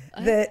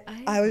that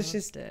I was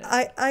just,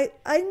 I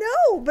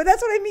know, but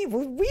that's what I mean.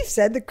 Well, we've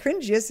said the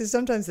cringiest is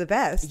sometimes the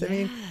best.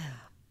 Yeah.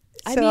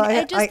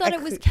 I just thought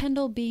it was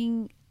Kendall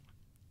being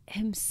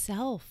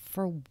himself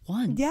for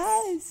once.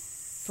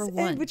 Yes. For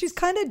once. Which is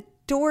kind of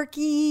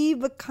dorky,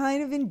 but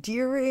kind of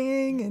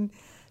endearing. And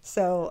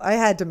so I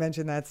had to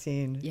mention that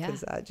scene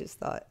because I just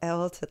thought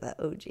L to the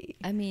OG.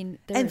 And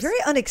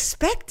very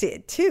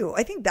unexpected too.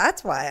 I think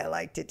that's why I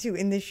liked it too.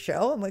 In this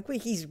show, I'm like,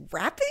 wait, he's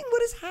rapping?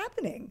 What is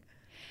happening?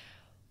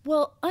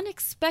 Well,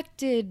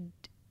 unexpected.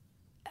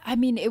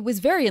 It was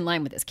very in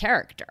line with his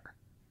character.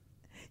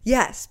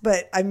 Yes,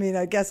 but I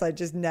guess I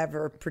just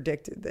never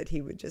predicted that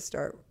he would just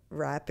start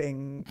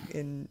rapping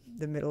in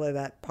the middle of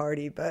that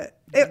party.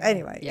 But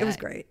anyway, it was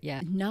great.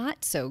 Yeah.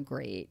 Not so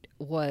great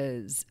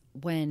was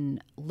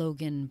when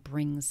Logan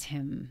brings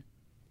him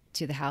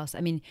to the house.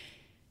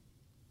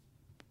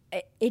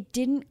 It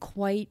didn't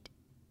quite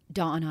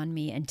dawn on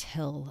me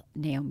until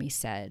Naomi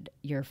said,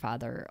 your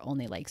father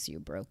only likes you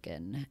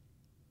broken.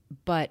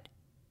 But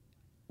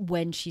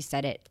when she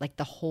said it, like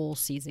the whole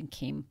season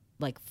came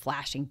like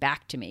flashing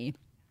back to me.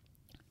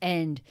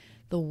 And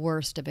the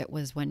worst of it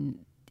was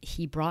when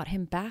he brought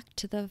him back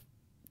to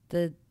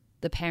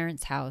the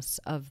parents' house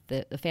of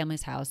the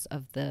family's house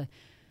of the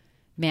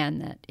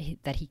man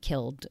that he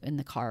killed in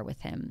the car with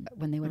him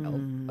when they went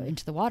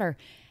into the water,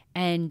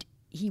 and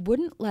he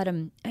wouldn't let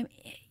him.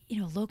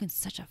 Logan's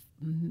such a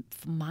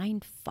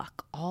mind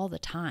fuck all the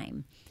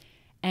time,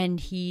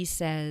 and he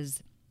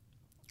says,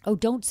 "Oh,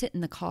 don't sit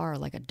in the car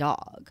like a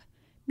dog."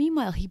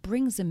 Meanwhile, he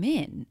brings him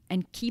in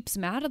and keeps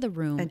him out of the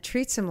room and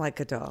treats him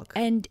like a dog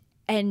and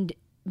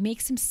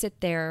makes him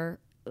sit there,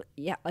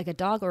 like a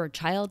dog or a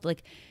child.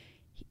 Like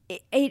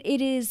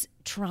it is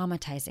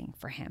traumatizing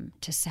for him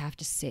to have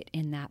to sit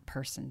in that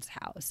person's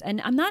house.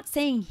 And I'm not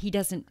saying he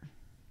doesn't.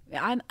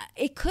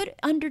 It could,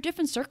 under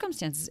different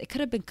circumstances, it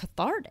could have been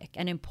cathartic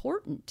and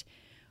important,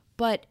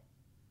 but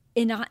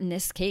not in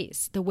this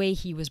case. The way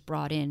he was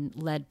brought in,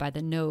 led by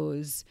the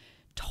nose,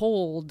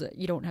 told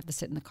you don't have to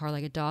sit in the car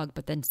like a dog,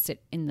 but then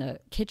sit in the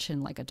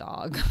kitchen like a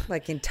dog,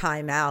 like in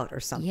timeout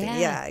or something.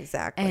 Yeah,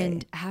 exactly.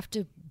 And have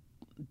to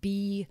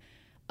be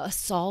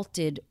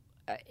assaulted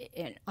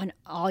on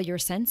all your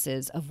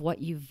senses of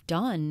what you've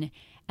done.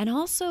 And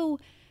also,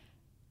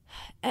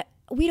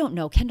 we don't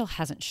know. Kendall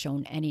hasn't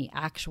shown any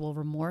actual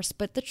remorse,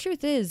 but the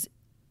truth is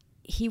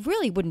he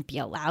really wouldn't be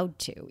allowed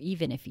to,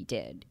 even if he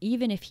did,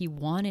 even if he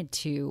wanted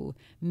to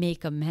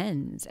make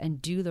amends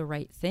and do the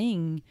right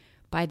thing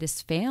by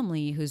this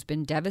family who's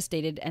been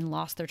devastated and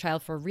lost their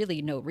child for really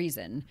no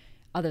reason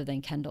other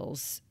than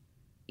Kendall's,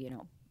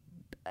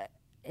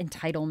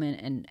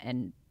 entitlement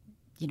and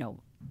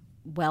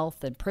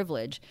wealth and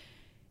privilege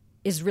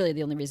is really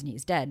the only reason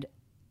he's dead.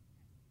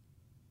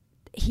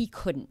 He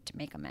couldn't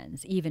make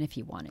amends, even if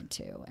he wanted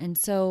to. And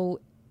so,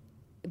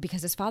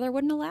 because his father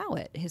wouldn't allow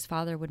it.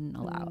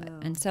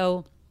 And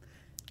so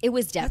it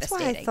was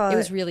devastating. It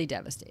was really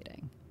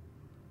devastating.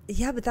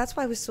 Yeah, but that's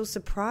why I was so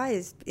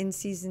surprised in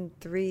season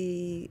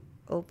 3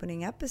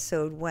 opening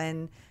episode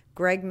when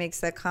Greg makes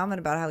that comment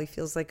about how he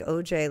feels like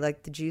OJ,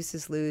 like the juice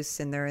is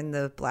loose and they're in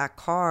the black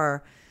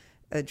car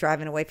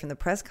driving away from the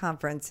press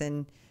conference.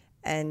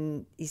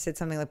 And he said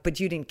something like,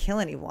 but you didn't kill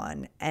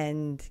anyone.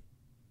 And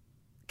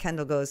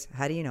Kendall goes,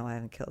 "How do you know I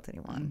haven't killed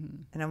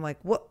anyone?" And I'm like,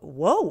 "What?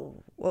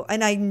 Whoa!"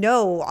 And I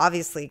know,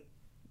 obviously,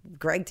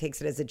 Greg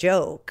takes it as a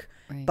joke,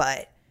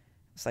 but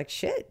it's like,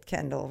 "Shit,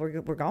 Kendall, we're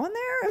going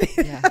there." I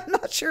mean, I'm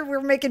not sure we're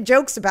making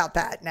jokes about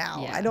that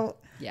now. I don't.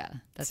 Yeah,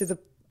 that's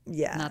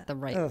not the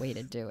right way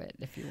to do it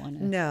if you want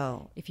to.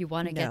 No, if you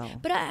want to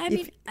get. But I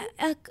mean,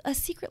 a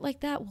secret like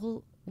that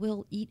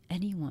will eat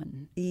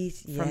anyone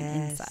from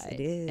inside.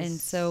 It is. And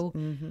so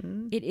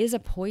it is a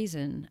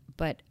poison,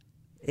 but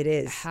it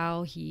is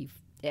how he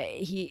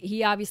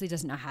obviously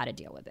doesn't know how to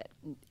deal with it,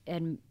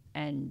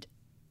 and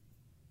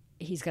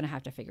he's going to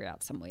have to figure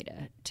out some way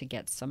to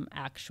get some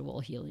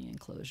actual healing and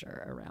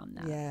closure around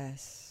that.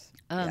 Yes.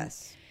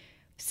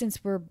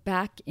 Since we're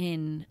back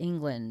in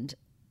England,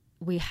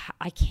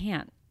 I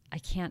can't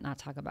not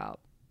talk about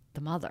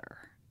the mother.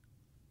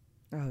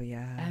 Oh,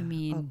 yeah. I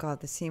mean... Oh,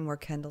 God, the scene where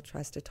Kendall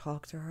tries to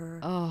talk to her.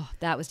 Oh,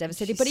 that was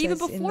devastating. But even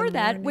before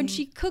that, when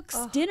she cooks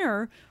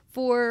dinner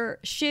for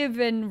Shiv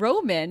and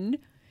Roman,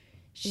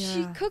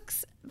 she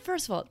cooks...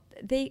 First of all,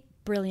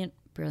 brilliant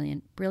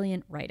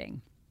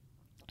writing.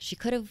 She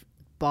could have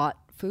bought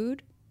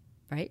food,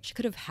 right? She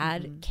could have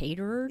had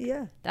catered.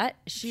 Yeah.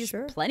 She's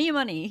plenty of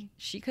money.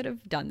 She could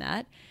have done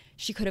that.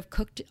 She could have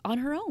cooked on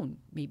her own.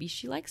 Maybe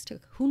she likes to.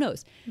 Who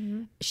knows?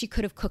 She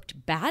could have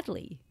cooked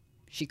badly.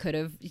 She could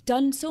have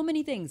done so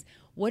many things.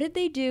 What did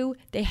they do?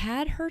 They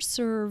had her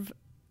serve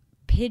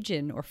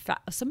pigeon or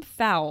some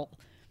fowl.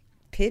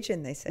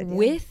 Pigeon, they said.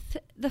 With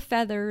the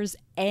feathers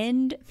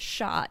and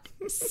shot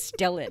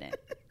still in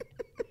it.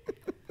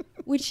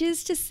 Which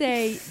is to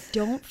say,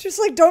 don't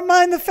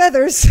mind the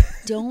feathers.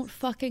 Don't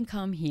fucking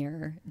come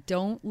here.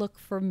 Don't look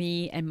for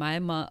me and my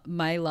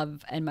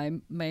love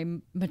and my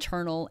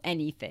maternal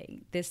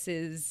anything. This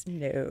is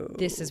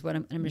what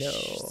I'm going to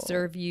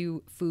serve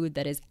you food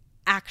that is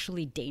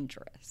actually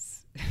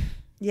dangerous.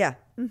 Yeah.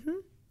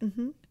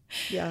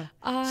 Yeah.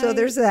 So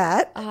there's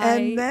that.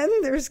 And then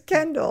there's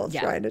Kendall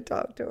trying to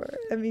talk to her.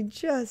 I mean,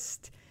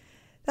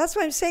 that's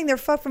why I'm saying they're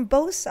fucked from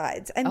both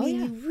sides. I mean,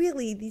 you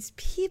really, these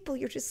people,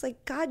 you're just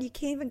like, God, you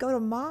can't even go to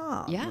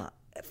mom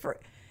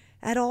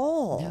at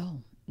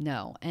all.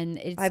 No. And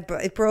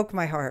it broke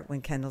my heart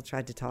when Kendall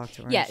tried to talk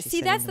to her. Yeah,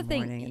 see, that's the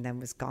thing. And then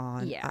was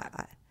gone. Yeah.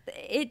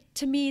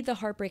 To me, the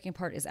heartbreaking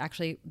part is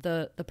actually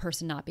the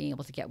person not being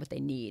able to get what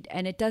they need.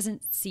 And it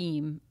doesn't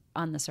seem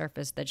on the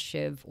surface that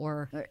Shiv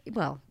or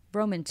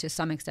Roman to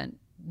some extent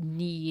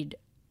need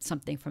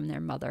something from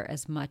their mother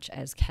as much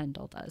as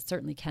Kendall does.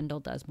 Certainly Kendall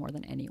does more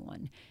than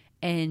anyone.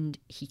 And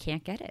he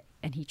can't get it.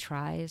 And he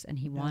tries, and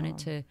he wanted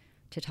to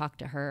talk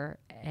to her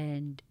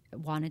and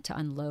wanted to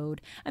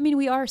unload. I mean,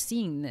 we are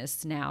seeing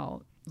this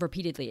now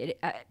repeatedly.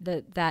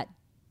 That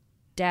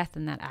death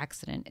and that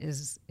accident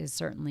is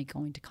certainly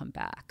going to come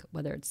back,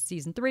 whether it's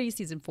season 3,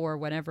 season 4,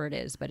 whatever it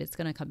is, but it's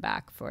going to come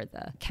back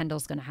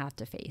Kendall's going to have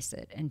to face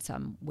it in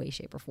some way,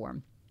 shape, or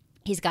form.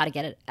 He's got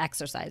to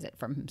exercise it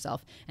from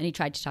himself. And he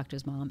tried to talk to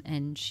his mom,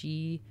 and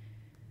she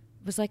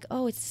was like,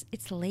 "Oh, it's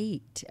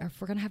late. Or if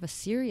we're going to have a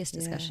serious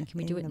discussion, can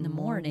we do it in the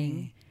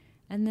morning?"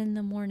 And then in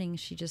the morning,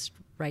 she just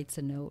writes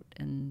a note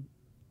and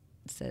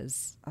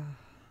says,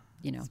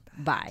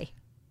 bye.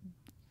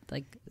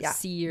 Like,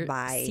 see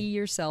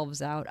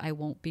yourselves out. I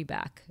won't be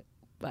back.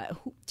 But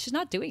she's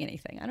not doing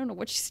anything. I don't know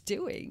what she's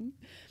doing.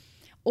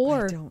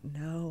 I don't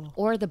know.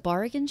 Or the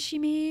bargain she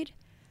made.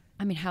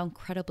 I mean, how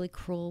incredibly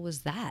cruel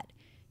was that?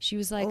 She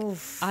was like,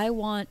 Oof.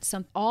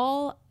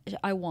 all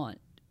I want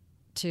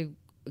to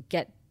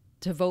get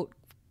to vote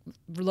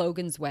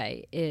Logan's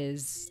way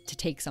is to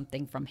take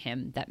something from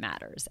him that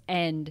matters.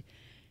 And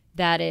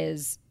that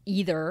is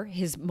either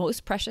his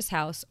most precious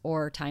house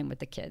or time with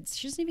the kids.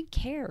 She doesn't even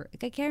care.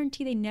 Like, I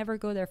guarantee they never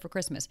go there for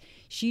Christmas.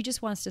 She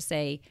just wants to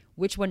say,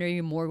 which one are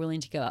you more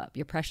willing to give up,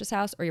 your precious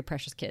house or your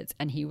precious kids?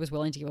 And he was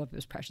willing to give up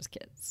his precious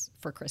kids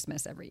for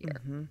Christmas every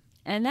year. Mm-hmm.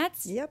 And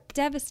that's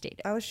devastating.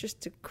 I was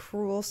just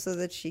cruel so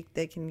that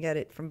they can get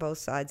it from both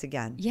sides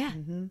again. Yeah.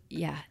 Mm-hmm.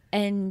 Yeah.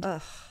 And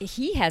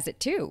he has it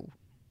too,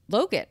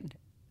 Logan.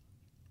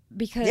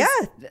 Because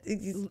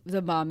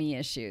the mommy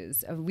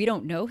issues. We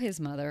don't know his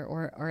mother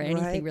or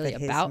anything really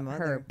about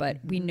her, but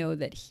we know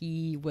that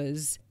he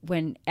was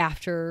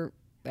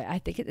I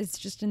think it's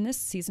just in this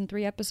season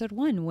 3, episode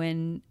 1,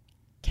 when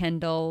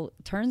Kendall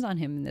turns on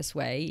him in this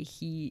way.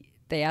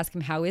 They ask him,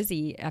 how is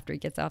he, after he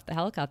gets off the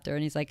helicopter,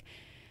 and he's like,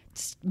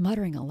 just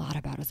muttering a lot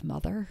about his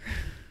mother.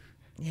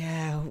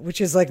 Yeah,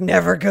 which is like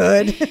never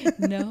good.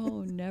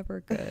 No, never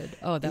good.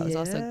 Oh, that was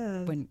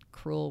also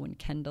cruel when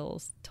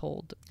Kendall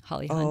told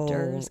Holly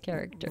Hunter's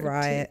character to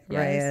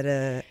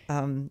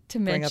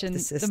mention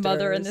the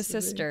mother and the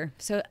sister.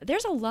 So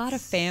there's a lot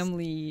of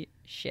family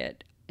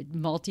shit,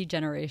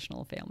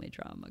 multi-generational family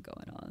drama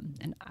going on,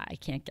 and I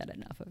can't get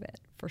enough of it,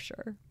 for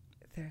sure.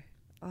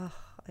 I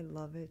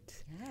love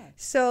it. Yeah.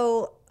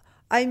 So,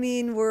 I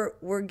mean,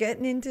 we're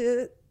getting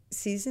into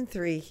season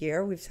 3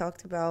 here. We've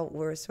talked about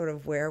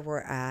where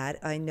we're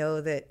at. I know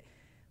that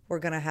we're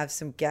going to have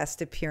some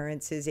guest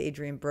appearances.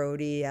 Adrian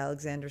Brody,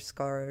 Alexander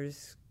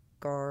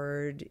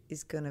Skarsgård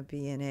is going to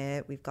be in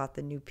it. We've got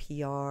the new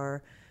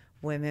PR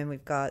women.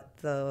 We've got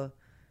the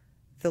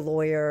the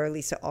lawyer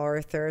Lisa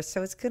Arthur.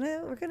 So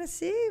we're gonna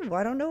see.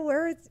 I don't know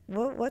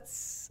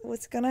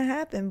what's gonna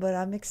happen, but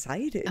I'm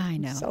excited. I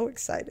know. I'm so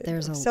excited.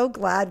 I'm so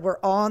glad we're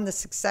on the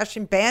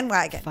Succession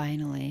bandwagon.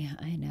 Finally,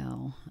 I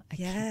know.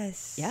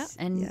 Yes. Yeah,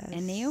 and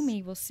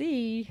Naomi, we'll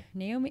see.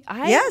 Naomi.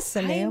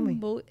 Naomi.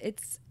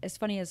 It's as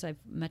funny as I've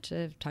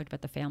talked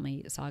about the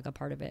family saga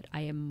part of it.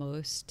 I am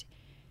most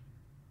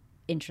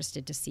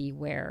interested to see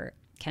where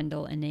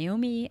Kendall and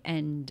Naomi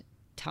and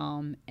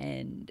Tom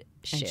and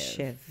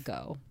Shiv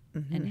go,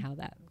 and how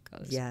that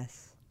goes.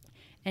 Yes.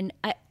 And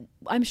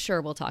I'm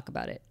sure we'll talk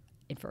about it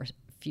in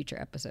future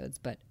episodes,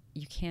 but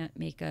you can't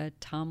make a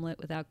Tomlet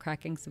without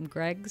cracking some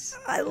Gregs.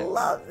 I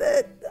love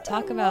it.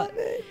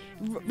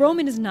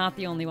 Roman is not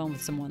the only one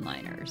with some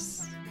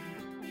one-liners.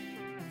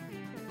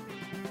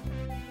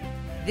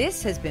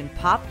 This has been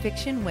Pop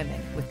Fiction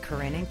Women with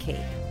Corinne and Kate.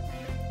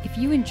 If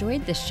you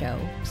enjoyed this show,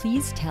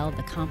 please tell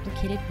the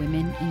complicated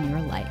women in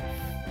your life.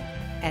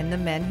 And the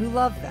men who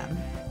love them.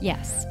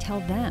 Yes, tell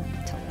them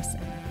to listen.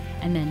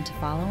 And then to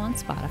follow on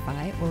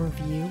Spotify or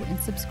review and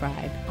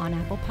subscribe on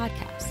Apple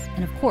Podcasts.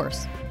 And of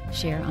course,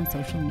 share on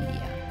social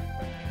media.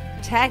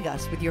 Tag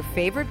us with your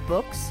favorite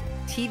books,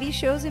 TV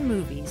shows, and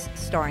movies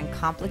starring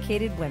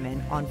complicated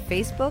women on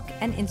Facebook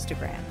and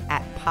Instagram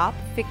at Pop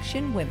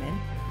Fiction Women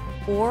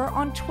or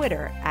on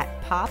Twitter at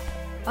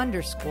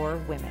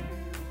 @pop_women.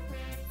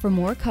 For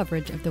more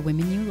coverage of the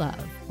women you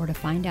love or to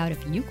find out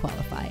if you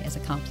qualify as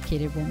a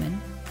complicated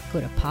woman,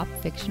 go to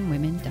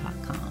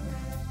popfictionwomen.com.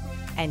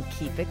 And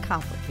keep it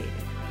complicated.